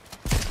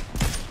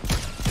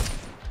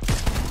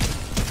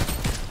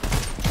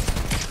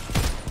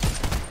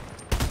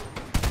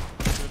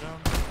 Two down.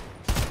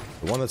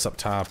 The one that's up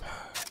top,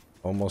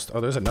 almost.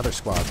 Oh, there's another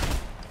squad.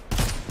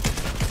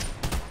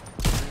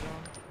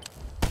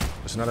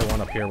 There's another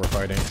one up here we're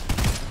fighting.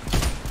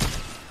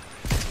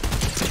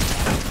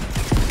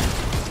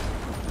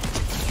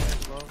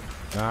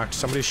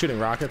 Somebody's shooting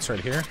rockets right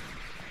here.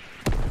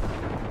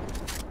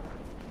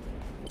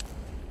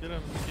 Get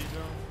him,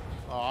 Tijo.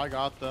 Oh, I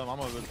got them. I'm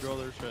gonna drill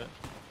their shit.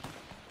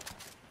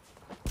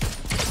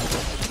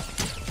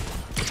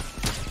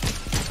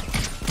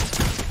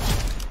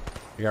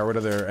 You got rid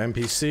of their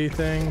NPC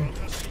thing.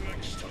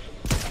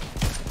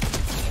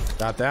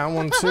 Got that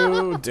one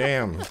too.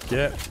 Damn,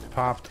 get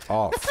popped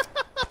off.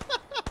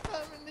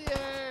 I'm in the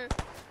air.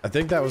 I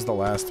think that was the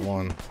last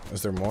one.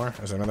 Is there more?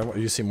 Is there another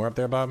one? You see more up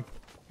there, Bob?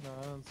 No,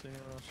 I don't see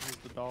anyone else. She's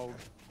the dog.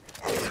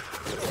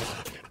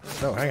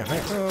 No, hang on.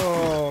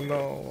 Oh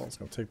no, I was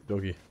gonna take the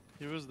doggy.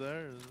 He was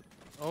there.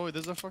 Oh, wait,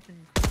 there's a fucking.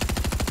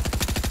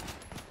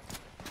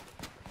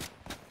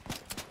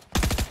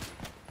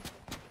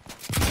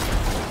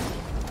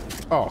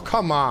 Oh,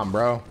 come on,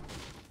 bro.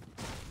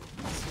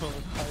 So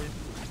nice.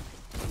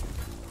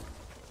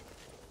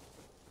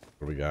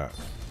 What do we got?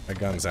 My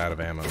gun's out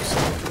of ammo.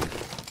 So.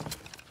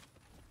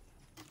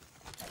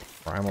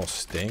 Primal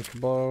stink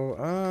blow?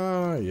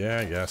 Yeah,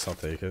 I guess I'll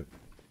take it.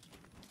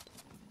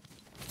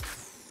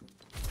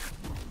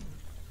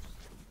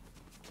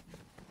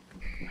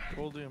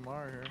 Full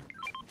DMR here.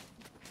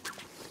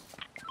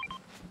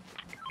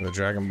 The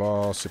Dragon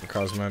Ball Super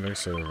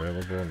Cosmetics are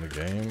available in the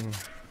game.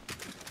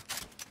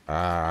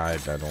 I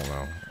don't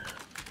know.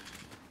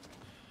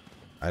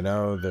 I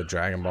know the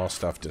Dragon Ball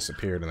stuff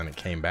disappeared and then it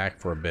came back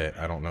for a bit.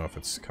 I don't know if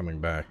it's coming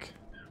back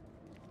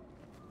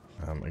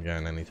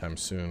again anytime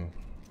soon.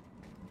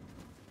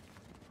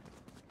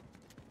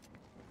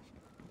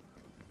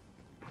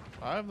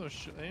 I have no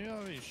shield. Any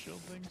of any shield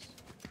things?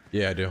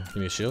 Yeah, I do.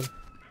 You need a shield?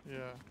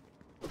 Yeah.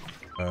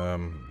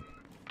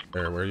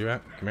 Where are you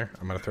at? Come here.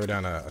 I'm gonna throw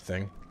down a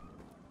thing.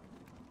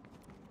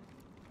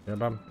 Yeah,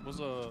 Bob?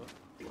 Was a.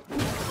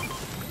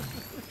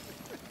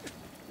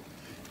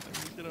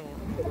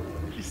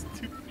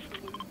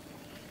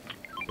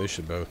 They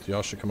should both.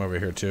 Y'all should come over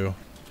here too.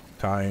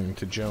 Tying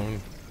to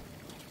Joan.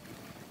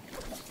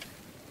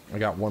 I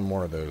got one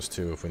more of those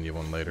too if we need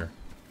one later.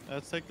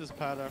 Let's take this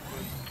pad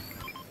afterwards.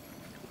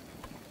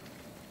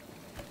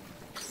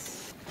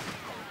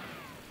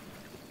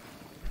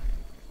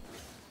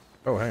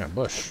 Oh, hang on,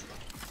 bush.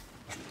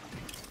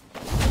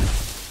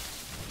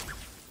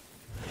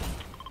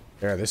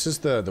 Yeah, this is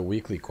the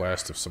weekly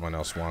quest if someone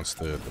else wants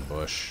the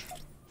bush.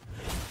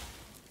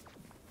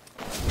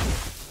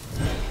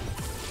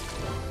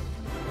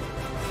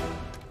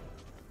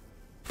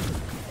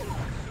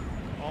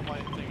 All my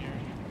thing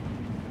here.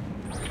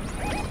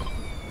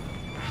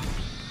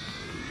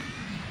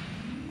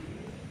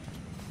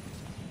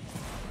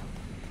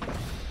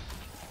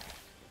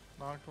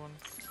 Knocked one.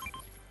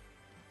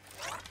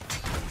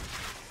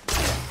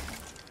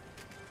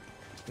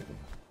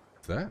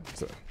 Is that?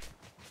 Is it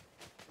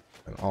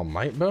an all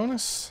might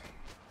bonus?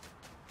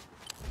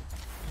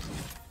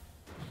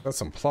 That's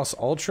some plus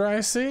ultra,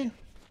 I see.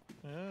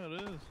 Yeah,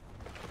 it is.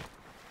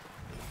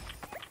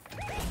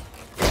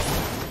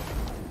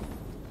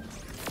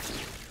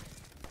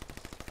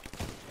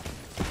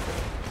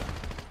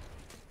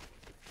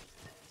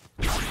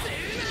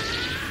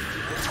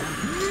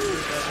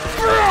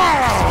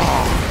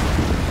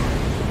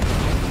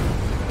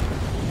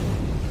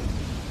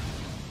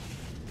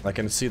 I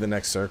can see the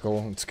next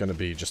circle. It's gonna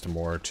be just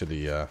more to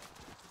the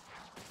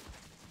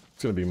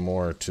it's gonna be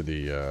more to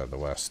the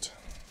west.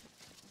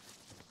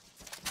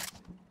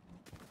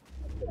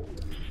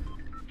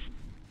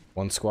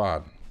 One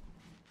squad.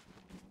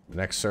 The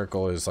next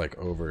circle is like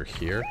over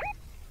here.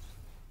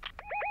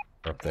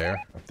 Or up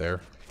there, up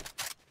there.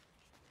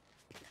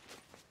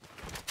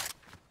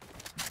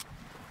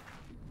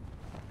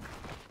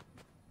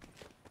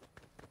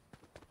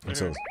 Right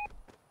So, here.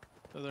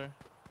 They're there.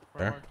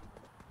 there? Marked.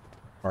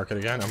 Mark it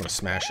again. I'm gonna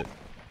smash it.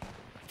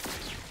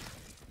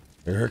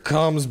 Here it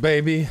comes,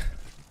 baby.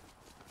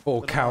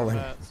 Full They don't know where cowling.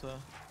 I'm at, so.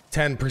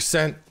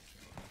 10%.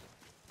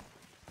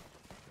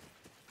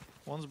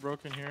 One's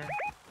broken here.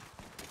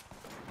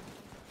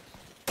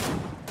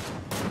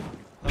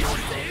 Another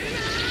one's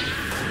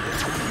broken.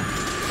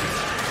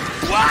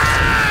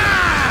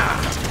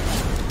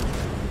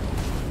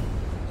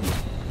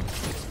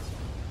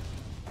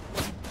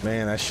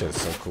 Man, that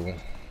shit's so cool.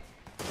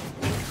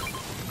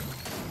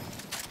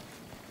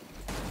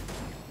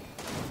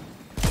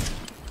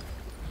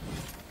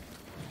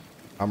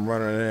 I'm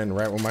running in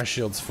right when my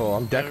shield's full.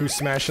 I'm Deku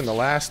smashing the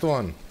last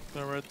one.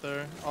 They're right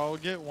there. I'll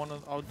get one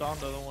of. I'll down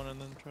the other one and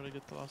then try to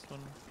get the last one.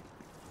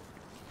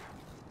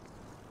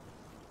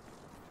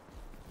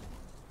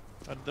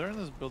 They're in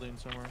this building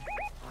somewhere.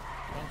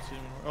 I don't see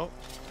them anymore.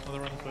 Oh,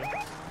 they're running this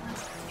way.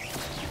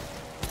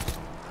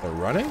 They're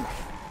running?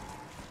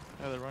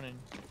 Yeah, they're running.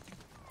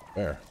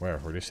 Where? Where?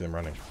 Where do you see them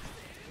running?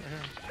 Right here.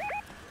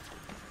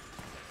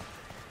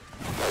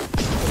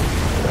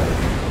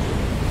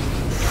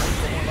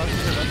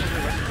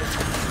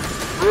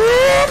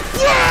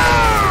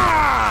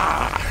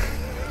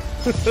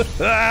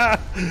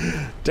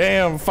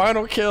 Damn,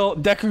 final kill,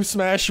 Deku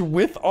smash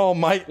with All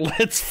Might.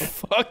 Let's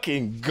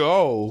fucking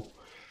go.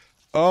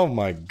 Oh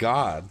my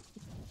god.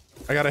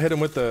 I gotta hit him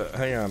with the,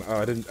 hang on.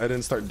 Oh, I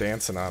didn't start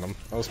dancing on him.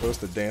 I was supposed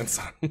to dance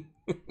on him.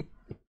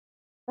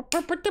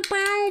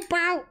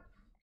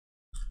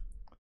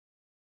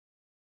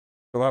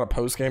 A lot of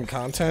post-game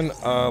content,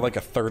 like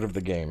a third of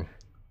the game.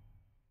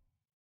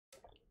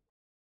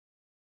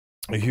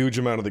 A huge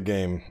amount of the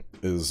game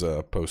is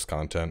post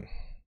content.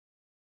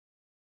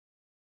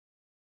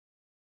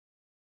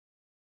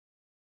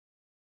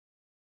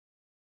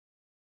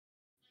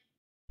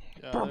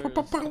 Yeah,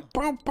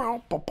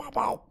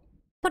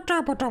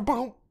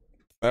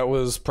 That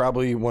was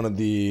probably one of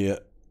the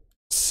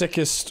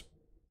sickest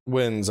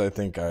wins I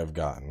think I've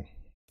gotten.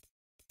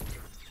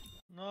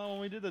 no, when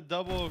we did the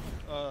double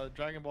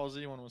Dragon Ball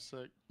Z one was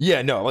sick.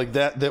 Yeah, no, like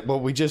that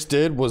what we just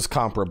did was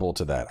comparable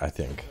to that, I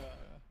think. Yeah,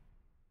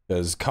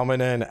 Because coming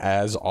in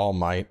as All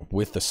Might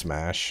with the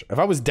smash. If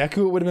I was Deku,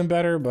 it would have been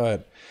better,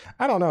 but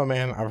I don't know,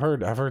 man. I've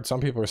heard some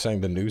people are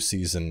saying the new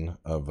season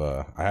of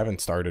I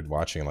haven't started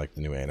watching like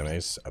the new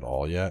animes at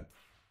all yet.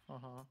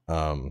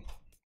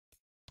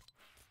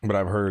 But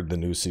I've heard the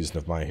new season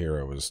of My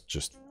Hero was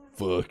just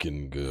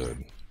fucking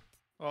good.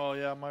 Oh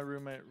yeah, my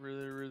roommate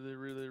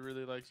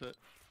really likes it.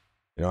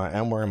 You know, I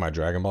am wearing my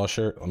Dragon Ball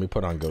shirt. Let me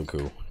put on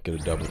Goku. Get a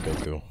dub with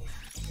Goku.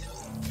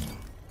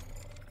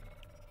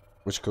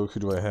 Which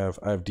Goku do I have?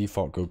 I have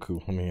default Goku.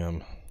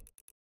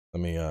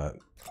 I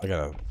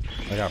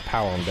gotta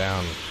power him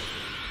down.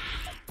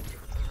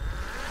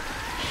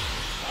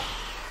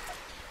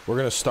 We're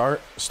gonna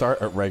start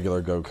at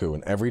regular Goku,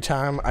 and every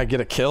time I get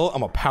a kill,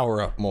 I'm gonna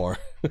power up more.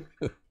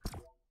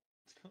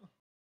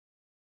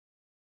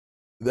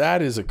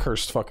 That is a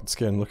cursed fucking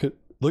skin. Look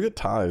at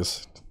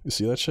Ties. You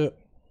see that shit?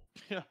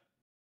 Yeah.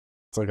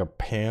 It's like a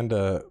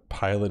panda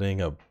piloting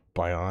a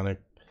bionic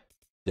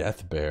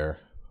death bear.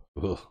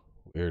 Ugh,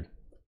 weird.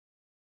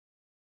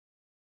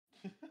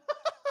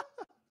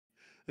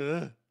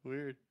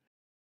 Weird.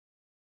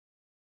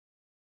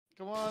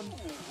 Come on,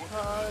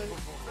 Ty.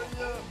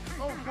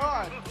 Oh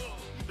god!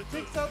 It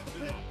takes out the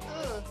pit.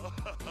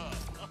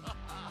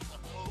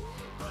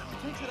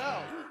 It takes it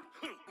out.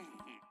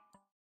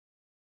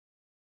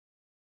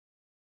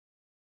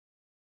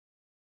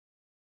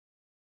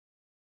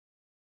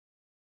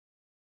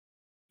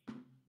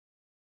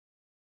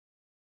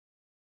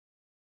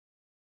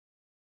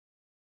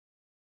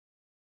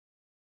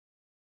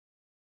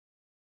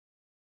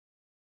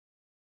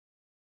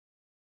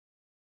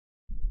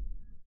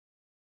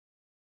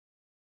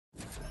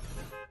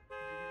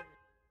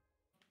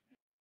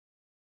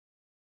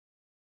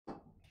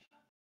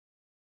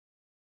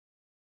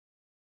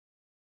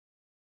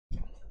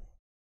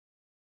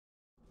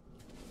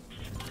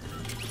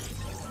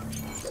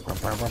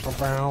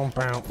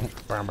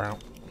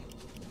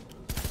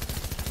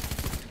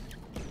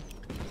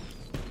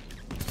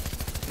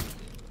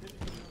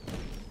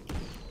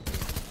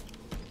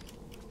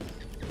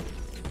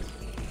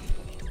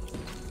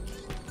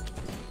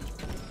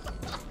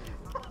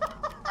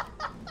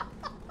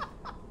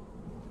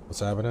 What's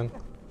happening?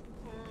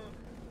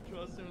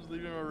 Justin was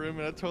leaving my room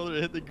and I told her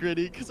to hit the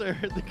gritty because I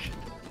heard the.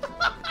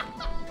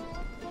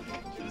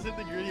 She just hit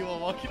the gritty while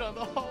walking on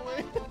the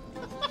hallway.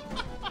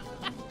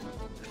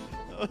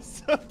 That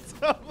was so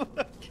dumb.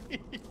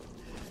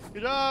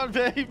 Good job,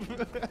 babe.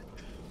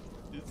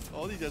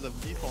 All these guys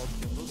have default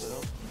skills. What the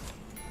hell?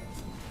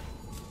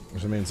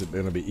 Which means it's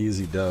gonna be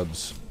easy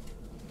dubs.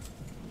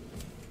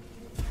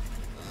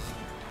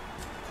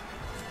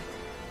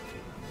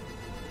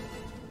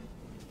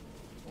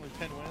 Only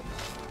 10 wins.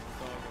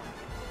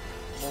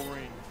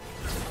 Wolverine.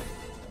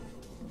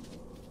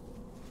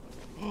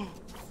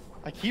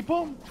 I keep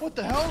him? What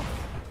the hell?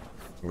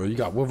 Well, you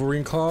got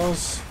Wolverine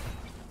claws.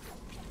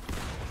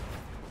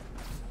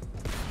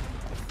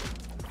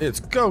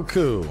 It's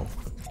Goku.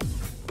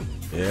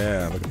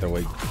 Yeah, look at the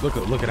way.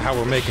 Look at how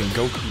we're making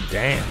Goku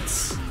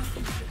dance.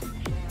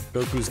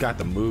 Goku's got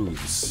the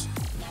moves.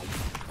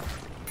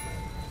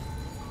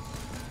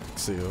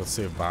 Let's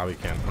see if Bobby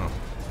can. Oh.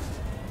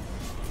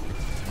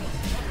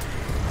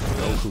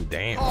 Goku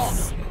dance.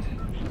 Oh.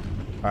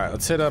 All right,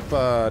 let's hit up.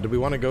 Do we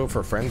want to go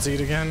for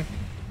Frenzied again?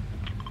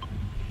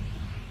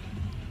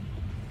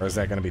 Or is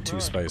that going to be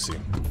too spicy?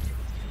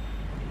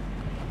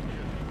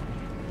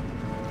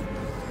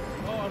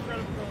 Oh, I'm trying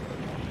to go.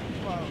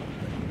 Wow.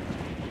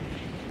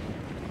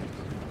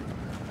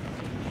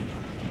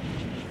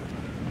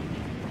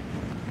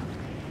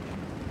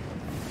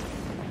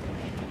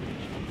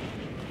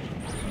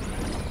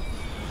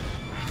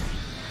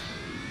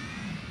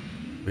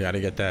 We got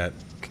to get that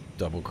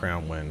double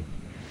crown win.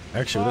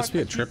 Actually, would this be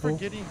a triple?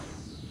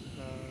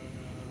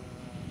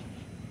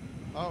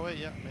 Oh wait,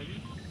 yeah,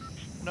 maybe.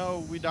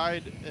 No, we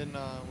died in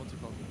what's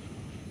it called?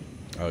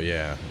 Oh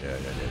yeah.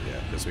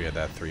 Because we had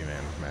that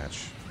 3-man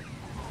match.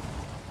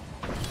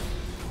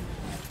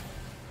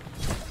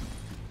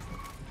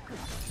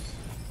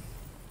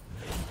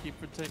 Keep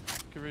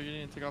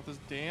forgetting to take off this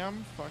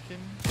damn fucking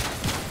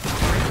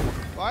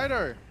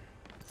fighter.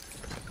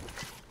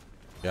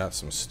 Got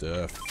some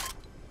stuff,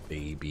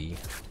 baby.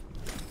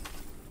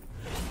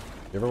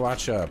 You ever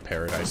watch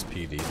Paradise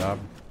PD, Bob?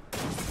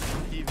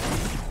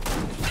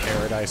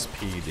 Paradise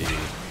PD.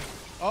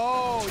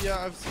 Oh yeah,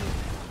 I've seen.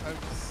 I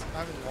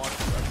haven't watched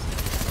it. I've seen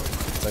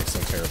it. It's like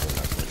some terrible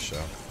Netflix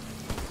show.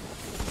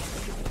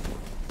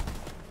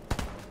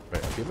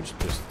 Wait, are people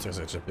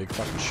there's a big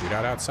fucking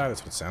shootout outside?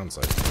 That's what it sounds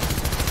like. Yeah.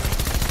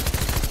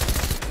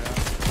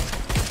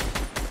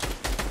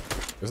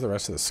 Where's the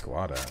rest of the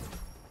squad at?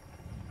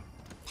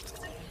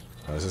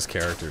 Oh, there's this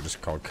character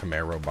just called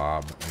Camaro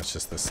Bob, and it's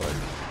just this like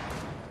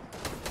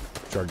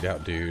drugged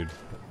out dude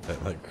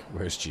that like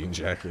wears jean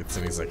jackets,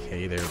 and he's like,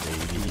 "Hey there,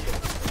 baby."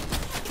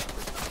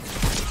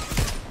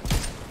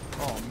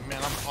 Oh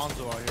man, I'm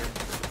Hanzo out here.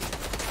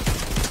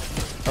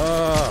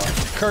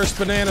 Cursed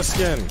banana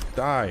skin,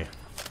 die.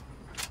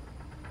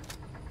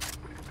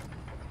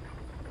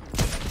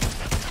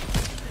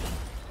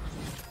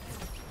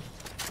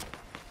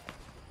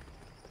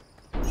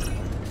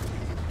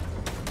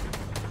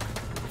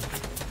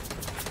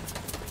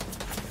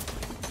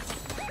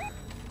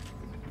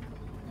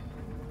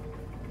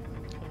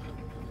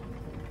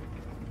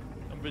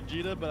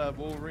 Vegeta, but I have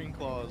Wolverine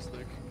claws.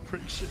 Like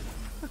prick shit.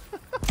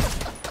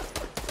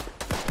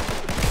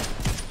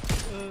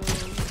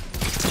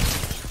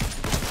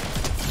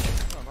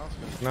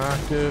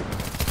 Knocked it.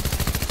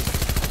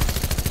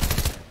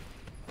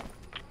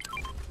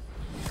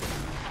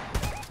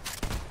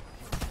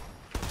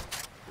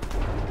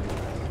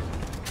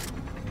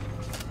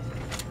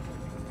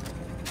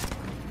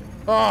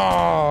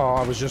 Oh,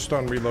 I was just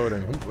done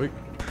reloading. Oh, wait.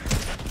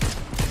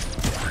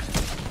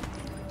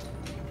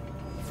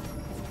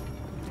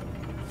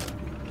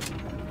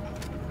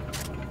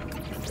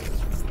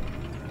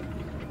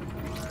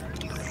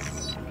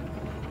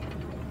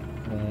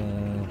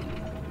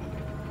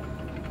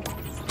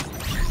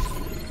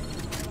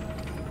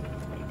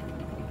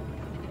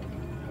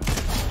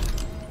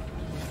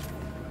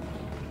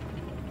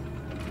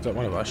 Is that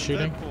one of us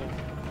shooting?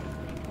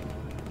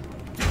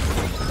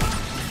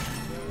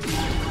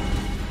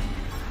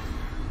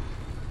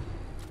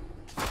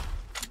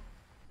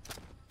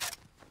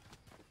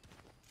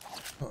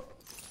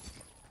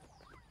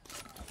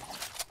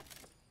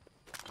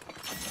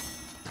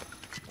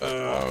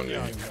 Oh,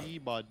 no.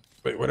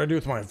 Wait, what'd I do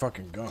with my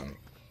fucking gun?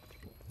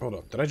 Hold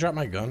up. Did I drop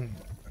my gun?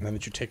 And then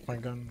did you take my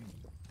gun?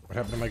 What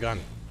happened to my gun?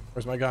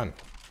 Where's my gun?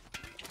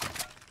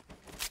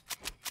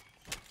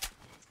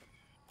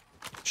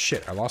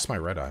 Shit, I lost my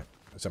red eye.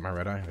 Is that my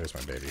red eye? There's my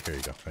baby. Here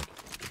you go. Thank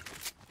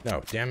you.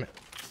 No, damn it.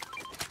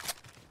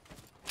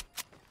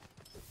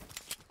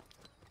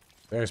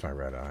 There's my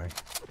red eye.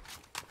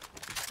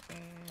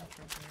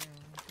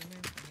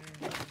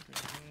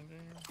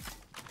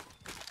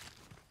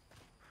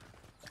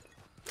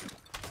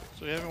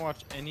 So you haven't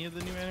watched any of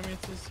the new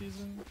animes this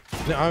season?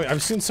 No,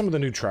 I've seen some of the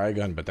new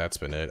Trigun, but that's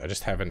been it. I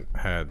just haven't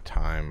had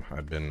time.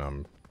 I've been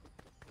You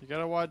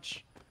gotta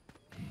watch.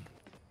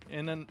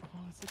 And then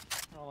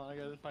hold on, I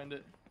gotta find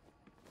it.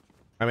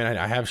 I mean,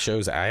 I have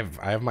shows. I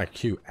have my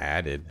queue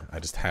added. I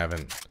just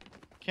haven't.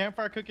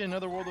 Campfire cooking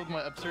another world with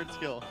my absurd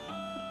skill.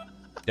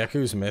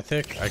 Deku's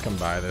Mythic. I can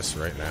buy this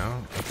right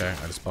now. Okay,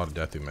 I just bought a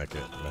Deku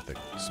Mythic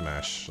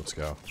Smash. Let's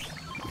go.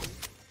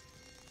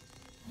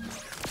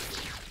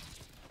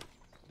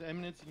 The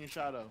Eminence in your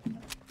shadow.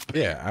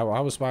 Yeah, I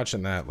was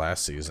watching that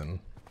last season.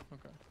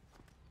 Okay.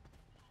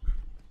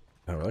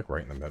 Oh, we're like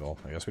right in the middle.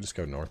 I guess we just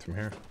go north from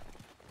here.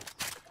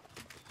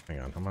 Hang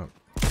on, I'm up.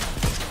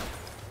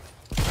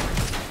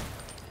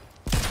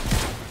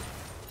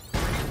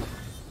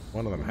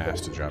 One of them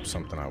has to drop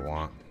something I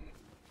want.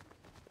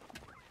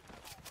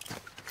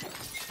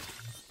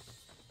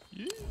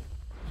 Yeah.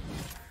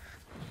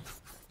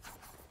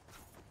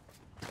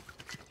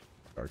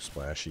 Dark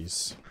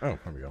splashies. Oh,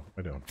 there we go.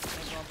 What are we doing?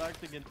 I'm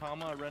back to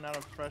Gintama. I ran out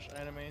of fresh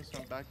anime, so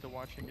I'm back to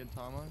watching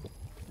Gintama.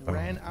 Oh.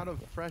 Ran out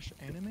of fresh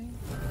anime?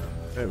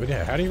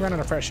 Yeah, how do you run out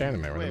of fresh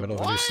anime? We're in Wait, the middle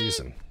of a new what?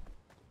 season.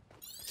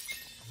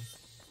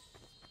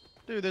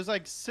 Dude, there's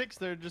like 6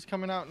 that are just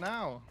coming out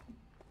now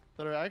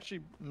that are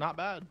actually not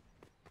bad.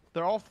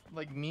 They're all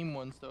like meme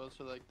ones though,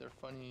 so like they're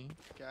funny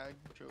gag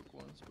joke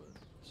ones, but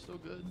still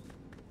good.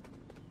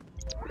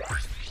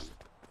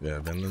 Yeah,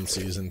 Vinland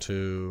season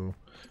 2.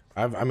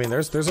 I mean,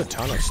 there's a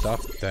ton of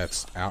stuff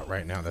that's out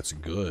right now that's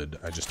good.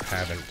 I just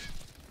haven't.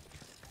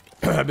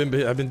 I've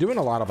been doing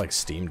a lot of like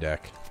Steam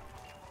Deck.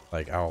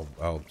 Like I'll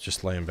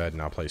just lay in bed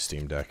and I'll play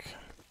Steam Deck.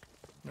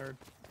 Nerd.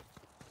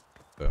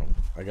 So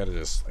I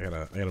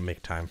gotta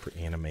make time for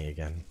anime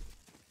again.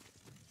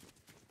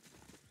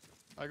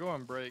 I go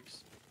on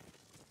breaks.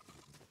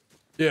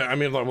 Yeah, I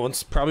mean, like,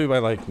 once probably by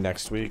like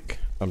next week,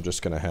 I'm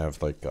just gonna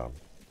have like I'm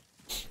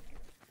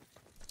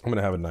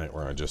gonna have a night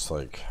where I just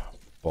like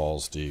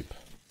balls deep,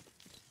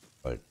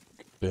 like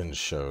binge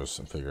shows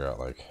and figure out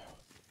like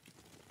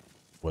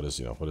what is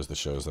the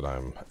shows that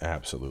I'm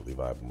absolutely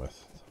vibing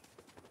with.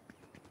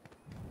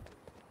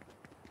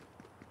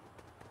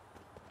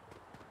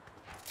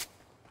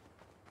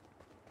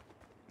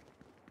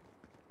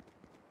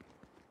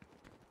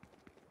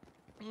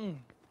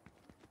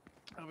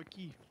 I have a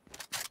key.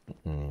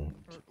 Mm.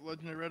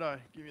 Legendary Red Eye.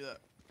 Give me that.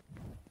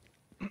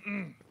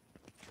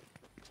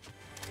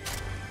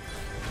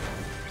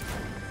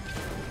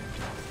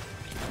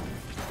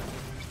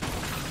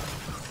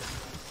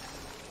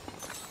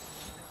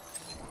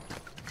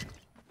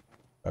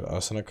 Got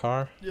us in a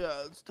car?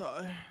 Yeah, let's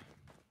tie.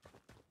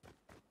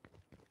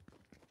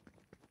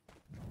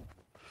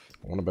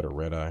 I want a better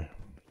red eye.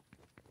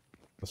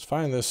 Let's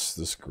find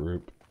this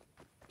group.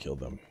 Kill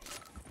them.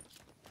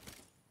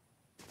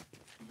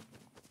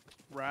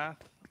 Wrath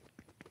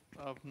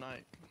of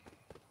Night.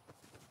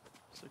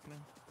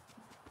 Sickening.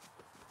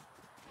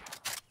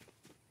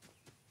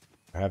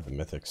 I have the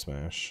Mythic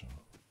Smash.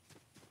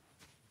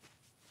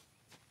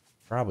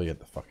 Probably at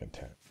the fucking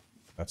tent.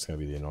 That's gonna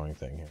be the annoying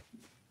thing here.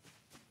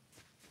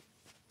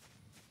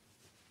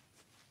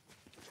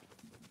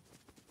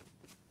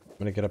 I'm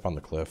gonna get up on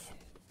the cliff.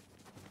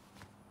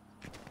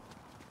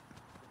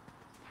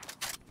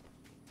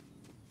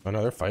 Oh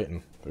no, they're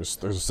fighting. There's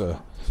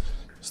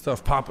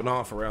stuff popping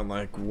off around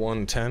like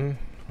 110,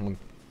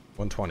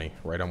 120,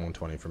 right on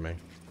 120 for me.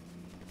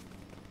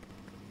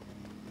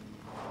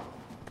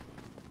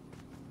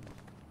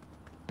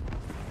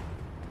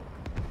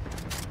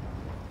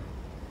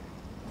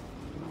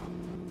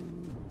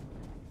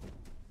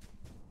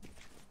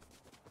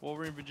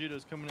 Wolverine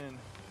Vegeta's coming in.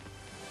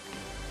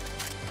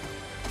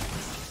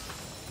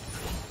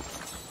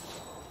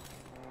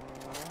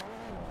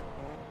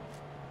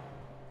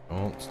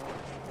 Don't.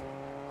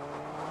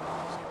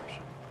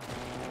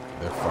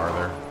 They're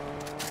farther.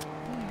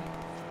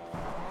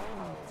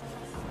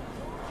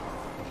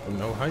 Oh,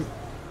 no hype.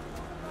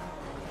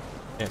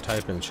 Can't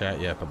type in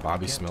chat yet, but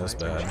Bobby smells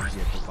bad.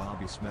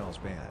 Bobby smells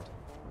bad.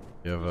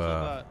 You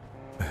have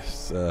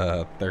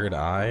third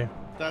eye.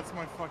 That's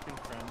my fucking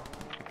friend.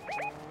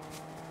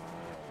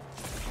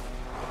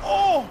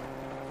 Oh!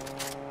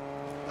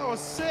 That was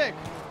sick!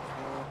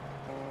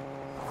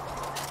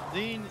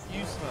 Dean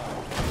Yusla.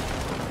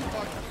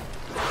 Fuck.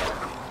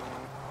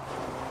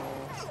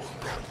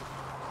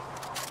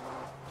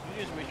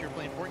 You just wish you were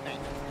playing Fortnite.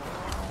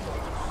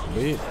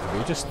 Did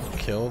we just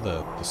kill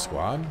the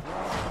squad?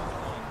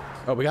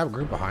 Oh, we have a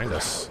group behind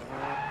us.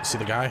 You see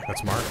the guy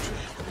that's marked?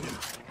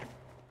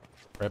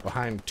 Right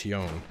behind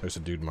Tion. There's a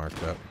dude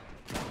marked up.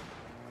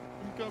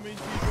 I'm coming,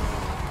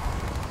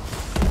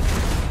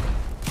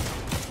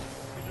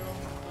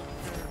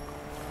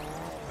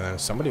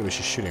 Somebody was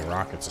just shooting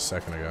rockets a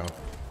second ago.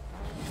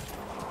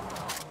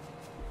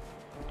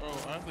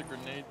 Oh, I have the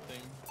grenade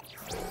thing.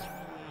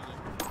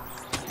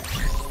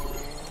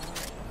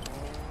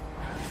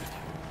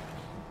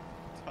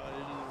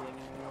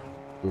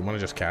 We want to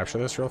just capture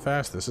this real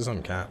fast? This is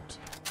uncapped.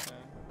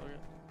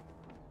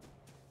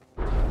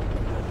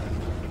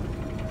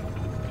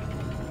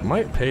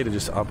 Might pay to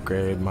just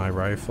upgrade my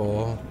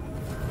rifle.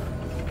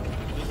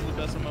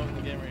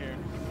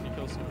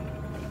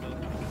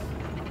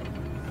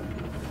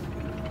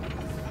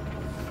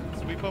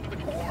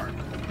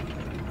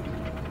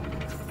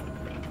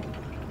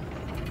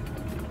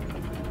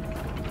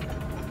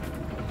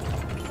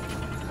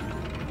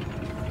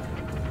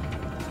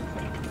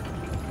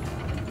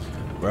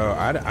 Bro,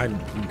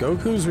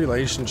 Goku's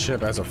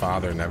relationship as a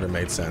father never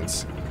made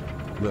sense.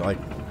 Like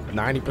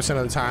 90%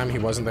 of the time, he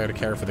wasn't there to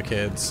care for the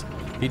kids.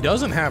 He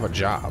doesn't have a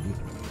job,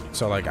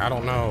 so like I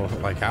don't know,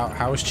 like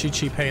how is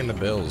Chi-Chi paying the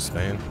bills,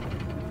 man?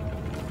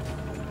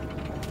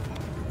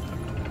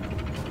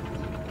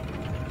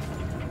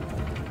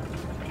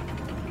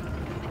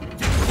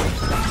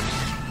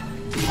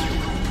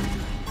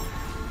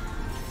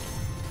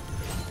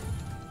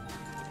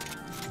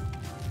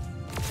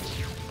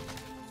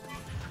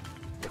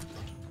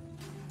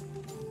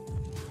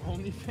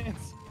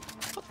 OnlyFans.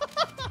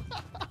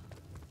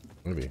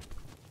 Maybe.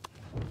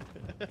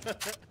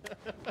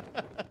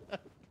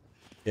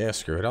 Yeah,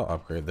 screw it. I'll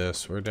upgrade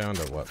this. We're down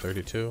to what,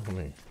 32? Let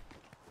me.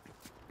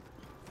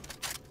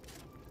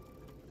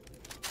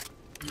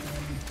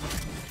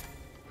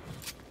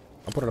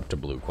 I'll put it up to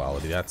blue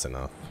quality. That's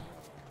enough.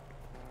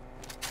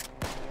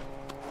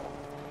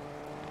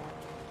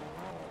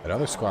 That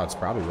other squad's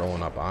probably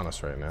rolling up on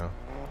us right now.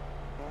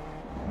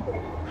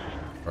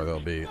 Or they'll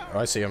be. Oh,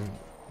 I see him.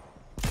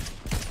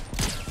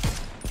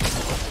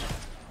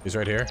 He's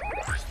right here.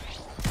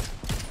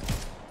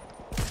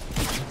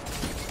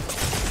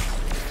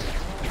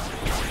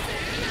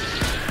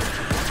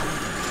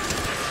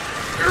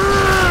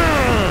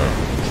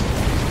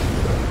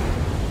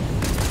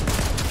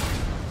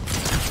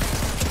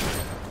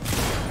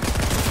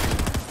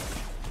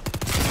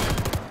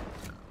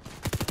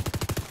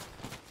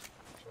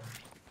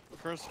 The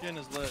first skin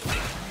is lit. He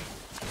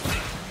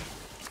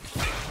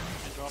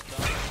dropped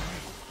down.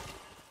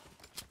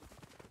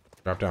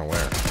 Drop down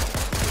where?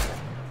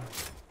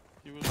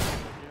 He was over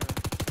here.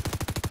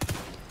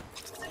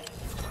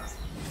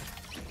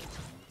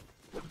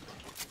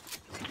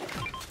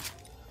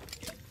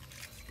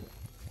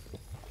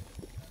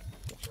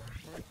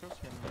 Where'd Chris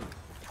skin go?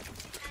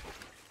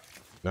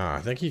 Nah, I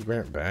think he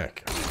went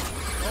back. Oh,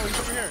 he's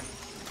over here.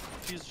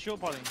 He's shield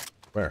potting.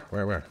 Where?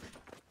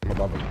 I'm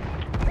above him. Over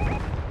there.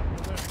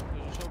 There's a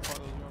shield pot that's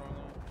going on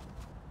there.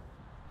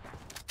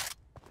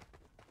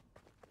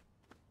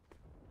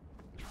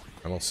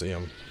 I don't see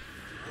him.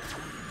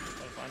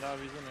 Gotta find out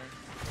if he's in there.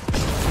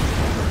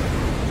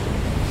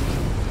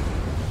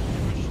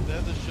 They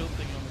have the shield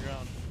thing on the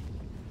ground.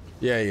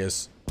 Yeah, he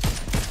is.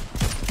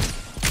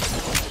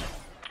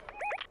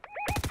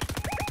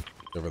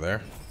 Over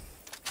there.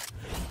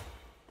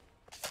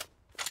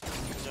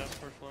 Yeah,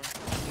 first floor.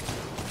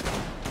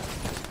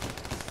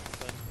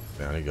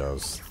 Down he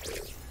goes.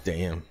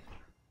 Damn.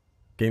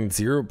 Gain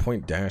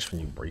 0-point dash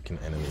when you break an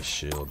enemy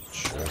shield.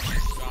 Sure. God,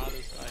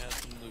 this guy has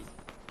some loot.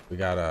 We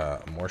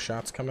got more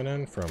shots coming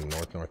in from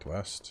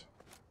northwest.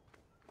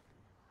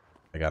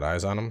 I got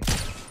eyes on him.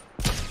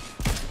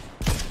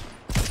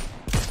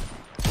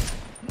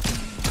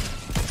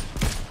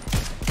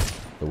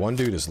 The one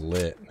dude is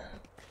lit.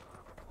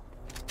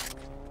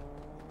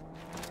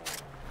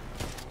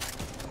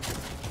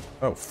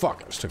 Oh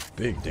fuck, I just took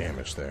big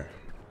damage there.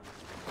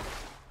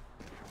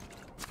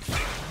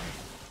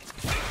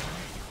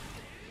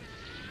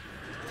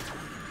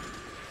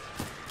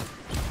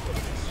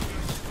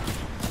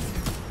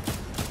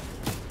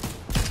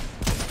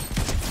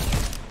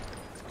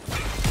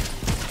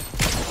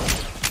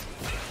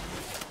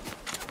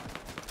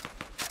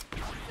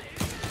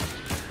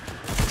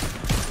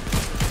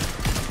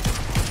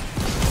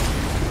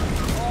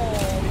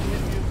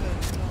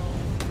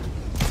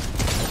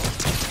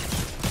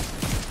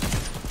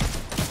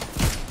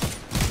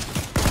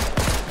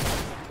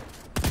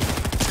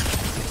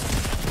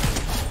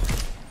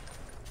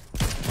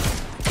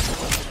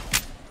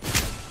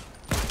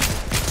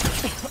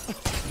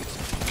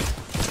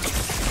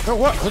 Oh,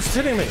 what? What's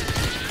hitting me? No!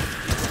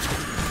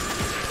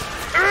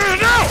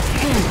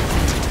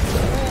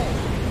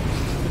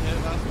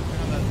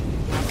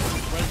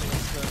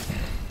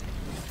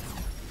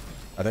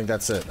 I think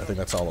that's it. I think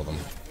that's all of them.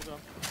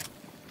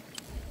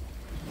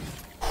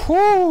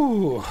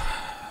 Whew!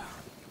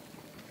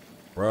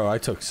 Bro, I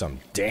took some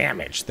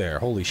damage there.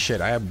 Holy shit.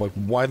 I have like,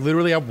 I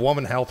literally have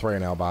 1 health right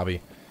now,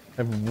 Bobby. I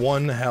have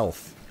 1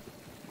 health.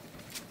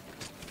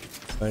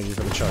 Thank you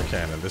for the char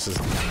cannon. This is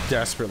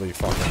desperately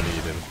fucking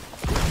needed.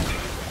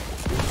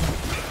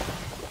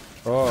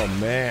 Oh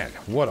man,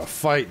 what a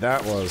fight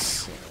that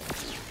was.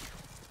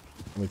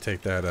 Let me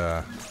take that,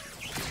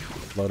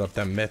 load up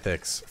them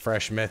mythics.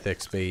 Fresh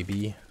mythics,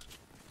 baby.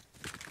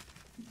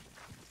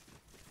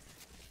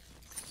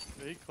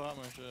 Yeah, he clapped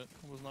my shit.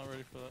 I was not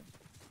ready for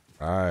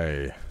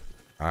that.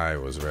 I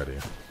was ready.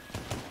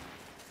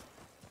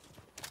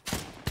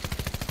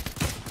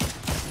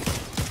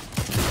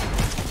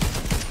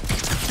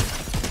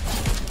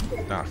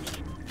 Nah.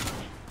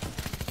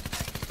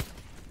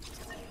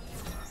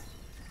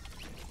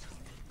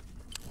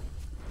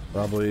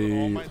 Probably.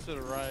 All might to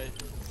the right.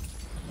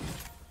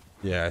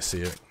 Yeah, I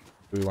see it.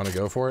 Do we want to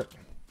go for it?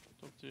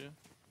 It's up to you.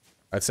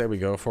 I'd say we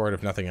go for it,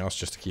 if nothing else,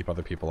 just to keep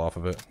other people off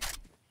of it.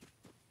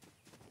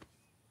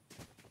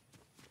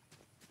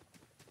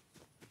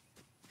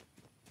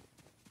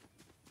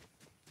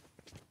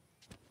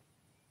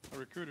 I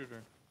recruited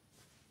her.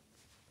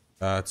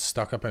 It's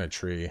stuck up in a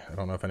tree. I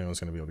don't know if anyone's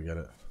going to be able to get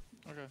it.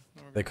 Okay.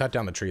 They cut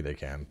down the tree, they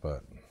can,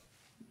 but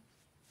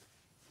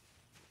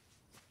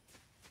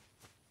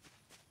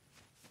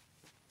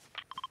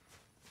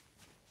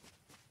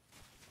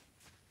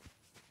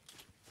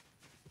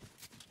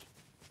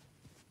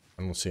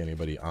I don't see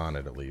anybody on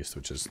it at least,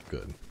 which is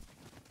good.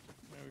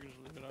 Yeah, we can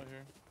just leave it out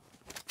here.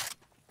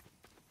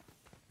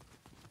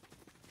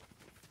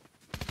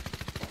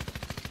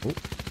 Oop.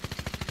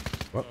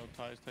 What? Oh,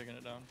 Ty's taking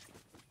it down.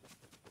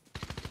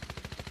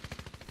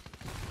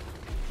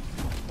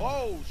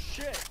 Whoa,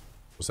 shit!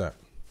 What's that?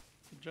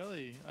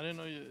 Jelly. I didn't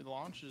know it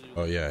launches you.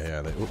 Oh yeah,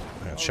 yeah. They, oop,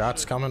 I got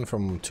shots shit. coming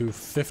from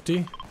 250.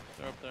 They're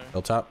up there.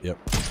 Hilltop, yep.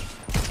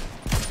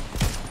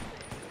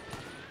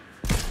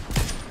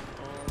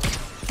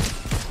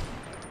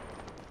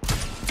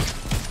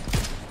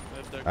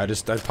 I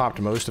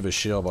popped most of his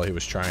shield while he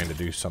was trying to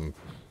do some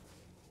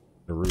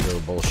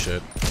Naruto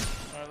bullshit.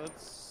 Alright,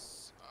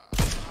 let's...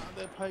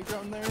 they have high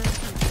ground there.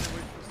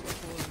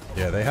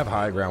 Yeah, they have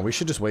high ground. We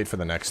should just wait for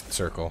the next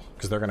circle,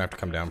 because they're gonna have to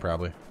come down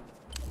probably.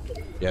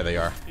 Yeah, they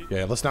are.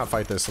 Yeah, let's not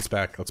fight this. Let's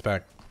back. Let's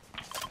back.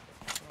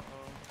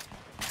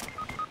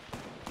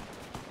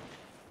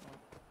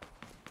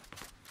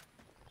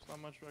 There's not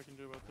much I can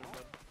do about their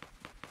bed.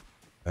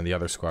 And the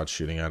other squad's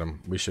shooting at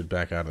him. We should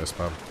back out of this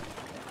pub.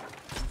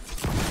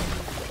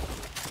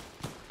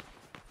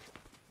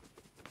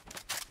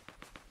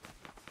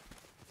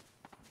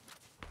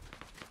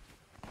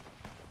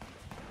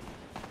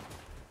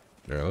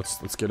 There,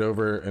 let's get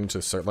over into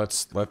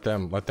let's let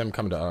them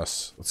come to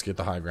us. Let's get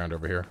the high ground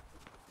over here.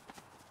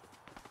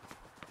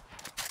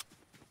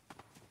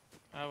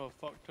 I have a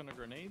fuck ton of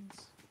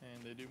grenades,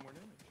 and they do more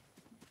damage.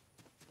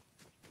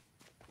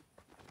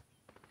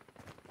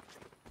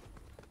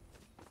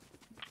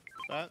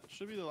 That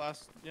should be the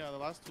last. Yeah, the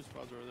last two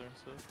squads are over there.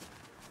 So,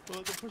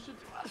 well, they push it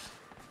to us.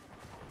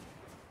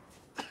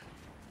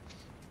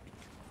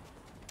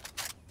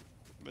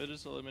 They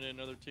just eliminated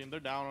another team. They're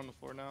down on the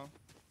floor now,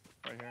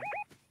 right here.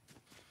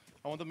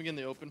 I want them to get in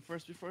the open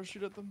first before I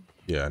shoot at them.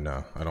 Yeah,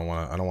 no, I don't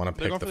want to pick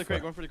They're going for the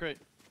crate. Going for the crate.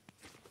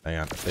 Hang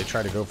on. If they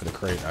try to go for the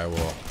crate, I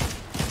will.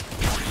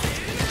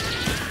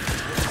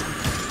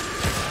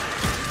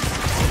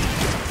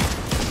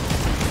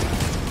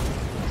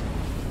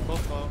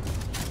 Both low.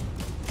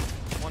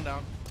 One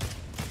down.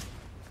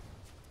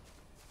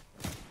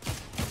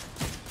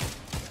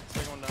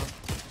 Second one down.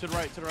 To the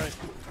right, to the right.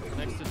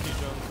 Next to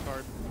T-Jones'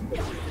 card.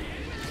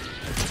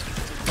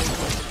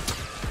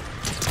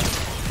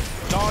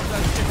 Dog,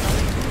 that shit.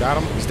 Got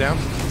him. He's down.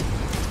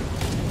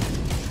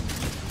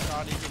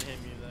 God, he can hit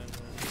me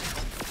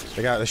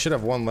then. They should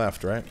have one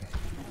left, right? Yeah.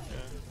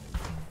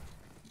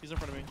 He's in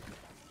front of me.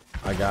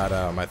 I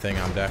got my thing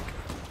on deck.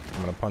 I'm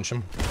gonna punch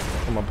him.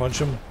 I'm gonna punch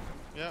him.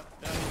 Yeah,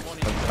 he's one.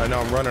 I know.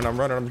 I'm running.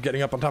 I'm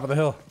getting up on top of the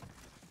hill.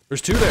 There's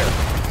two there.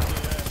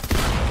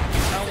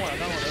 That one.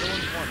 The other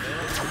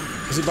one's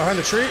one. Is he behind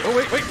the tree? Oh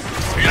wait.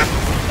 Yeah.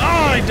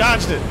 Oh, I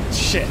dodged it.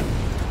 Shit.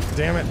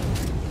 Damn it.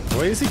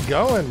 Where's he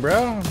going, bro?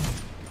 I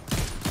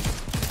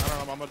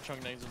don't know. I'm gonna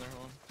chunk names in there.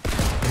 Hold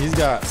on. He's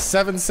got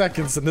 7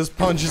 seconds and this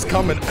punch is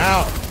coming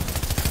out.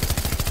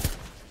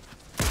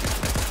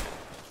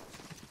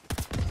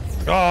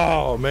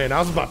 Oh man, I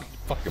was about to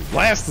fucking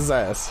blast his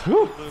ass.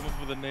 Whew.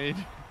 With a nade.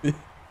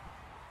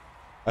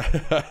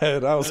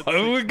 And I was like,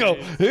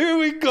 here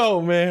we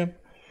go, man.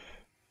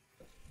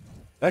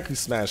 That could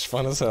smash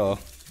fun as hell.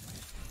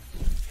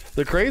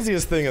 The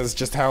craziest thing is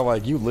just how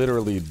like you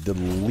literally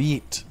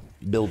delete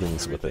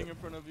buildings with it. In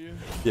front of you.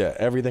 Yeah,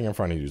 everything in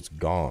front of you is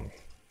gone.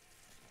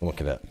 Look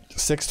at that.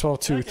 6, 12,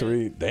 2,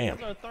 3. Damn.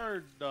 That's our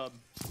third dub.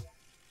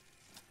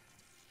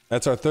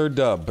 That's our third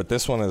dub, but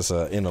this one is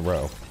in a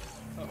row.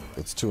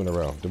 It's 2 in a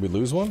row. Did we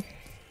lose one?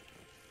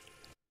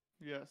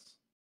 Yes.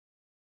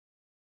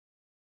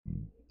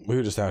 We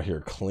were just out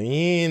here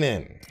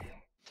cleaning.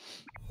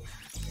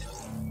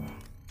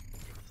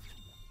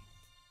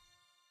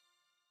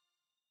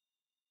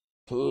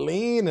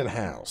 Cleaning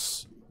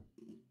house.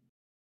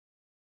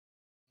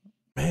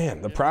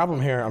 Man, the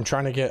problem here, I'm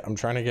trying to get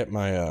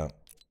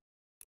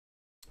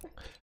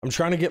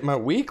my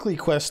weekly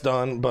quest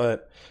done,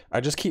 but I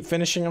just keep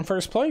finishing in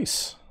first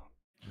place.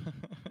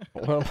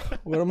 What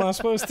am I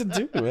supposed to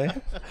do,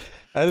 man?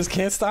 I just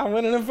can't stop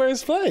winning in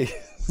first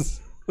place.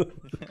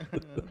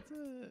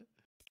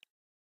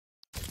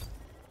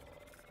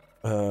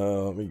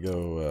 Let me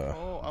go.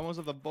 Oh, I almost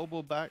have the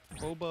Boba Black.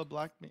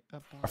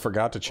 I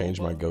forgot to change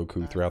my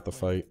Goku throughout the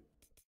fight.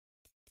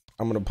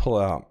 I'm gonna pull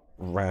out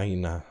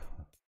Reina.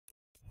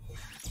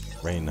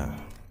 I'm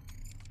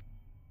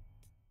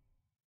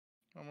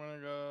gonna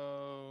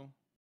go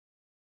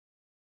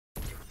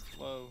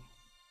slow.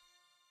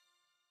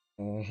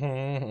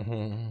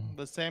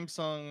 The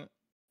Samsung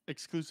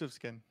exclusive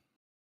skin.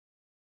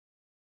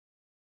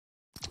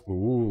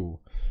 Ooh,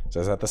 so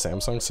is that the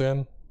Samsung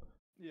skin?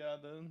 Yeah,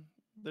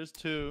 there's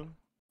two.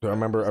 I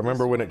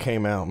remember when it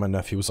came out, my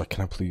nephew was like,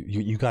 "Can I please?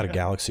 You got a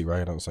Galaxy,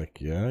 right?" I was like,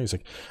 "Yeah." He's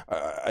like,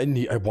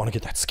 "I want to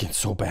get that skin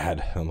so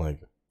bad." I'm like,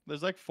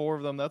 "There's like 4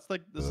 of them. That's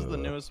like this is the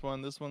newest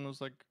one. This one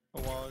was like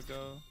a while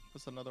ago.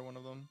 That's another one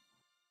of them.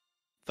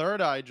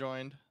 Third Eye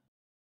joined,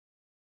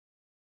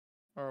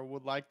 or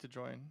would like to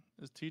join.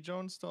 Is T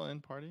Jones still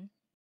in party?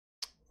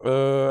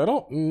 I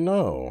don't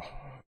know.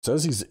 It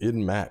says he's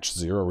in match,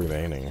 0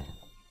 remaining.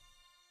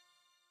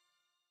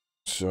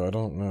 So I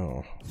don't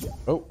know.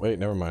 Oh wait,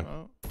 never mind.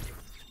 Oh.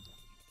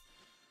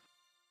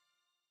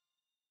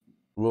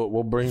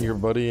 We'll bring your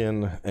buddy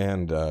in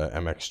and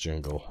MX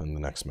Jingle in the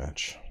next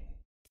match.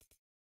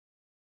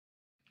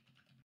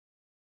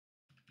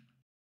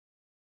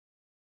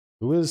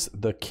 Who is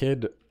the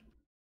Kid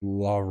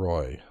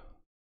Laroi?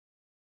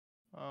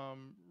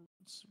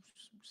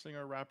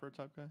 Singer, rapper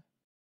type guy.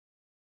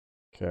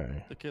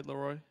 Okay. The Kid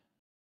Laroi.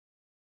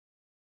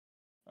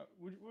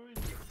 What is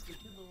the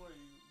Kid Laroi?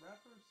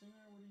 Rapper,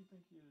 singer? What do you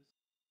think he is?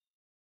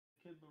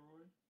 Kid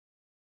Laroi.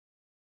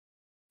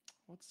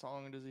 What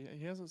song does he?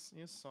 He has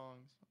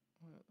songs.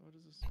 What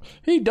is this?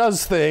 He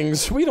does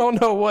things. We don't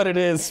know what it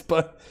is,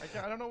 but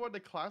I don't know what to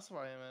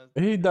classify him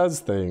as. he does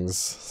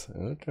things.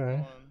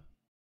 Okay.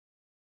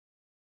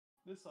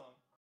 This song,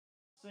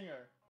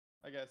 singer,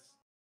 I guess.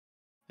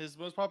 His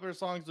most popular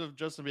songs with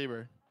Justin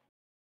Bieber.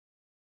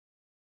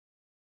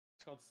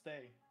 It's called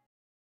 "Stay."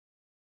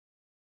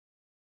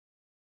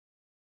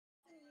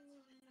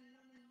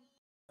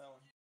 That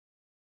one.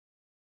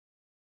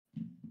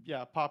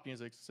 Yeah, pop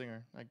music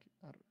singer. Yeah.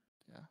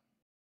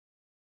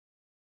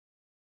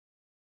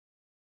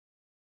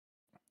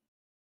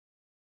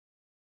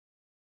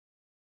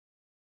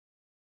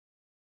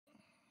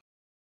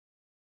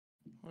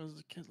 What does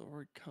the Kid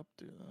Laroi Cup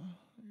do though?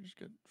 You just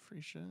get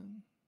free shit.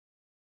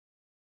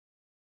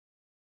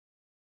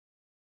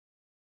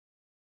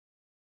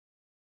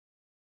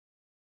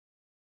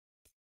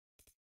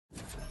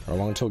 How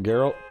long till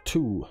Geralt?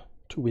 2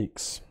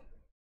 weeks.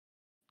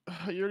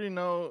 You already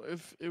know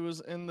if it was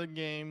in the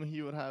game,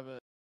 he would have it.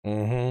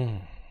 Mm-hmm.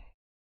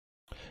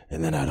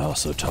 And then I'd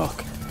also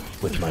talk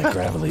with my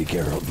gravelly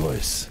Geralt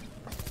voice.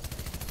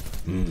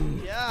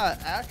 Yeah,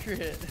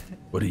 accurate.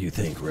 What do you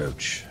think,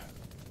 Roach?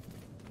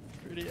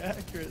 Pretty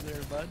accurate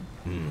there, bud.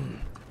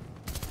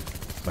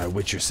 My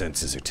Witcher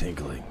senses are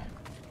tingling.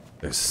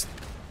 There's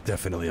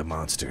definitely a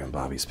monster in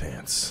Bobby's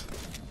pants.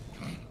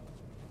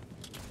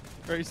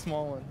 Very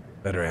small one.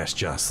 Better ask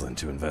Jocelyn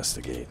to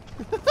investigate.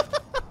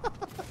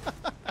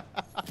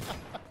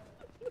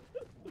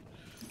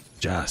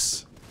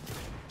 Joss,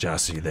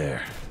 are you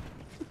there?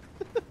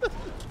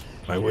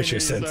 My Witcher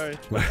sense. Sorry.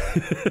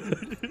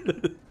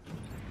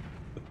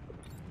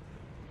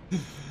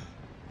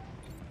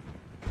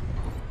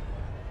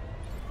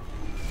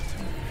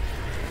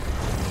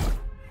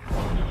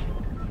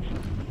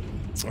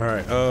 All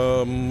right,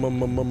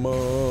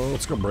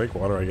 let's go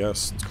breakwater, I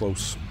guess. It's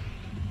close.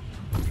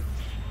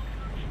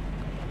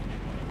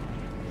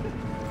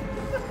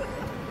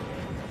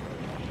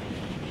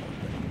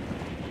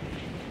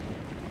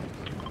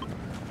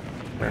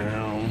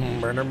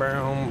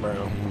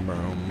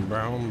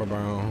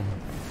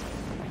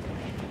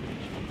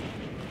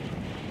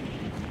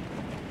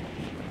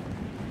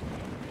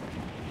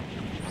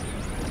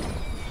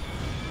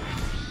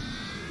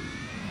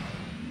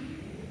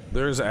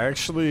 There's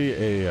actually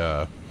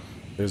a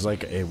there's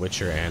like a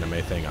Witcher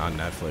anime thing on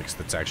Netflix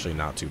that's actually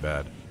not too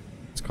bad.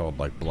 It's called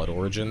like Blood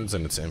Origins,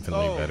 and it's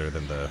infinitely better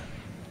than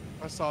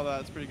I saw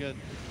that. It's pretty good.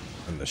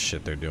 the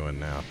shit they're doing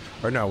now.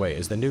 Or no, wait,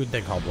 is the new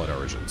thing called Blood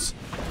Origins?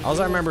 All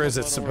I remember is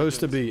it's supposed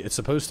to be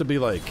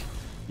like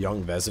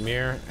young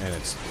Vesemir, and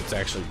it's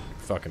actually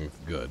fucking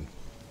good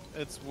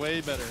It's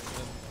way better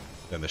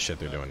than the shit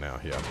they're doing now.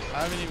 Yeah.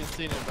 I haven't even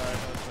seen it, but I know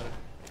it's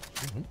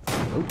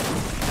better.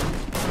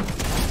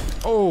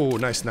 Oh,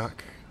 nice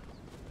knock.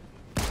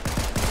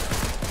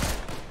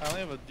 I only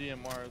have a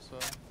DMR, so.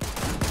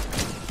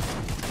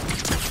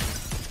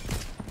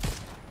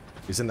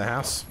 He's in the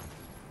house.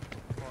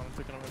 Hold on, I'm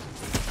picking up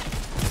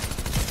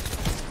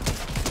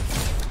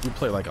You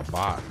play like a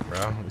bot,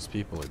 bro. These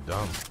people are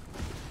dumb.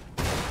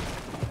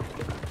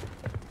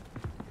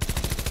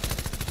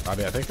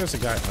 Bobby, I think there's a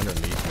guy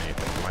underneath me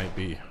that might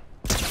be.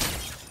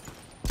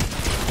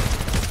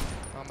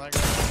 on that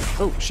guy.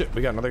 Oh shit,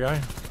 we got another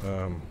guy. I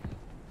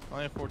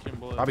only have 14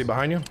 bullets. Bobby,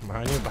 behind you,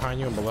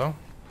 and below.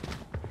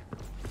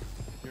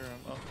 Hear him.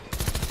 Oh.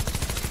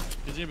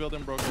 He's in a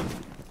building broken.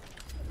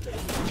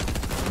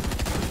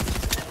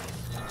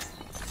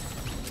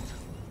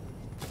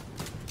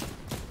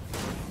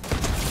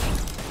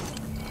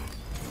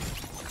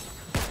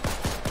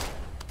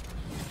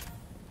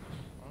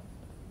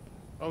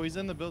 Oh, he's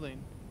in the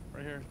building.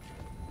 Right here.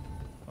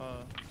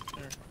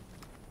 Here.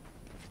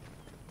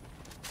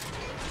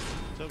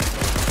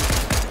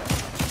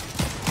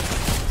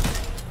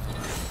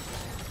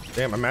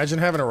 Damn, imagine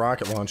having a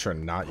rocket launcher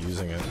and not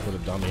using it. What a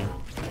dummy.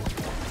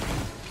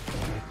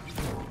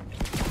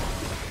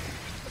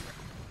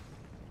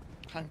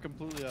 I'm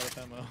completely out of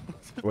ammo.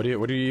 What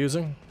are you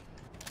using?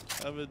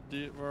 I have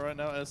well, right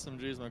now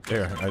SMG is my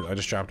Here, I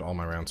just dropped all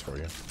my rounds for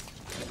you.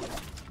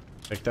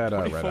 Take that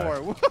red eye.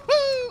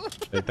 Woohoo!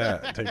 Take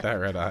that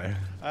red eye.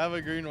 I have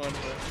a green one,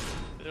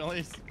 but it only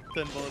has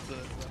 10 bullets in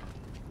it. So.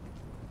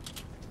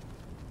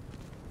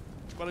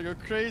 About to go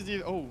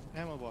crazy. Oh,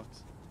 ammo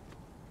box.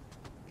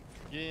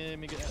 Give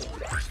me good ammo.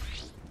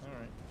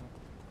 Alright.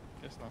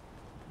 Guess not.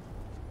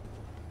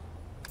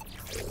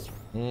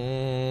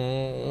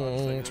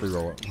 Let's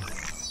reroll it.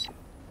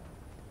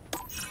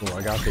 Oh,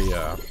 I got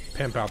the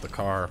pimp out the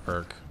car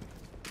perk.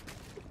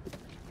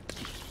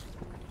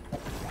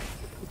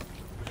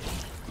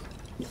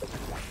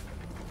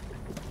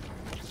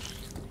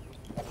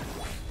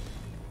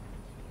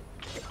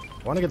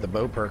 want to get the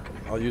bow perk.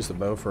 I'll use the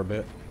bow for a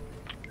bit.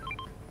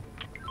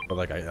 But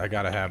like, I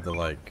gotta have the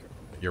like,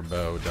 your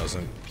bow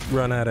doesn't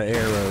run out of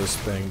arrows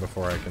thing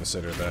before I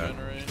consider that.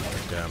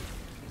 Regenerate. Yeah.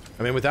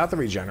 I mean, without the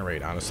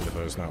regenerate, honestly, the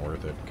bow's not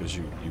worth it because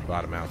you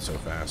bottom out so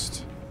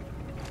fast.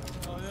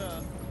 Oh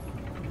yeah.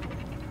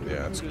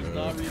 Yeah, it's Who does good.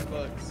 not read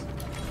bugs?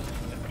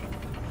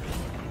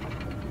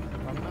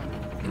 I'm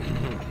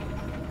not.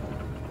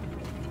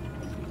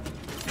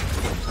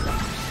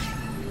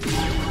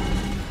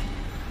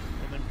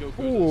 And then Goku is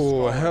a Ooh,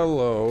 scholar.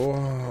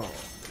 hello.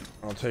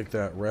 I'll take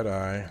that red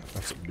eye.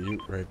 That's a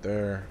beaut right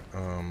there.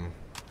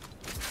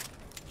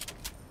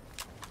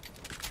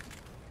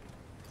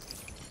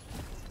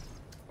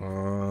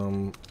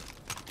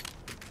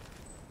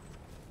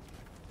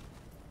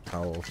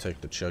 I'll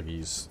take the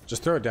chuggies.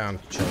 Just throw it down,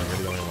 chilling. You're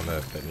the only one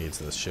that needs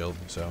this shield,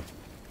 so.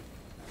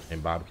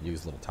 And Bob could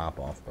use a little top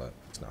off, but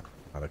it's not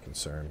a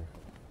concern.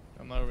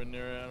 I'm not over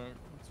near it. I don't.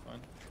 It's fine.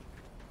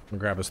 We'll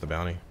grab us the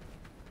bounty.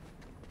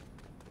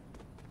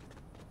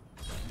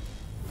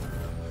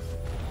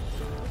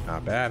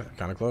 Not bad.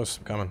 Kind of close.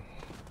 I'm coming.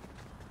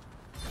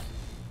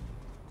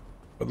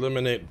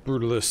 Eliminate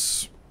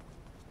Brutalis.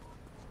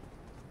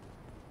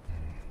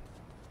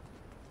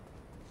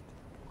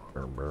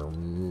 Burm,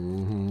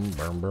 burm,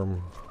 burm,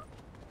 burm.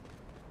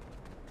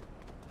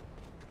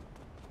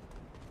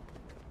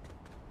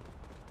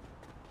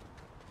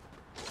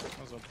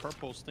 There's a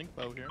purple stink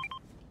bow here.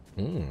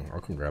 I'll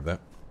come grab that.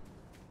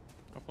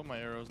 I'll put my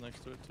arrows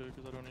next to it too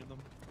because I don't need them.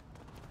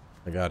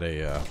 I got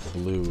a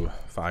blue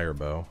fire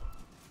bow.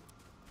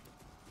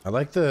 I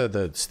like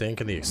the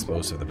stink and the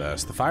explosive the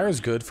best. The fire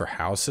is good for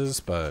houses,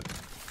 but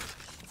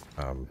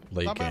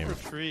late Not game. bad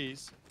for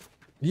trees.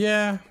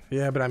 Yeah,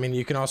 but I mean,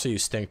 you can also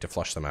use stink to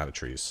flush them out of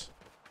trees.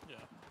 Yeah.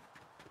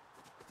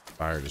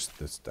 Fire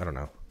just, I don't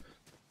know.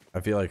 I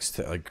feel like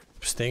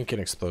stink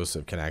and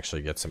explosive can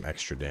actually get some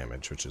extra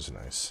damage, which is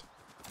nice.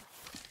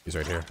 He's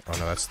right here. Oh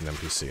no, that's an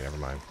NPC. Never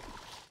mind.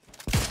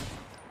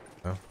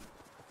 No.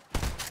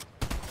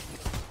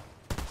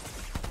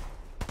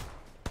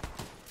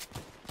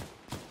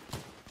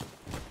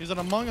 He's an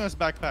Among Us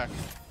backpack.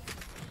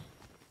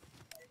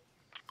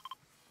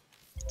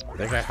 I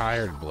think I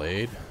hired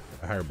Blade.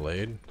 I hired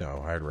Blade. No,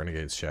 I hired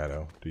Renegade's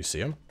Shadow. Do you see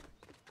him?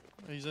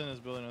 He's in his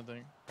building, I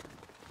think.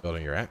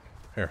 Building you're at?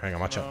 Here, hang on,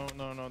 watch out.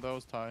 No, that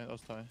was Ty. That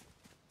was Ty.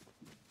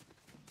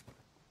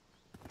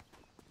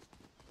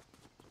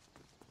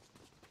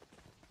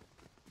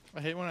 I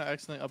hate when I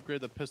accidentally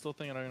upgrade the pistol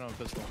thing and I don't even have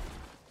a pistol.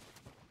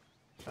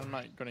 I'm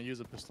not gonna use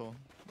a pistol.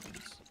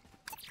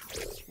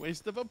 It's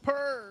waste of a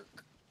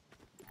perk.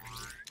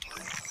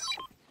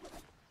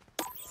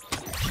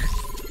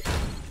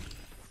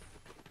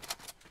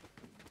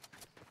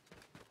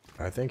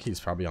 I think he's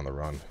probably on the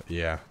run.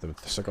 Yeah, the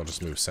circle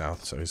just moved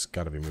south, so he's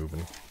got to be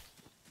moving.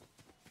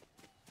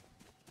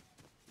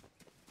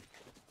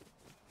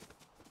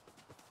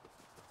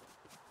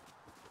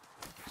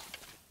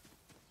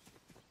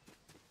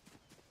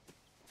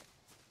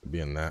 Be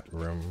in that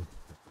room,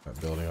 that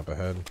building up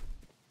ahead.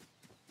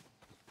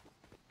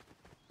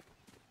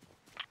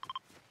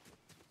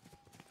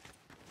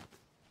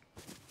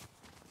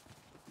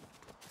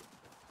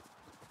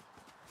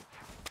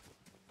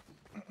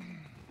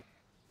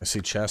 I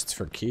see chests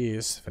for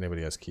keys, if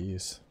anybody has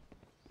keys.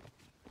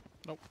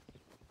 Nope.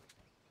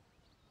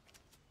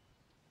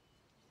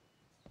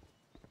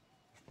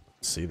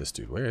 See this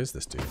dude. Where is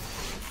this dude?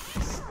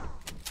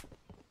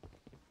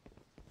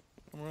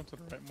 I'm going to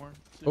the right more.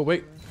 See Oh, if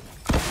wait.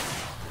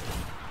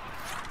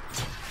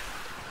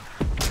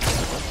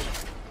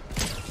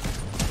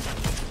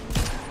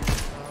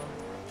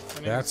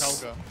 My name is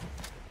That's- Helga.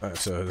 Alright,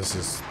 so this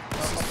is... Up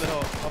the hill.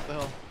 Up the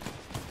hill.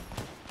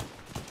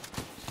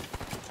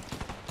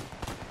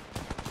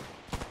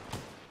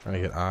 Trying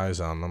to get eyes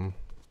on them.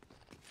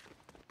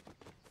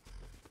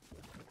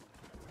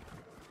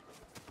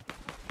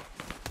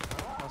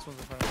 Last one's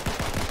in front of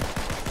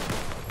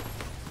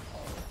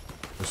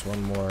There's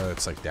one more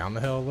that's like down the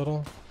hill a little.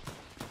 me.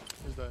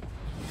 Who's that?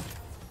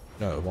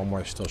 No, one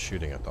more still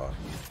shooting, I thought.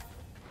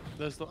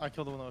 I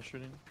killed the one that was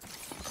shooting.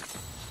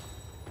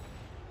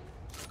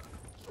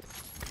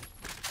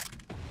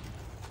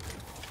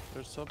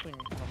 There's something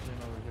happening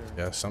over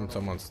here. Yeah,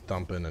 someone's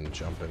thumping and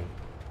jumping.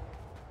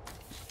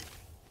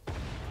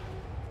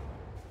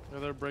 Yeah,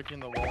 they're breaking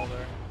the wall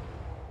there.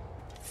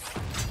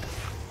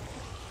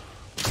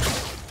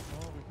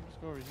 Oh, we can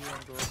just go over here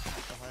and go up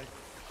the hike.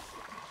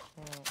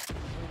 Oh,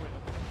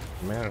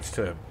 wait, Managed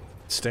to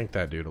stink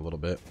that dude a little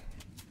bit.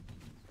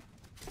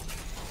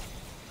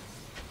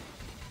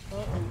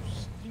 uh-oh,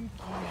 stinky.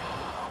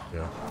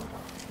 Yeah.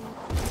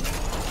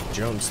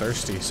 Jones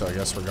thirsty, so I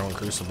guess we're going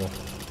Crucible.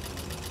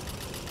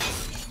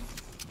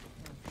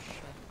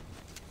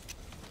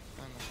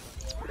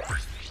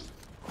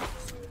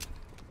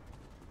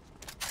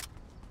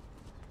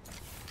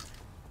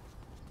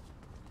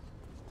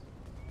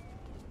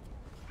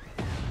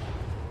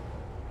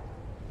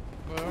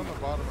 Well, on the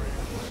bottom right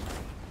here.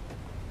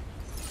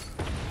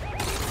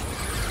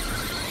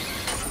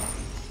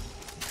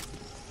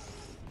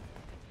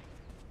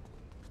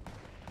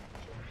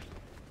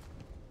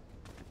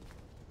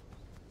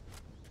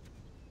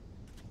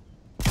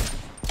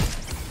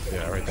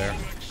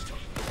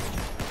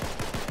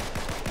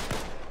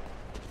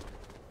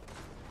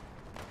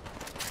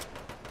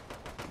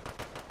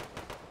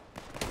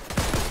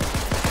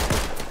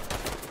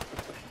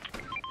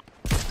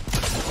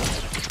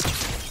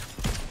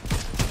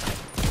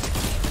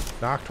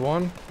 Knocked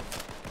one.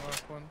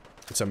 Last one.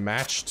 It's a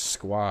matched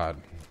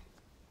squad.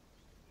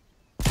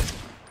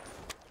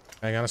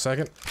 Hang on a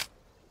second.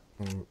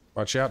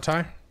 Watch out,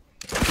 Ty.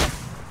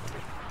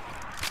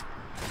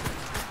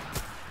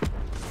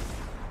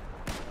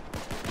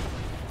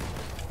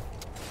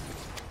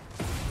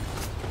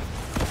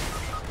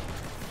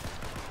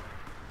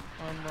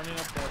 I'm running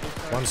up the other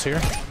side. One's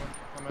here.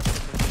 I'm at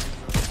the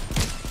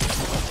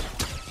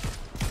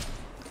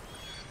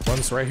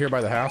One's right here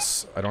by the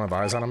house. I don't have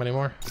eyes on him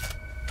anymore.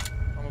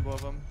 I'm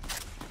above him.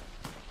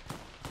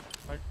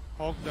 I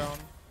Hulk down.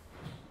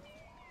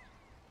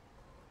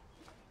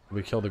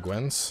 We killed the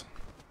Gwens.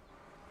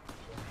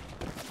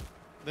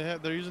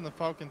 They're using the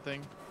Falcon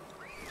thing.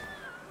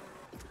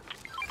 I'm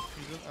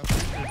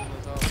pretty sure he's in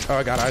this house. Oh,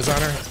 I got eyes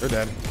on her. They're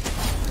dead.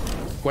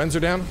 Gwens are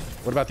down.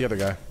 What about the other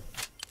guy?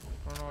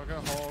 I don't know, I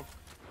got Hulk.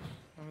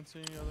 I haven't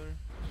seen any other.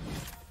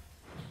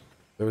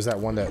 There was that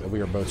one that we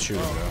were both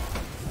shooting though.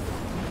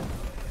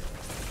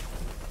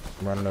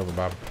 I'm running over,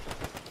 Bob.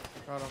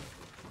 Got him.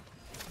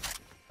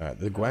 Alright,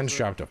 the Gwens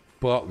dropped a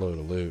buttload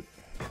of loot.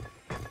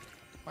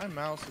 My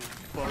mouse is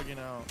bugging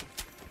out.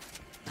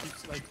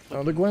 Keeps like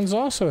Oh, the Gwens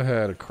also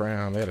had a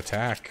crown. They had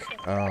attack.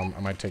 I'm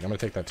gonna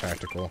take that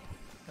tactical.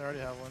 I already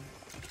have one.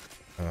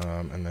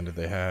 And then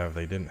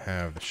they didn't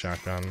have the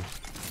shotgun.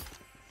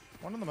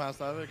 One of them has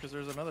to have it because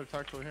there's another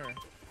tactical here.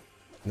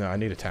 No, I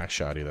need a tac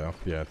shotty though.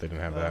 Yeah, they didn't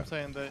have I'm that.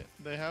 saying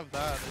they have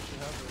that. They should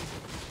have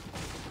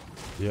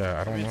it. Yeah,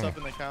 I don't Maybe it's know. up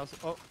in the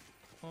castle.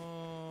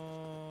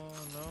 Oh,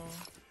 no.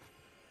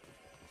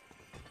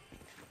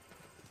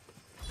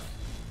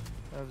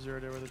 I have 0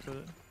 idea where they put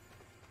it.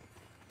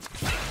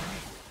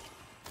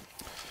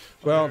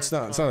 Well, it's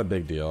not a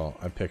big deal.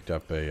 I picked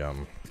up a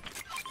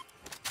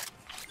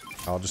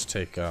I'll just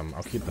take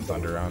I'll keep the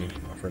thunder on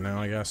for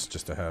now, I guess,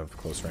 just to have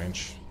close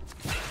range.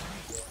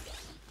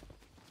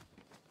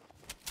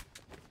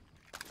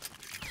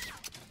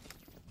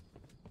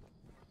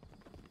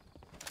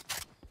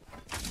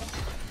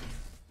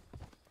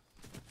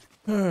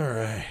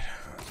 Alright.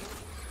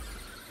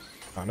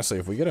 Honestly,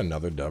 if we get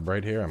another dub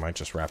right here, I might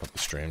just wrap up the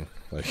stream.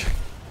 Like,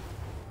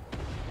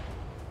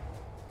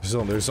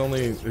 there's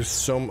only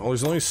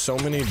so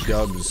many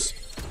dubs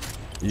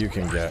you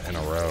can get in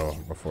a row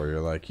before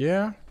you're like,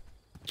 yeah,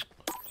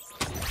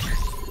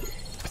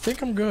 I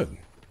think I'm good.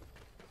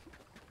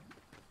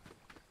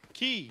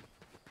 Key.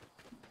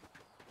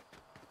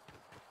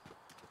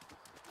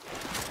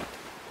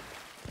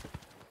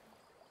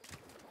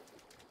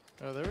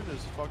 Oh, they were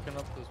just fucking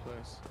up this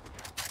place.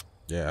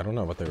 Yeah, I don't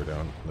know what they were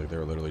doing. Like, they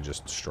were literally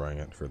just destroying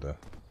it for the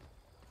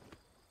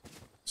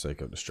sake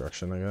of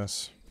destruction, I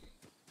guess.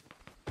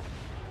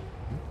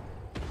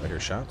 I hear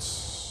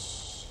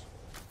shots.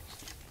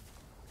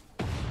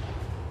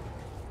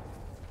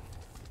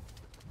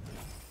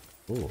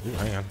 Ooh,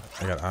 hang on.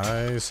 I got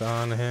eyes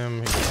on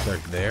him. They're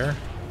there.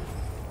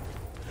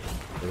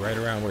 They're right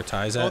around where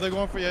Ty's at. Oh, they're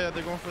going for they're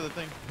going for the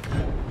thing.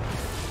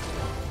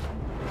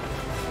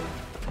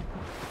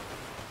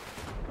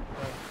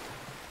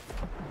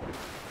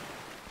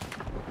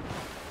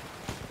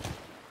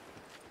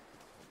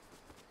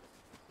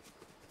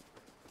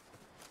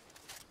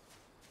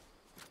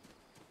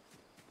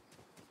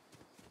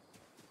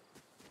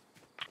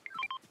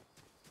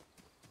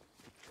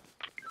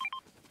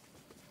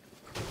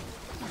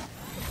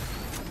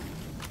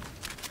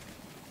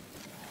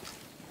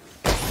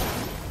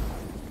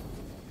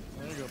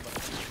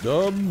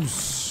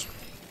 Dubs.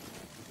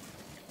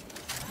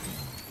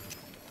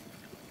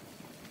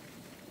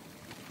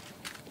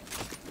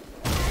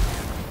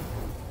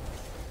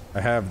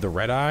 I have the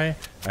red eye,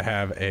 I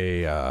have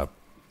a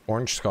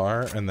orange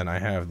scar, and then I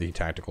have the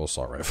tactical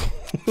assault rifle.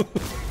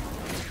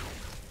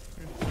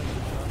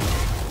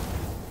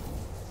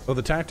 Well,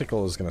 the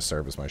tactical is gonna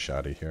serve as my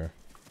shotty here.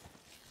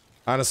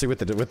 Honestly, with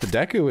the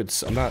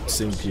Deku, I'm not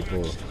seeing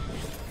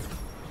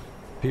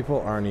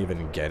people aren't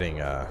even getting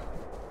they're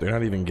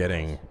not even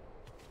getting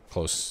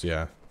close.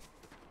 Yeah,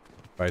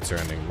 fights are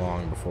ending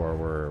long before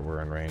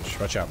we're in range.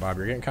 Watch out, Bob.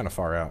 You're getting kind of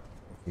far out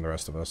from the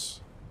rest of us.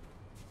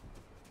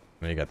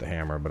 I know you got the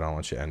hammer, but I don't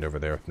want you to end over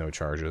there with no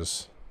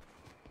charges.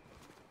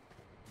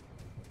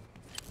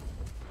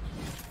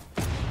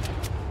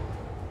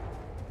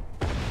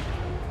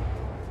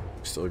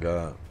 Still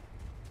got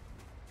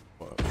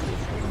what?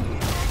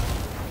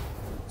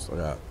 Still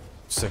got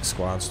 6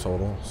 squads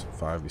total, so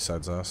 5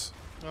 besides us.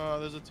 Oh,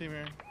 there's a team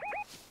here.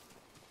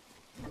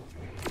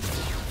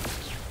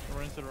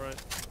 Running to the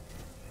right.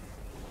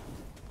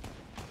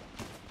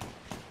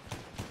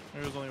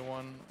 There's only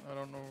one. I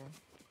don't know.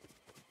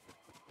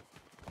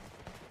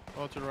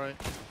 Oh, to the right.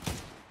 The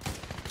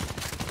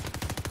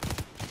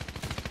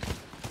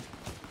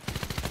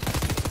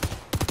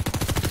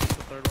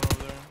third one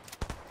over there.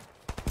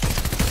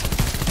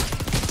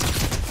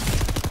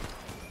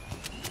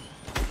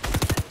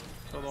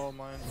 Killed all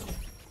mine.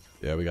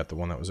 Yeah, we got the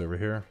one that was over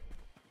here.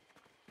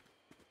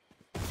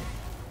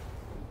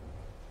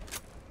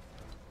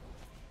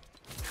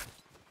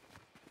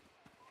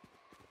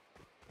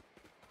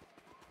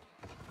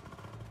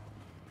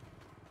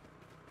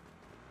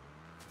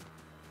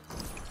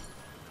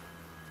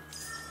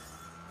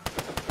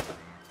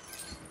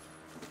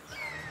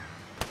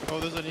 Oh,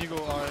 there's an eagle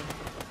eye.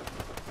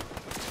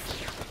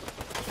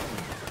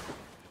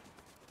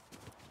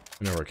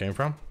 You know where it came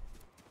from?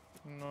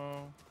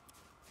 No.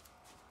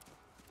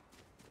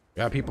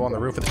 Got people on the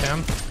roof of the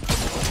town.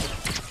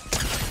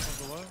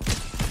 What?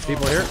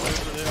 People here.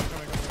 Yeah,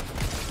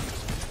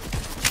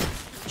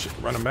 Shit,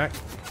 running back.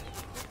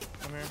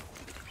 I'm here.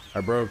 I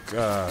broke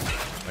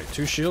like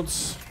 2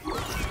 shields.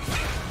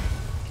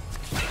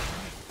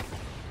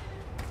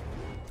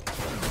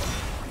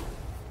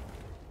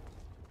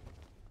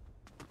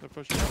 They're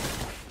pushing up.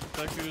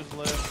 Deku's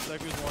left.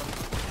 Deku's one.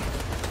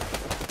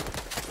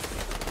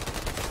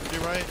 To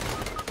your right.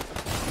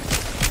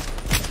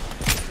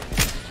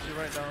 To your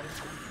right down.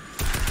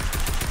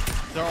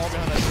 They're all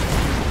behind that tree.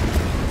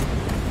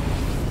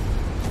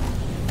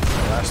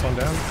 Last one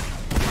down.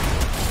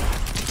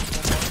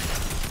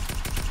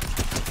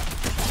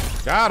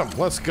 Got him.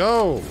 Let's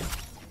go.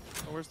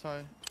 Oh, where's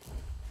Ty?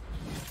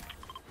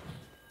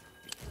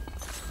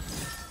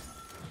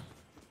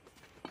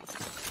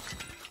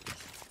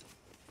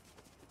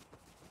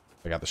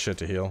 I got the shit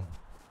to heal.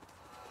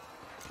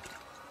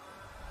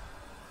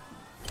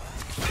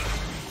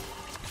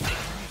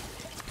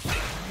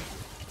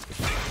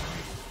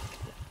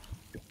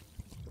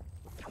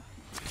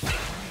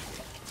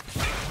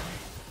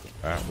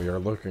 Alright, we are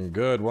looking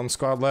good. 1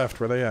 squad left.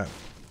 Where they at?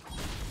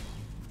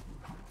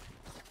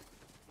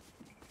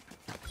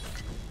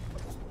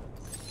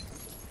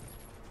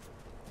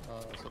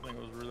 Something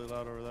was really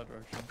loud over that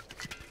direction.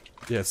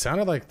 Yeah, it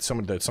sounded like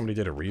somebody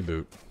did a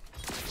reboot.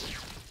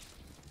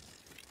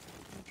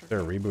 Is there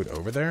a reboot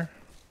over there?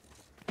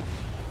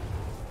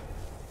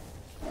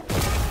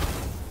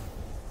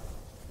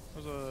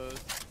 There's a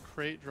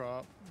crate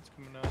drop. It's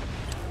coming down.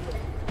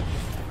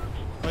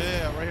 Oh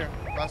yeah, right here.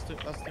 Last team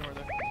right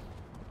there.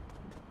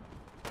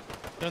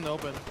 They're in the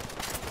open.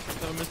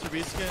 They have a Mr.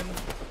 Beast skin.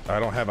 I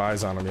don't have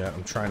eyes on them yet.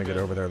 I'm trying to get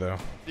over there though.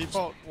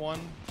 Default 1.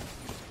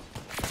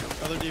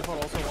 Other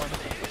default also 1.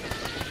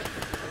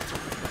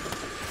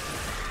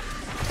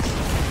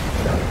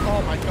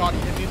 Oh my god, he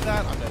hit me with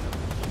that? I'm dead.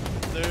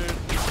 Dude.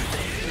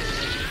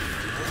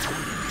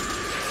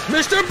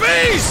 Mr.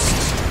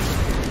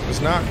 Beast! Was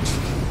knocked.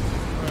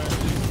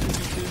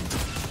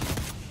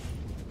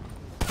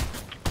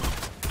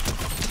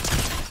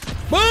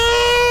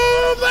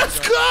 Boom! Let's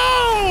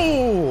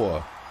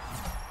go!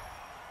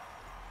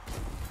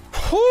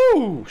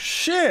 Whoo!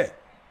 Shit!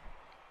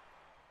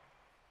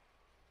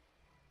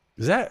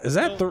 Is that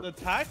The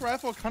attack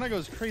rifle kind of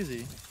goes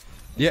crazy.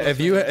 Yeah, if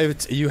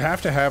you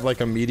have to have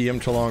like a medium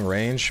to long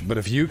range, but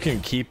if you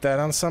can keep that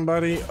on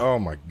somebody, oh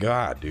my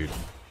god, dude.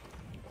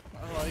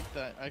 I like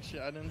that.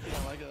 Actually, I didn't think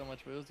I liked it that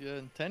much, but it was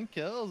good. 10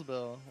 kills,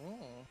 Bill.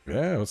 Oh.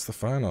 Yeah, what's the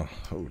final?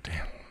 Oh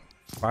damn.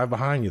 5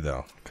 behind you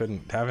though.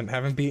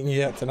 Haven't beaten you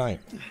yet tonight.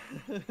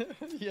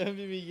 You haven't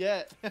beat me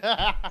yet.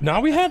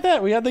 No, we had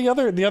that. We had the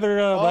other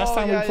last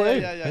time we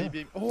played. Yeah. You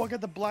beat me. Oh, I got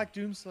the Black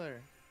Doomslayer.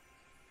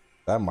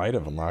 That might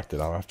have unlocked it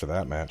after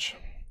that match.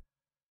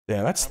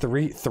 Damn, that's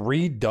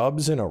three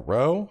dubs in a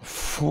row.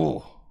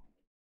 Phew.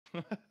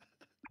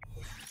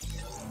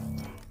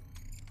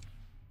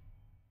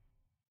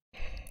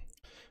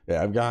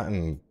 Yeah, I've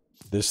gotten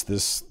this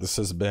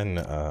has been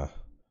the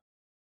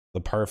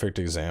perfect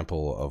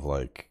example of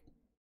like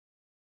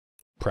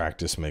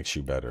practice makes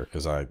you better,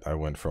 because I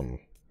went from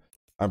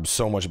I'm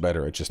so much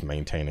better at just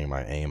maintaining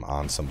my aim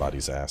on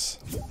somebody's ass.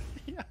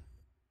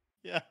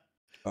 Yeah.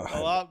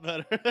 A lot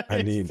better.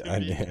 I need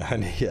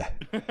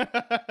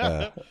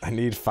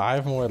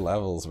 5 more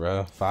levels,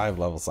 bro. 5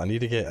 levels. I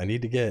need to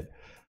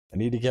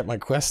get my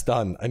quest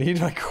done. I need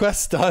my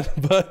quest done,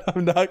 but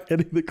I'm not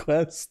getting the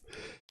quest.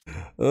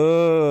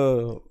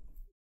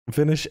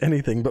 Finish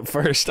anything, but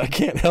first I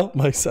can't help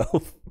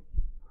myself.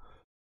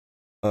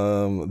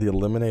 The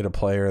eliminate a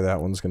player, that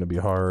one's gonna be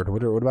hard.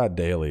 What about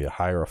daily?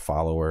 Hire a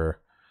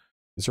follower.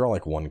 These are all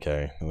like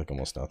 1K, like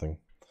almost nothing.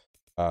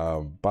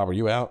 Bob, are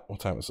you out? What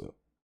time is it?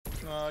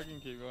 No, I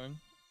can keep going.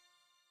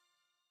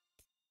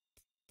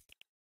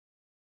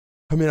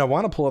 I mean, I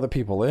want to pull other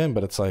people in,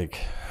 but it's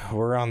like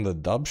we're on the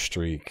dub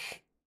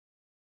streak.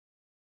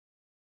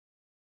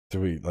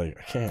 Do we like?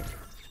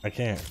 I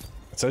can't.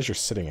 It says you're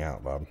sitting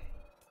out, Bob.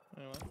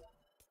 Anyway.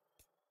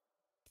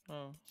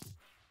 Oh.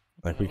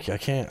 Like I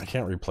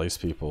can't replace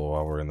people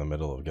while we're in the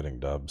middle of getting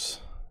dubs.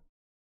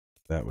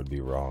 That would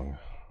be wrong.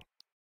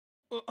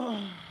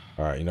 All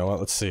right, you know what?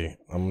 Let's see.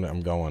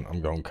 I'm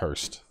going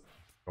cursed.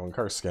 Going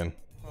cursed skin.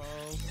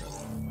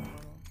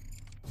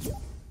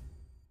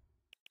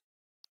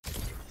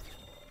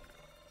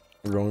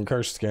 We're going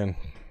cursed skin.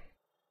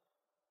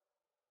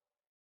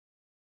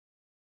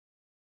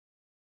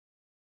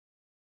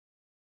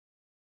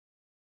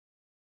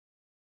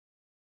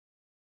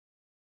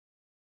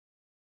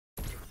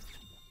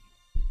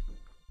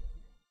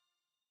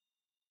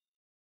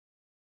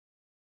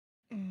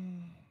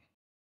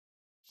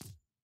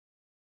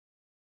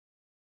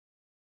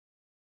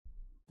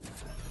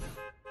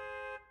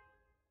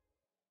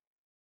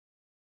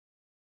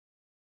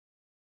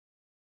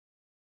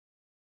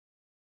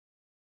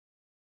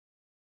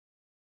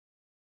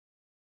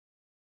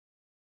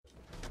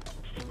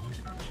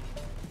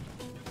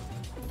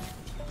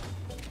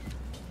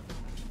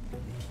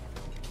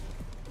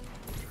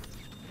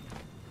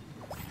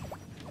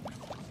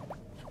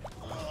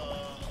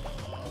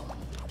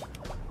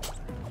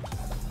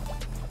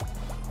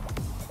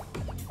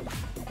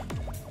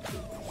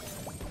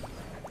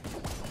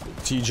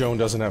 T-Joan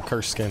doesn't have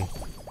cursed skin.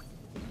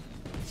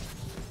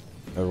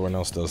 Everyone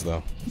else does,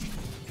 though.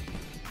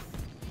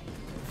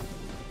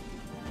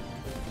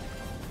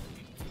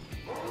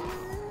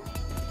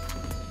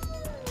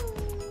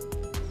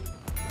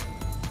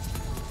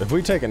 If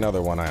we take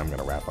another one, I am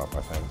gonna wrap up,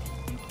 I think.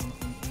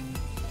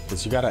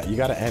 Cause you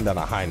gotta end on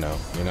a high note,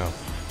 you know?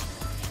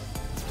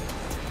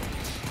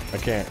 I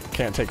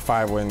can't take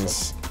 5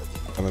 wins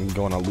and then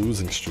go on a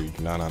losing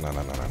streak. No.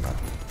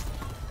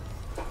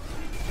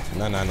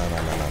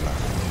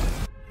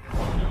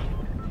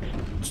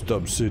 It's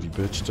Dub City,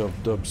 bitch.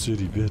 Dub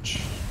City,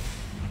 bitch.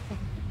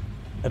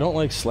 I don't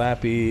like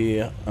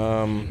Slappy.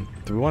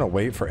 Do we want to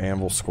wait for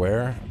Anvil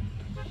Square?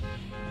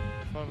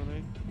 Fine with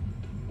me.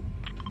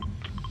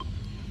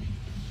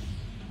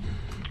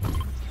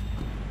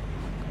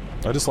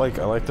 I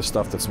like the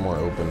stuff that's more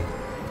open.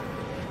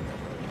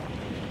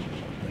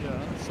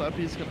 Yeah,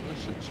 Slappy's gonna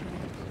miss it.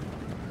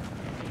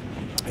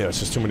 Yeah, it's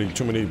just too many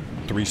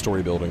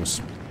 3-story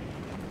buildings.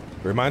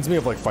 It reminds me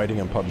of like fighting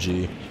in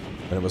PUBG,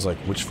 and it was like,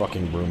 which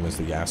fucking room is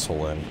the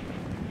asshole in?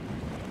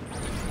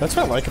 That's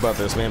what I like about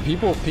this, man.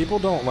 People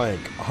don't like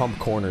hump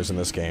corners in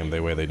this game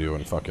the way they do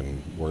in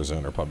fucking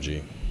Warzone or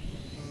PUBG.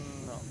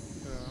 No.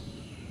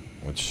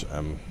 Yeah. Which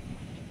I'm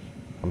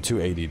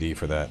too ADD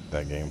for that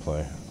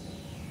gameplay.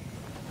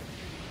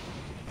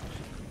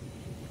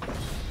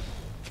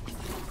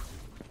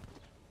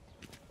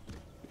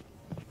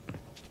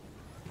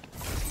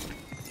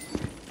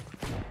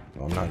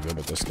 Well, I'm not good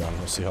with this gun.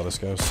 We'll see how this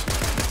goes.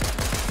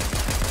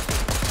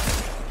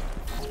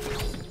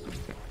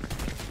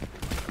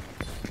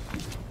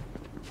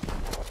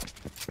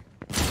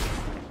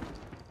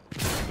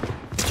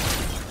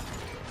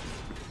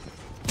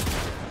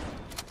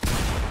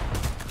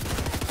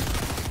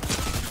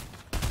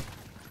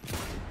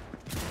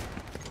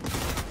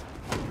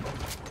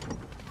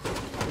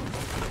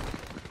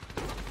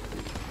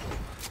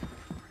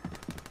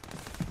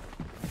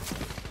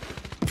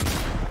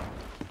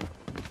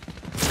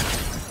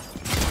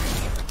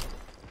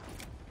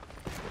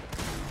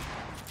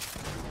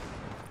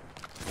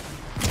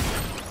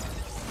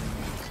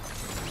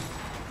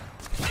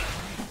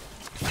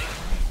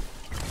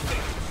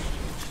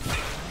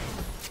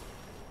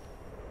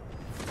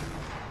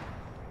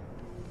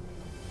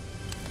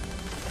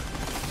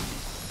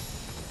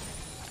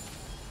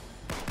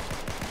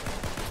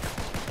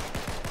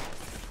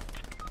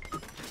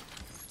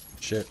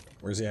 Shit,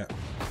 where's he at?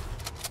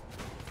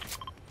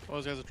 Oh,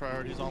 this guy's a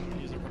tryhard. He's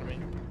in front of me.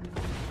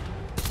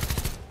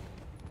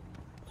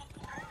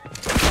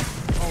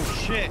 Oh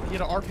shit! He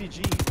had an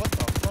RPG. What the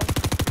fuck?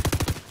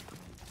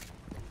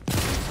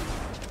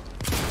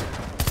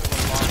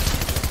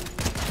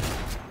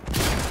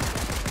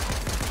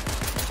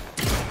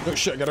 Oh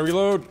shit, gotta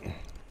reload.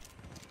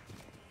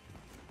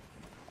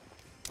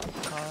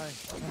 Ty,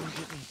 come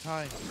get me,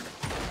 Ty.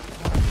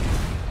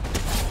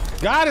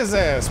 Got his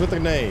ass with the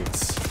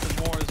nades. There's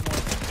more.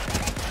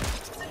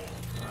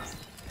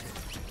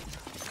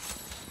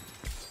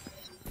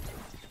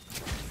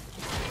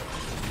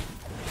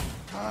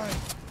 Ty.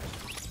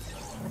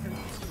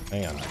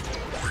 Man.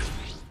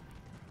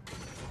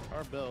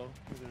 Our bill.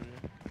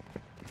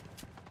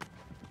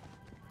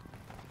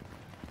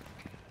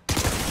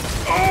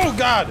 Oh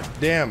god!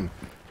 Damn.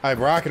 I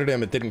rocketed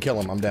him, it didn't kill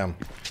him. I'm down.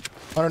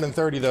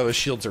 130 though, his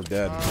shields are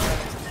dead.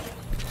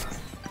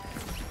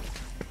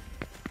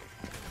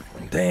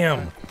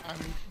 Damn. I'm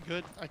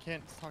good. I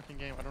can't talk in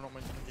game. I don't know what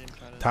my game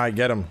chat is. Ty,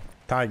 get him.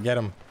 Ty, get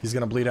him. He's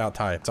gonna bleed out,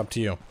 Ty. It's up to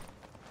you.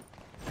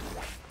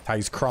 Ty,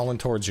 he's crawling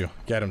towards you.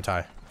 Get him,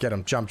 Ty. Get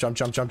him. Jump, jump,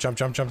 jump, jump, jump,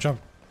 jump, jump,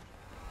 jump.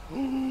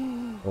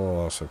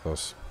 Oh, so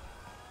close.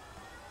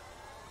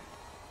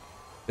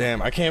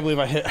 Damn, I can't believe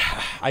I hit.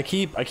 I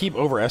keep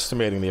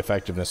overestimating the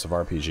effectiveness of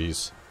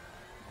RPGs.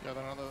 Yeah,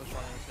 they're not that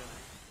strong as him.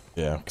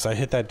 Yeah, because I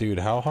hit that dude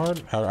how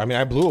hard? I mean,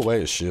 I blew away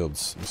his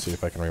shields. Let's see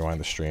if I can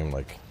rewind the stream,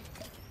 like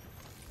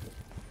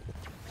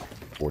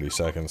 40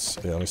 seconds.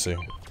 Yeah, let me see.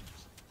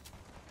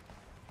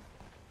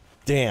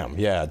 Damn,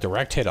 yeah,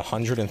 direct hit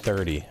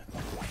 130.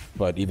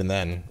 But even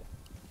then,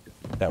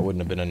 that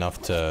wouldn't have been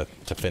enough to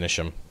finish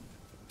him.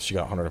 She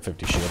got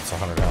 150 shields,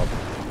 100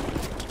 health.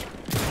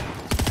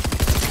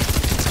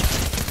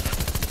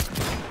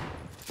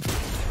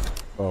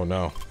 Oh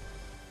no.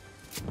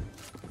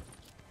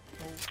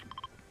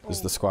 This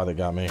is the squad that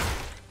got me.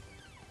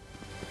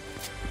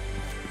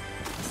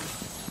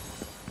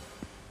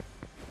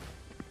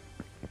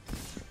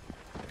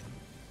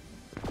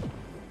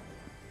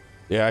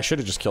 Yeah, I should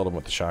have just killed him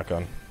with the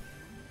shotgun.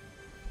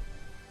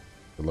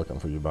 They're looking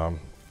for you, Bob.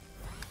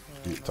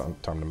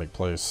 Time to make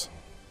plays.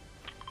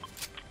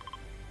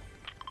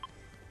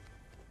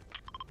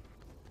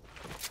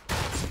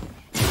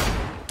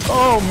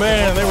 Oh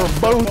man, they were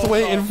both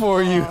waiting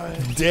for you.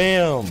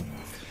 Damn.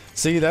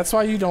 See, that's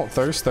why you don't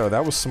thirst though.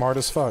 That was smart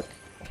as fuck.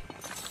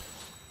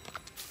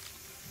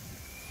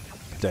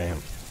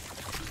 Damn.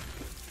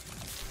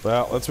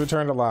 Well, let's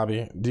return to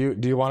lobby. Do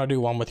you want to do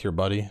one with your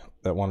buddy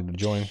that wanted to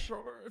join?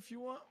 Sure, if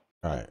you want.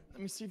 All right.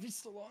 Let me see if he's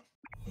still on.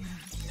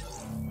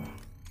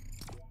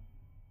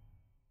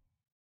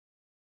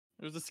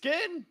 There's a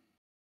skin.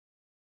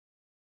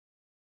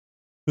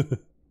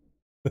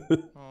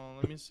 Oh,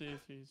 let me see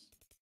if he's.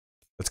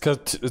 It's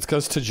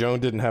cause Tajone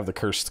didn't have the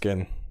cursed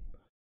skin.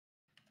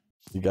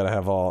 You gotta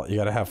have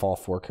all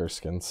 4 cursed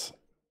skins.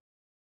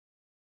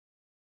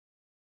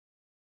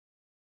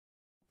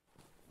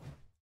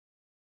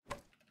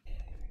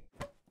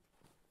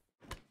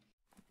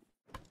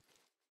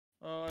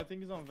 Oh, I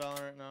think he's on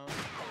Valorant now.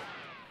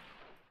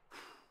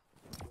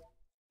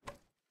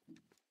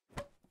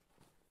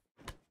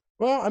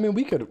 Well, I mean,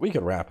 we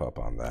could wrap up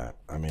on that.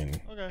 I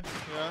mean, Okay,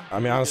 yeah. I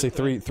mean, honestly,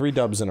 three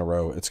dubs in a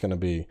row. It's gonna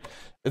be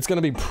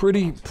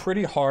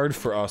pretty hard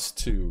for us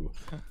to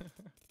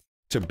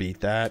beat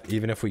that,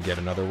 even if we get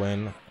another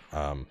win.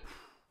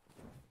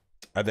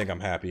 I think I'm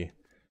happy.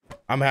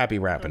 I'm happy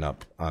wrapping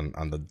up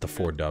on the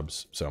 4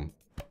 dubs. So,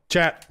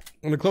 chat,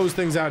 I'm gonna close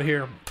things out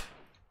here.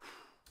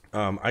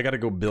 I gotta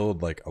go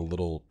build like a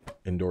little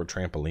indoor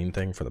trampoline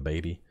thing for the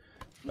baby.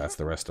 That's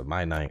the rest of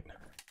my night.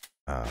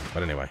 But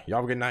anyway, y'all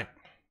have a good night.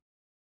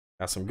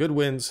 Got some good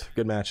wins,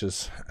 good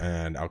matches,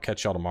 and I'll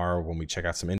catch y'all tomorrow when we check out some